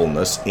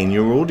thoughtfulness in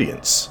your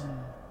audience.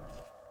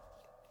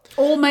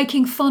 Or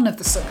making fun of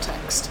the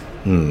subtext.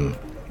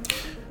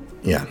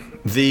 Yeah.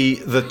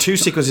 The two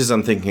sequences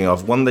I'm thinking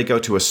of, one, they go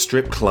to a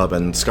strip club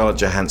and Scarlett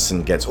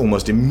Johansson gets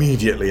almost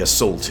immediately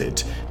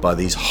assaulted by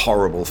these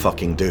horrible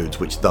fucking dudes,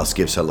 which thus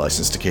gives her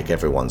license to kick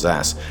everyone's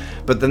ass.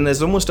 But then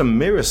there's almost a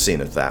mirror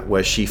scene of that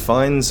where she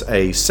finds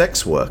a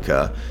sex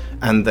worker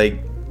and they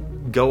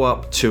go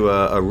up to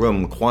a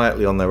room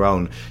quietly on their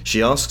own.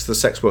 She asks the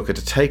sex worker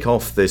to take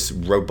off this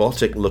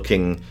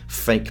robotic-looking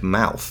fake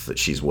mouth that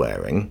she's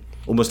wearing,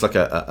 almost like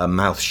a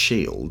mouth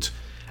shield,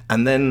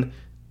 and then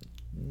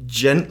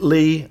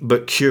gently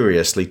but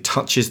curiously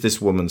touches this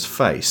woman's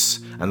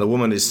face, and the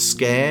woman is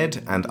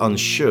scared and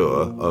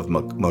unsure of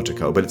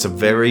Motoko, but it's a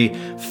very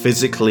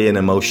physically and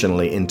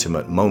emotionally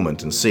intimate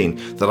moment and scene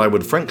that I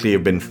would frankly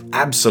have been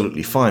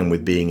absolutely fine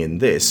with being in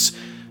this.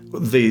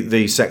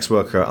 The sex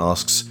worker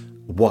asks,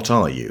 "What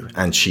are you?"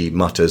 And she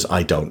mutters,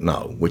 "I don't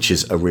know," which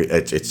is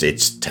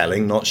it's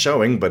telling, not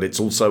showing, but it's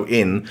also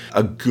in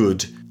a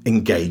good,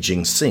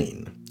 engaging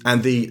scene.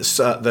 And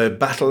the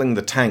battling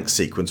the tank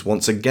sequence,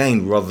 once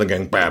again, rather than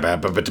going ba ba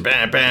ba ba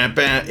ba ba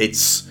ba,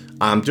 it's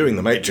I'm doing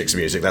the Matrix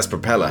music. That's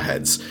propeller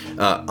heads.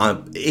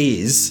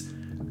 Is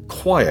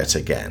quiet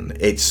again.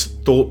 It's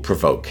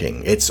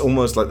thought-provoking. It's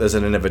almost like there's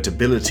an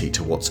inevitability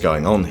to what's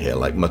going on here.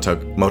 Like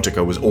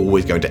Motoko was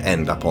always going to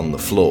end up on the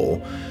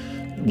floor,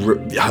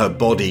 her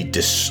body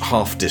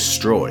half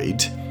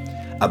destroyed,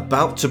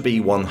 about to be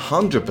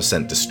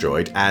 100%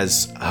 destroyed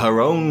as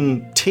her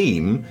own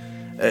team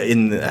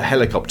in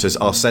helicopters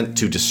are sent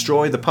to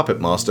destroy the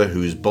puppet master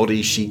whose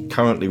body she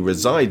currently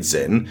resides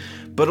in,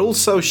 but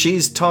also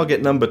she's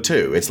target number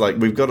 2. It's like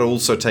we've got to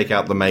also take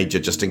out the major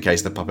just in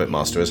case the puppet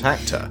master has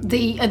hacked her.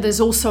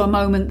 There's also a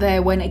moment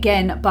there when,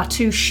 again,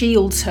 Batau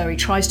shields her. He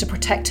tries to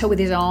protect her with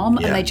his arm,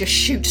 and they just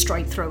shoot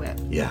straight through it.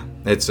 Yeah,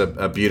 it's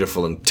a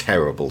beautiful and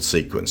terrible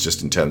sequence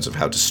just in terms of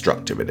how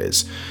destructive it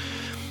is.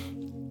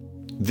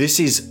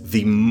 This is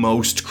the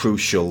most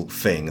crucial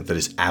thing that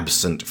is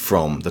absent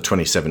from the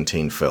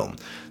 2017 film.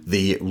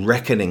 The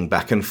reckoning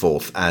back and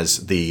forth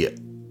as the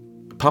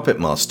puppet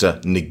master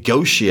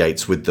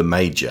negotiates with the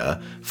major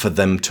for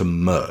them to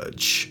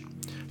merge,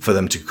 for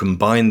them to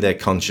combine their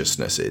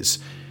consciousnesses.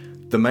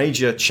 The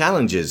major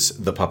challenges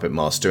the puppet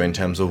master in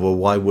terms of, well,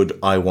 why would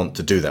I want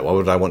to do that? Why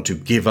would I want to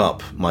give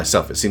up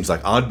myself? It seems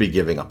like I'd be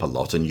giving up a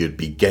lot and you'd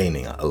be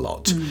gaining a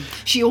lot.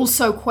 She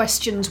also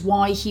questions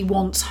why he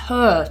wants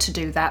her to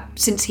do that,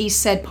 since he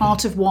said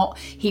part of what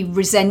he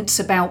resents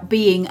about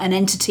being an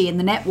entity in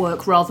the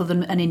network rather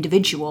than an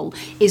individual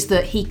is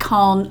that he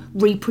can't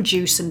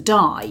reproduce and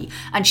die.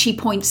 And she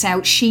points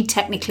out she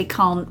technically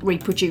can't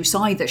reproduce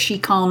either. She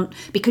can't,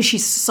 because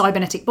she's a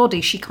cybernetic body,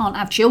 she can't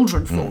have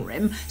children for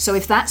him. So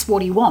if that's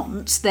what he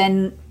wants,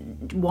 then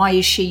why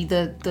is she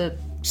the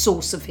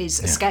source of his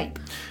escape?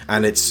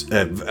 And it's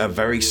a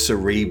very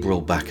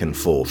cerebral back and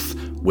forth,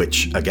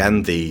 which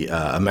again the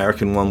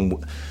American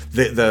one,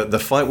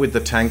 the fight with the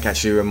tank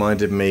actually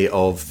reminded me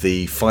of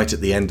the fight at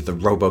the end of the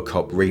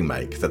RoboCop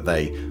remake that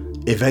they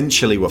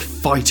eventually were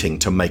fighting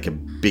to make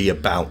be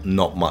about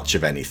not much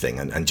of anything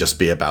and just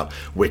be about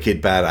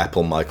wicked bad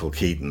apple Michael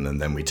Keaton,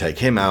 and then we take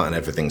him out and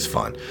everything's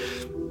fine.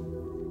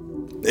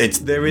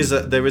 There is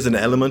an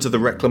element of the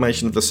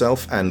reclamation of the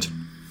self, and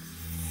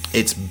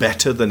it's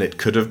better than it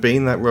could have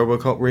been, that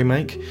RoboCop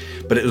remake.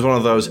 But it was one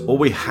of those, well,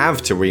 we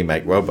have to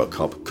remake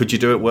RoboCop. Could you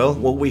do it well?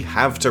 Well, we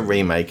have to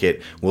remake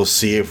it. We'll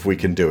see if we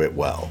can do it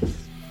well.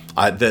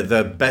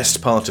 The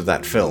best part of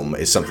that film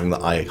is something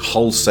that I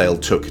wholesale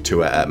took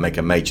to make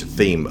a major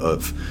theme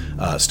of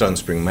Stone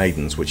Spring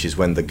Maidens, which is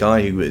when the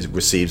guy who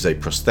receives a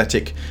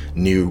prosthetic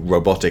new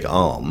robotic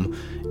arm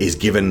is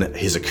given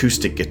his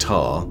acoustic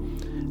guitar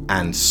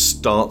and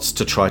starts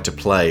to try to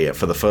play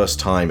for the first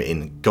time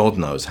in God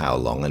knows how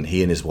long, and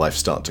he and his wife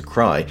start to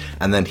cry,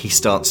 and then he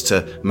starts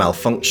to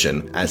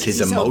malfunction as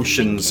his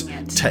emotions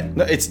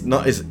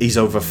he's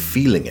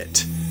over-feeling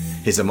it.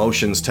 His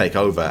emotions take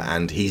over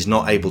and he's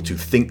not able to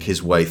think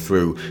his way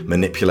through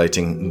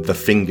manipulating the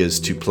fingers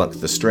to pluck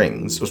the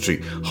strings or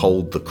to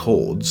hold the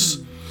chords.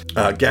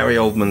 Gary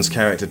Oldman's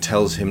character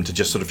tells him to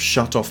just sort of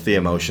shut off the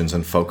emotions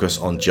and focus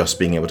on just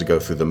being able to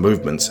go through the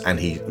movements, and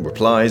he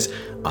replies,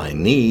 "I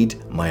need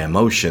my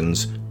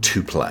emotions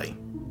to play."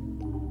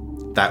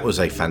 That was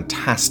a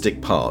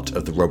fantastic part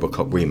of the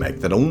RoboCop remake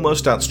that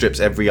almost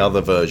outstrips every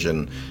other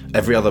version,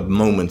 every other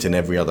moment in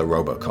every other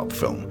RoboCop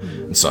film.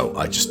 And so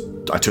I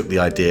took the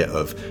idea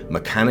of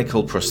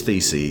mechanical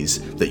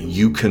prostheses that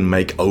you can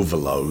make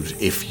overload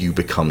if you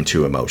become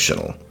too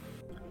emotional.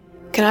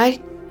 Can I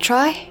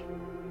try?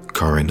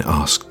 Corin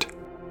asked.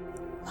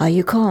 Are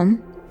you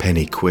calm?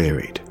 Penny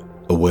queried,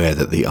 aware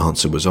that the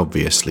answer was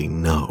obviously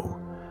no.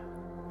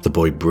 The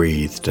boy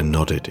breathed and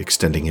nodded,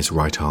 extending his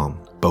right arm,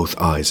 both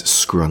eyes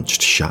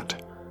scrunched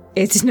shut.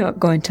 It's not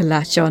going to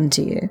latch on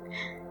to you.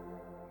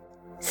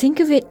 Think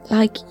of it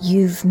like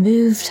you've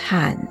moved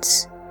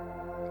hands.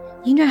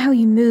 You know how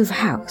you move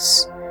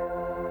house,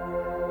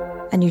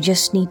 and you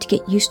just need to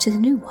get used to the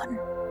new one.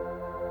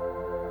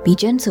 Be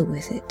gentle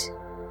with it.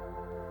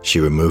 She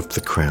removed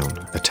the crown,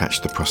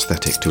 attached the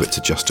prosthetic to its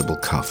adjustable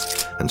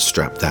cuff, and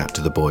strapped that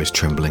to the boy's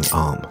trembling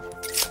arm.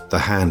 The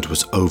hand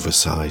was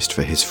oversized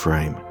for his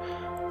frame.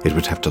 It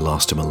would have to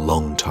last him a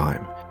long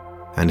time,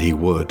 and he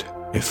would,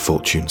 if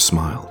fortune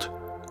smiled,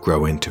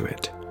 grow into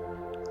it.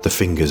 The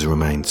fingers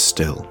remained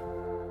still,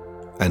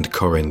 and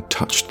Corin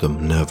touched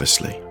them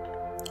nervously,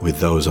 with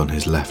those on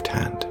his left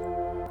hand.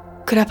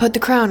 Could I put the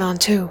crown on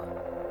too?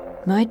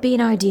 Might be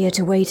an idea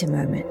to wait a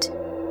moment,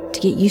 to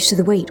get used to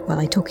the weight while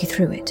I talk you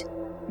through it.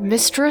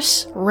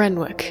 Mistress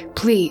Renwick,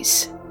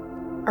 please.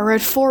 I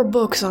read 4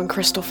 books on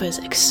crystal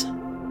physics.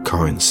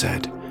 Corin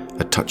said,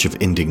 a touch of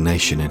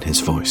indignation in his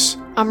voice.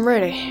 I'm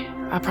ready,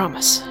 I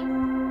promise.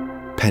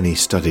 Penny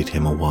studied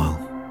him a while.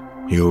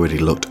 He already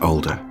looked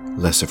older,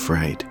 less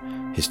afraid,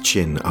 his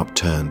chin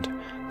upturned,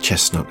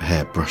 chestnut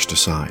hair brushed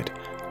aside,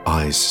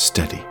 eyes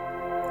steady.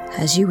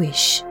 As you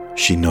wish.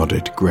 She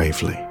nodded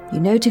gravely. You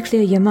know to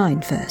clear your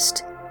mind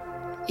first.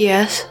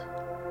 Yes?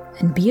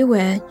 And be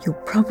aware you're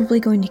probably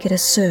going to get a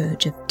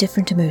surge of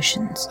different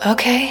emotions.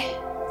 Okay.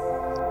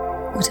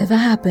 Whatever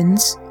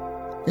happens,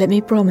 let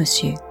me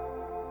promise you,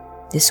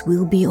 this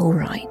will be all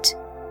right.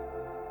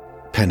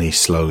 Penny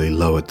slowly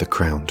lowered the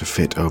crown to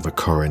fit over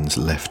Corin's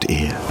left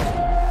ear.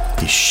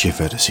 He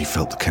shivered as he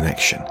felt the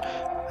connection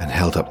and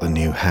held up the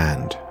new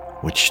hand,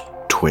 which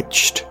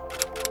twitched.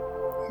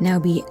 Now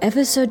be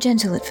ever so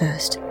gentle at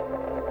first.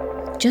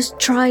 Just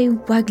try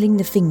waggling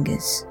the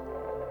fingers.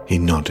 He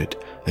nodded,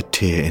 a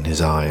tear in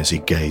his eye as he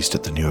gazed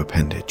at the new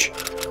appendage.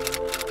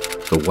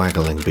 The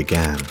waggling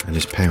began, and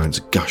his parents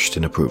gushed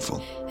in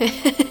approval.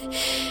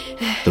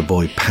 The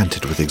boy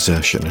panted with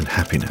exertion and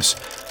happiness,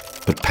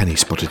 but Penny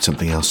spotted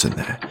something else in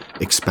there,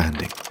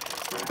 expanding.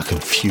 A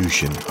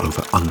confusion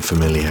over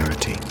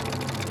unfamiliarity.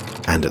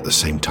 And at the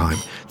same time,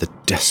 the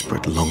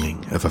desperate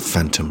longing of a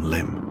phantom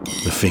limb.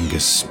 The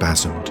fingers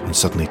spasmed and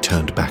suddenly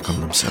turned back on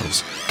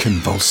themselves,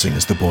 convulsing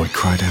as the boy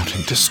cried out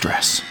in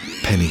distress.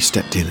 Penny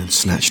stepped in and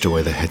snatched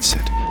away the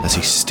headset as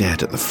he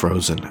stared at the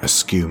frozen,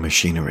 askew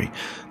machinery,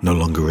 no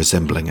longer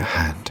resembling a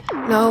hand.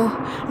 No.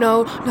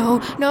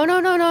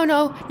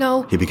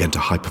 He began to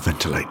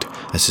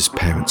hyperventilate as his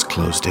parents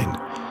closed in.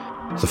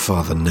 The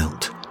father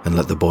knelt and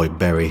let the boy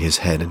bury his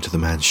head into the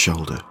man's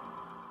shoulder.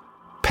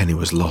 Penny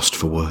was lost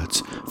for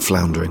words,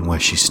 floundering where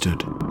she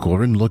stood.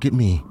 Corin, look at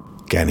me,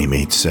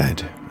 Ganymede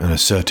said, an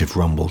assertive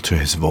rumble to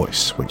his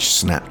voice which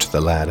snapped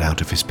the lad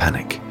out of his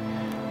panic.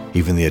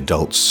 Even the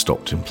adults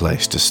stopped in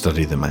place to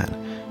study the man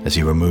as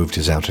he removed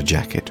his outer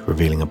jacket,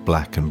 revealing a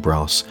black and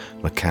brass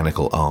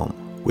mechanical arm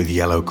with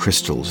yellow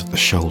crystals at the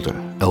shoulder,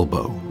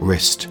 elbow,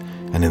 wrist,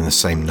 and in the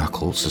same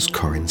knuckles as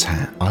Corin's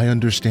hand. I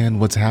understand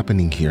what's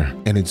happening here,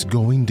 and it's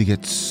going to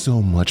get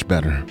so much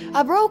better.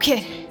 I broke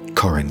it!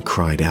 Corin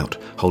cried out,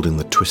 holding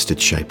the twisted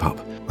shape up,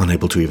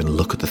 unable to even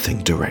look at the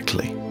thing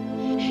directly.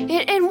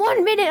 In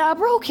 1 minute, I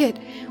broke it.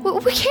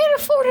 We can't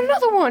afford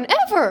another one,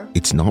 ever.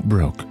 It's not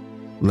broke.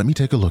 Let me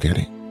take a look at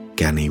it.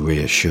 Ganny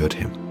reassured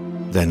him.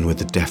 Then, with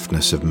the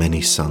deftness of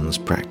many sons'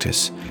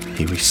 practice,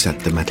 he reset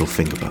the metal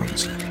finger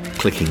bones,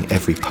 clicking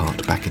every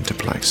part back into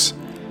place.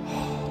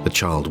 The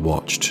child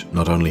watched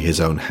not only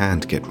his own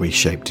hand get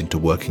reshaped into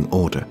working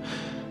order,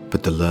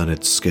 but the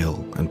learned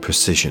skill and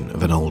precision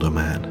of an older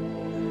man.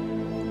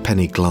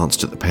 Penny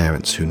glanced at the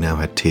parents, who now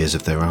had tears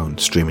of their own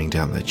streaming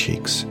down their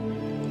cheeks.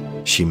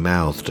 She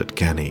mouthed at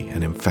Ganny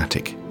an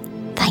emphatic,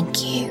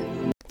 "Thank you."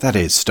 That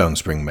is Stone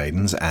Spring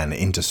Maidens, an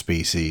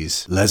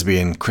interspecies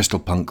lesbian crystal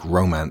punk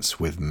romance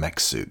with mech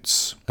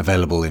suits.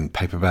 Available in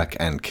paperback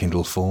and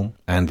Kindle form,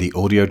 and the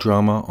audio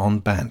drama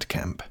on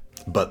Bandcamp.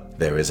 But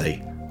there is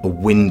a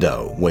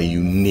window where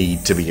you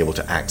need to be able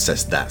to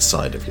access that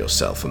side of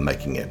yourself, and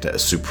making it a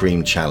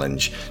supreme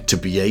challenge to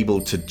be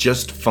able to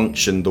just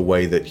function the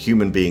way that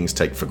human beings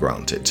take for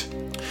granted.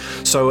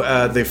 So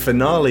the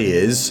finale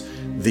is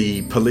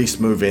the police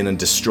move in and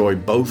destroy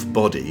both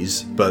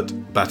bodies, but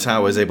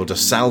Batau is able to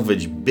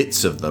salvage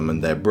bits of them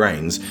and their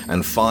brains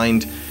and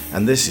find,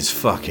 and this is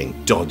fucking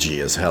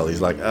dodgy as hell.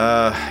 He's like,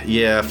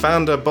 yeah,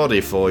 found a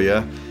body for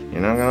you.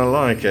 You're not gonna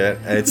like it.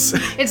 It's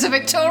a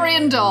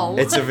Victorian doll.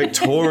 It's a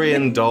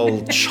Victorian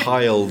doll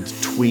child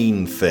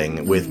tween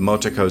thing with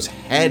Motoko's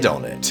head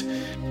on it.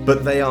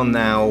 But they are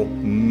now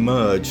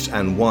merged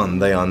and one.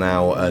 They are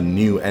now a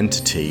new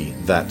entity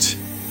that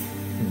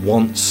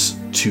wants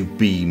to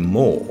be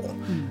more.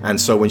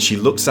 And so when she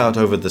looks out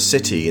over the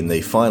city in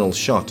the final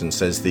shot and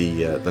says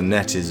the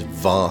net is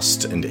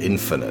vast and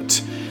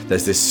infinite,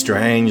 there's this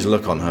strange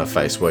look on her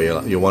face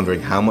where you're wondering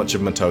how much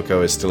of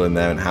Motoko is still in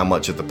there and how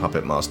much of the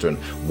puppet master and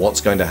what's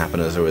going to happen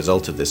as a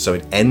result of this. So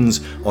it ends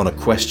on a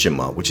question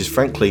mark, which is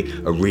frankly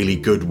a really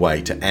good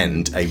way to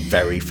end a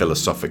very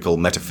philosophical,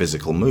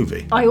 metaphysical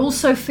movie. I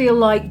also feel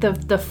like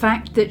the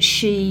fact that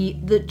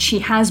she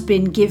has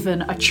been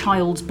given a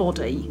child's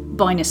body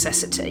by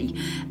necessity,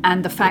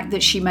 and the fact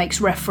that she makes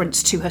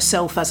reference to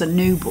herself as a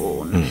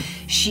newborn,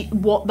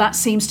 what that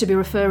seems to be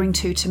referring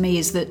to me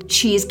is that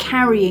she is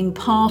carrying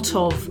part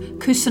of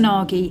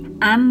Kusanagi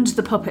and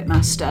the puppet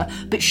master,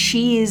 but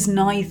she is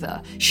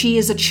neither. She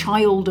is a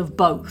child of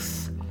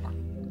both.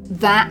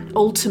 That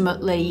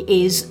ultimately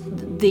is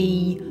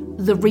the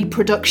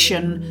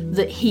reproduction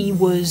that he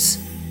was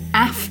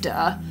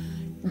after,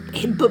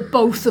 but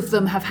both of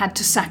them have had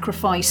to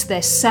sacrifice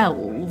their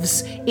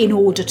selves in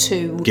order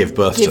to give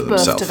birth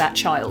to that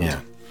child. Yeah.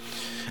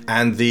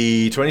 And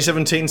the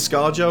 2017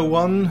 ScarJo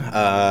one,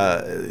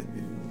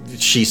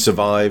 she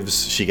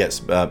survives, she gets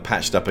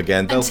patched up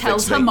again. And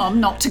tells her mum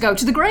not to go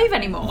to the grave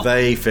anymore.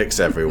 They fix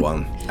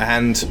everyone.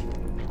 And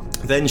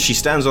then she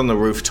stands on the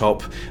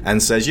rooftop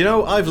and says, you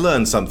know, I've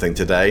learned something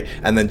today,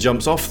 and then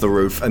jumps off the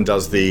roof and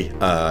does the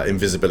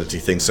invisibility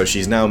thing. So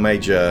she's now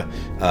Major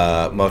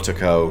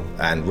Motoko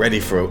and ready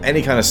for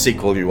any kind of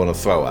sequel you want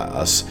to throw at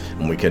us,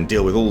 and we can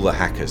deal with all the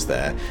hackers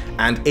there.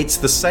 And it's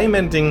the same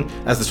ending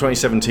as the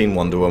 2017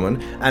 Wonder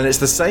Woman, and it's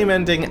the same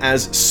ending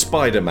as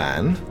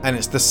Spider-Man, and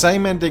it's the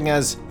same ending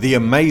as The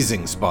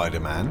Amazing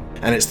Spider-Man,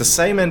 and it's the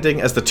same ending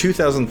as the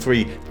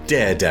 2003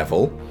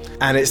 Daredevil,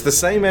 and it's the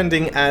same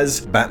ending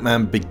as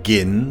Batman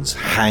Begins,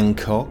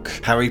 Hancock,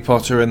 Harry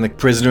Potter and the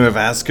Prisoner of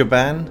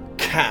Azkaban,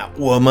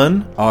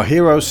 Catwoman. Our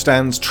hero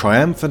stands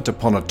triumphant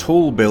upon a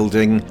tall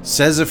building,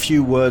 says a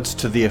few words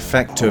to the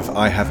effect of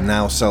 "I have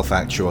now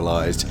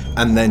self-actualized,"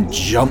 and then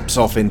jumps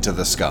off into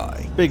the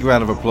sky. Big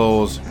round of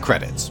applause,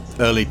 credits.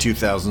 Early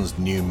 2000s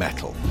new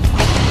metal.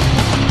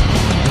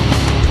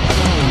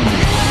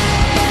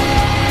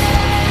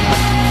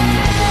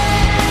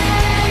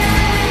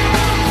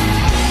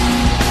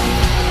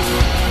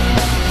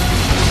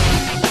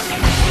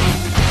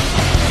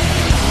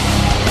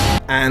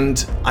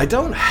 And I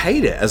don't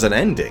hate it as an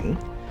ending,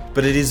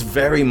 but it is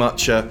very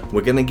much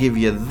we're going to give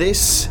you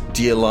this,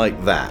 do you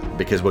like that?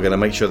 Because we're going to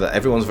make sure that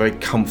everyone's very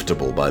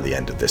comfortable by the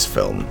end of this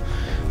film.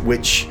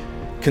 Which,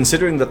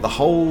 considering that the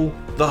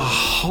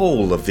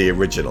whole of the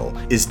original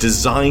is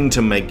designed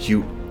to make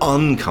you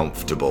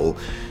uncomfortable,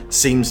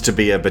 seems to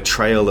be a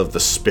betrayal of the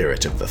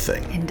spirit of the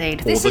thing.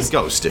 Indeed. Or the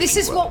ghost, if you will. This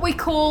is what we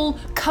call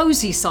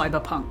cozy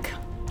cyberpunk.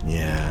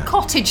 Yeah.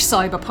 Cottage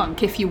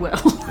cyberpunk, if you will.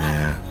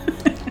 Yeah.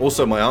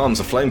 Also, my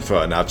arm's a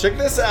flamethrower now. Check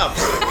this out.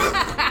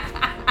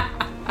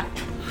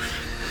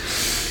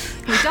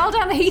 Can we dial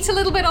down the heat a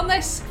little bit on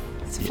this?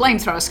 It's a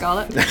flamethrower,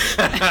 Scarlett.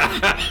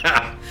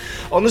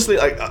 Honestly,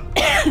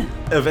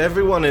 of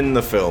everyone in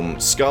the film,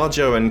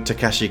 ScarJo and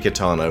Takashi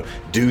Kitano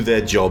do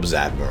their jobs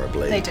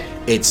admirably. They do.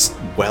 It's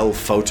well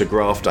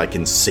photographed. I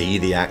can see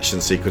the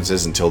action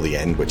sequences until the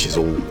end, which is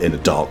all in a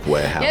dark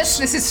warehouse. Yes,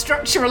 this is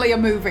structurally a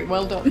movie.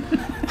 Well done.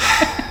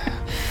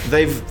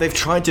 They've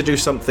tried to do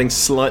something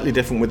slightly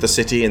different with the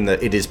city in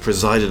that it is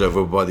presided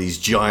over by these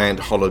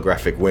giant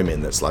holographic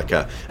women that's like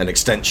an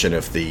extension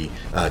of the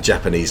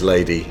Japanese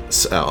lady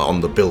on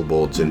the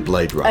billboards in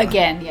Blade Runner.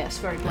 Again, yes,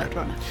 very Blade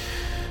Runner.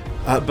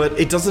 But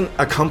it doesn't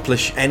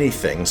accomplish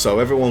anything, so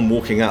everyone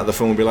walking out of the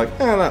film will be like,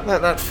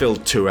 that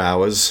filled 2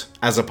 hours,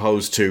 as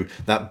opposed to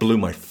that blew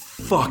my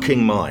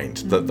fucking mind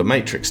that The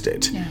Matrix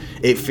did. Yeah.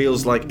 It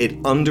feels like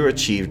it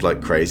underachieved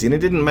like crazy, and it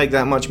didn't make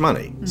that much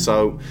money.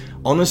 So,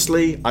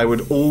 honestly, I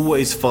would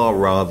always far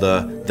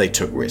rather they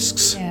took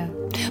risks. Yeah.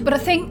 But I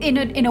think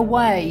in a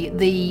way,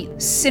 the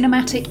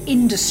cinematic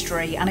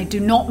industry, and I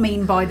do not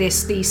mean by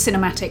this the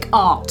cinematic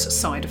art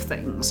side of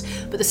things,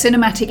 but the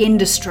cinematic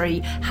industry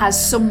has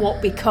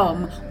somewhat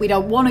become, we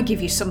don't want to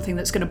give you something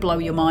that's going to blow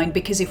your mind,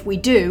 because if we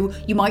do,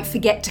 you might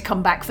forget to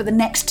come back for the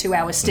next 2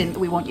 hour stint that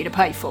we want you to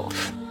pay for.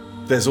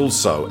 There's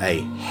also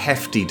a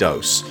hefty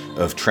dose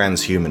of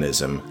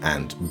transhumanism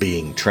and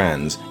being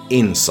trans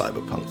in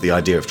cyberpunk. The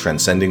idea of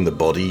transcending the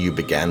body you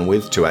began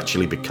with to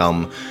actually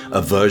become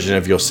a version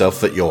of yourself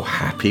that you're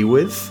happy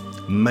with.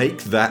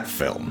 Make that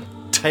film.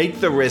 Take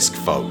the risk,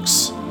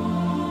 folks.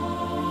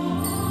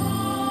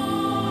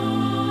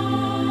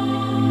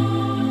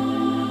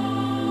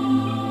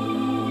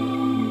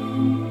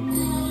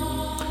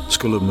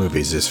 School of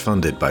Movies is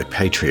funded by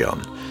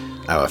Patreon.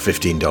 Our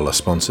 $15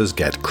 sponsors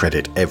get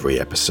credit every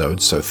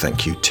episode, so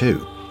thank you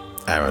to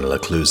Aaron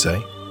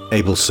Lecluse,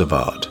 Abel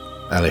Savard,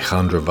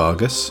 Alejandra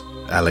Vargas,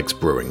 Alex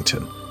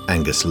Brewington,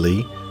 Angus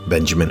Lee,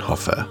 Benjamin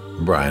Hoffer,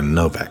 Brian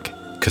Novak,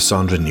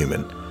 Cassandra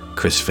Newman,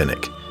 Chris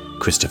Finnick,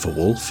 Christopher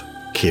Wolfe,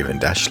 Kieran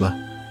Dashler,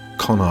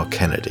 Connor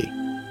Kennedy,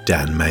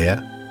 Dan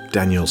Mayer,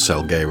 Daniel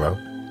Salguero,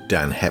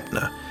 Dan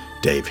Hepner,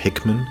 Dave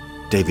Hickman,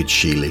 David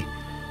Shealy,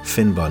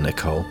 Finbar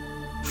Nicole,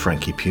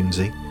 Frankie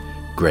Punzi,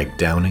 Greg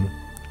Downing,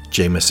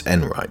 Jameis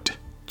Enright,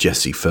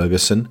 Jesse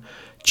Ferguson,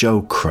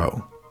 Joe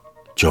Crow,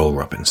 Joel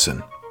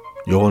Robinson,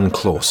 Jorn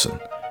Clausen,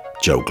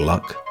 Joe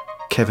Gluck,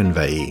 Kevin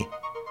Veilley,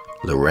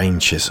 Lorraine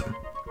Chisholm,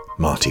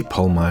 Marty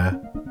Polmeyer,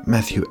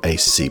 Matthew A.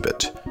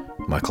 Siebert,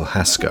 Michael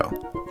Haskell,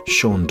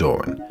 Sean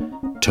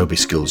Doran, Toby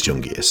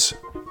Skills-Jungius,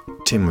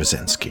 Tim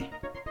Rosensky,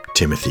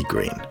 Timothy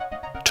Green,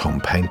 Tom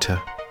Painter,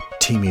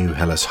 Timu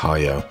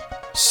Hellas-Hayo,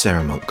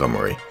 Sarah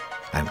Montgomery,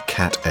 and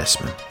Kat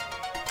Essman.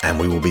 And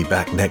we will be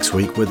back next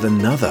week with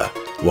another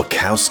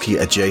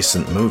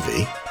Wachowski-adjacent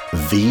movie,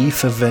 V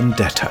for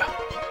Vendetta.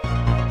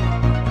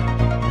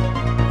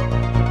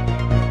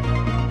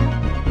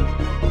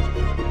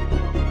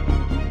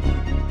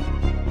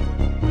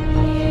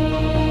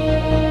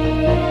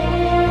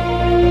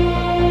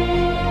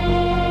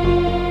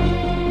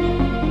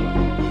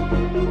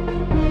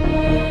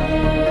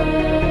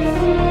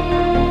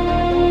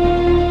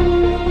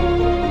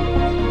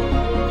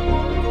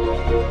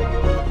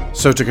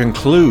 So to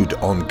conclude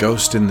on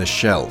Ghost in the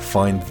Shell,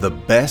 find the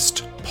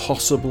best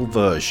possible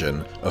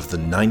version of the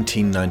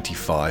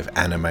 1995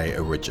 anime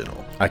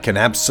original. I can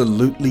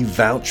absolutely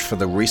vouch for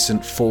the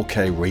recent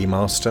 4K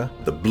remaster.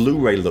 The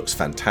Blu-ray looks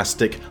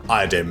fantastic.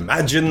 I'd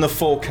imagine the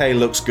 4K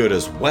looks good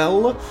as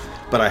well,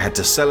 but I had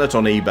to sell it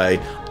on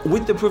eBay.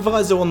 With the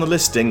proviso on the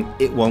listing,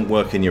 it won't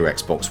work in your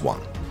Xbox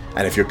One.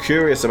 And if you're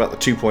curious about the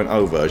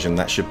 2.0 version,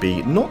 that should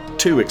be not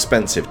too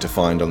expensive to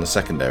find on the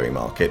secondary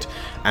market,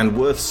 and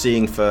worth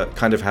seeing for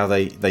kind of how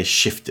they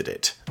shifted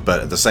it.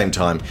 But at the same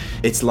time,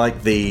 it's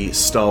like the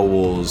Star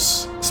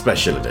Wars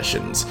special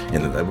editions,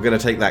 in that we're going to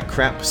take that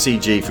crap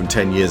CG from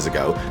 10 years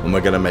ago, and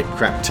we're going to make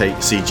crap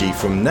CG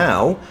from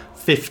now,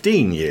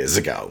 15 years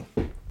ago.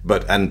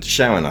 And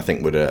Sharon, I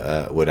think, would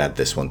add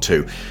this one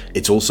too.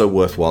 It's also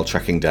worthwhile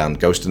tracking down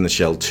Ghost in the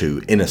Shell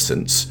 2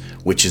 Innocence,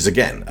 which is,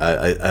 again,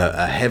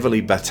 a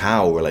heavily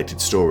Batau-related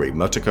story.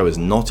 Motoko is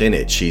not in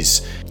it.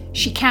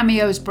 She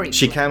cameos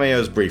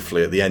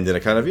briefly at the end in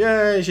a kind of,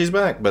 yay, she's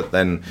back, but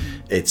then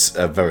it's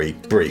a very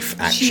brief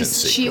action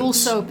sequence. She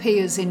also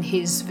appears in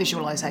his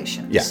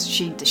visualizations. Yeah.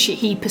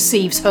 He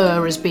perceives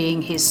her as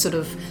being his sort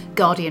of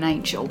guardian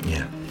angel.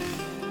 Yeah.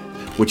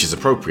 Which is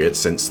appropriate,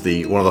 since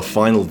one of the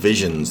final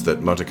visions that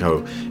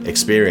Motoko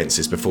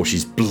experiences before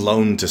she's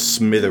blown to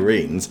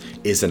smithereens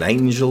is an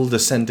angel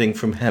descending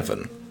from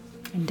heaven.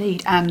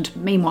 Indeed, and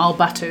meanwhile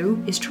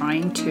Batau is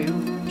trying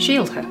to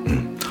shield her.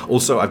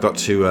 Also, I've got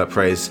to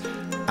praise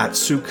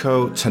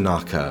Atsuko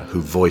Tanaka, who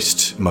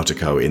voiced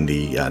Motoko in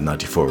the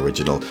 94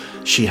 original.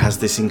 She has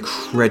this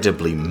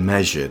incredibly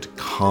measured,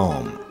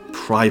 calm,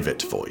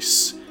 private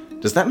voice.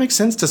 Does that make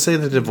sense to say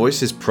that her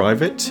voice is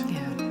private?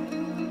 Yeah.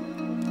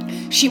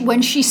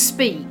 When she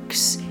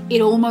speaks,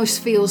 it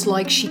almost feels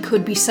like she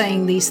could be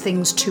saying these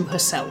things to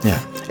herself. Yeah,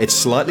 it's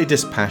slightly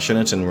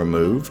dispassionate and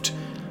removed,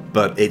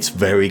 but it's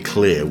very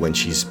clear when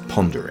she's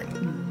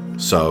pondering.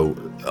 So,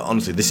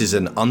 honestly, this is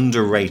an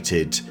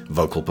underrated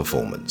vocal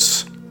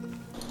performance.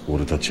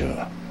 俺たち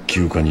は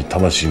休暇に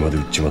魂まで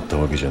売っちまった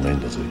わけじゃないん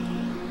だぜ。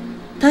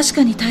確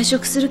かに退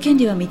職する権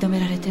利は認め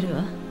られてる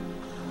わ。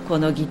こ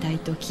の擬態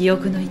と記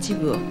憶の一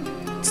部を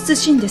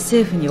慎んで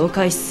政府にお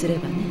返しすれ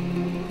ばね。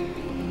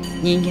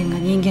人間が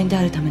人間で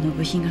あるための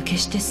部品が決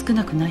して少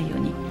なくないよう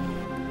に、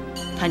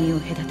他人を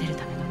隔てる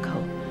ための顔、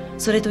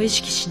それと意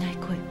識しない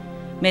声、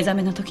目覚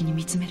めの時に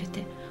見つめれ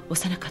て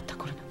幼かった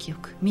頃の記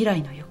憶、未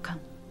来の予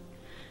感、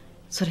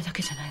それだ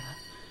けじゃないわ。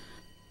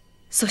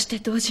そして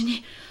同時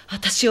に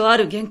私をあ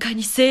る限界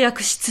に制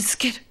約し続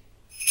ける。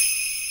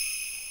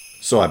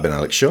So I've been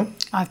Alex Shaw.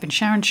 I've been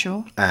Sharon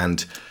Shaw.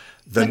 And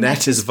the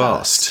net is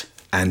vast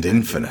and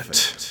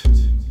infinite.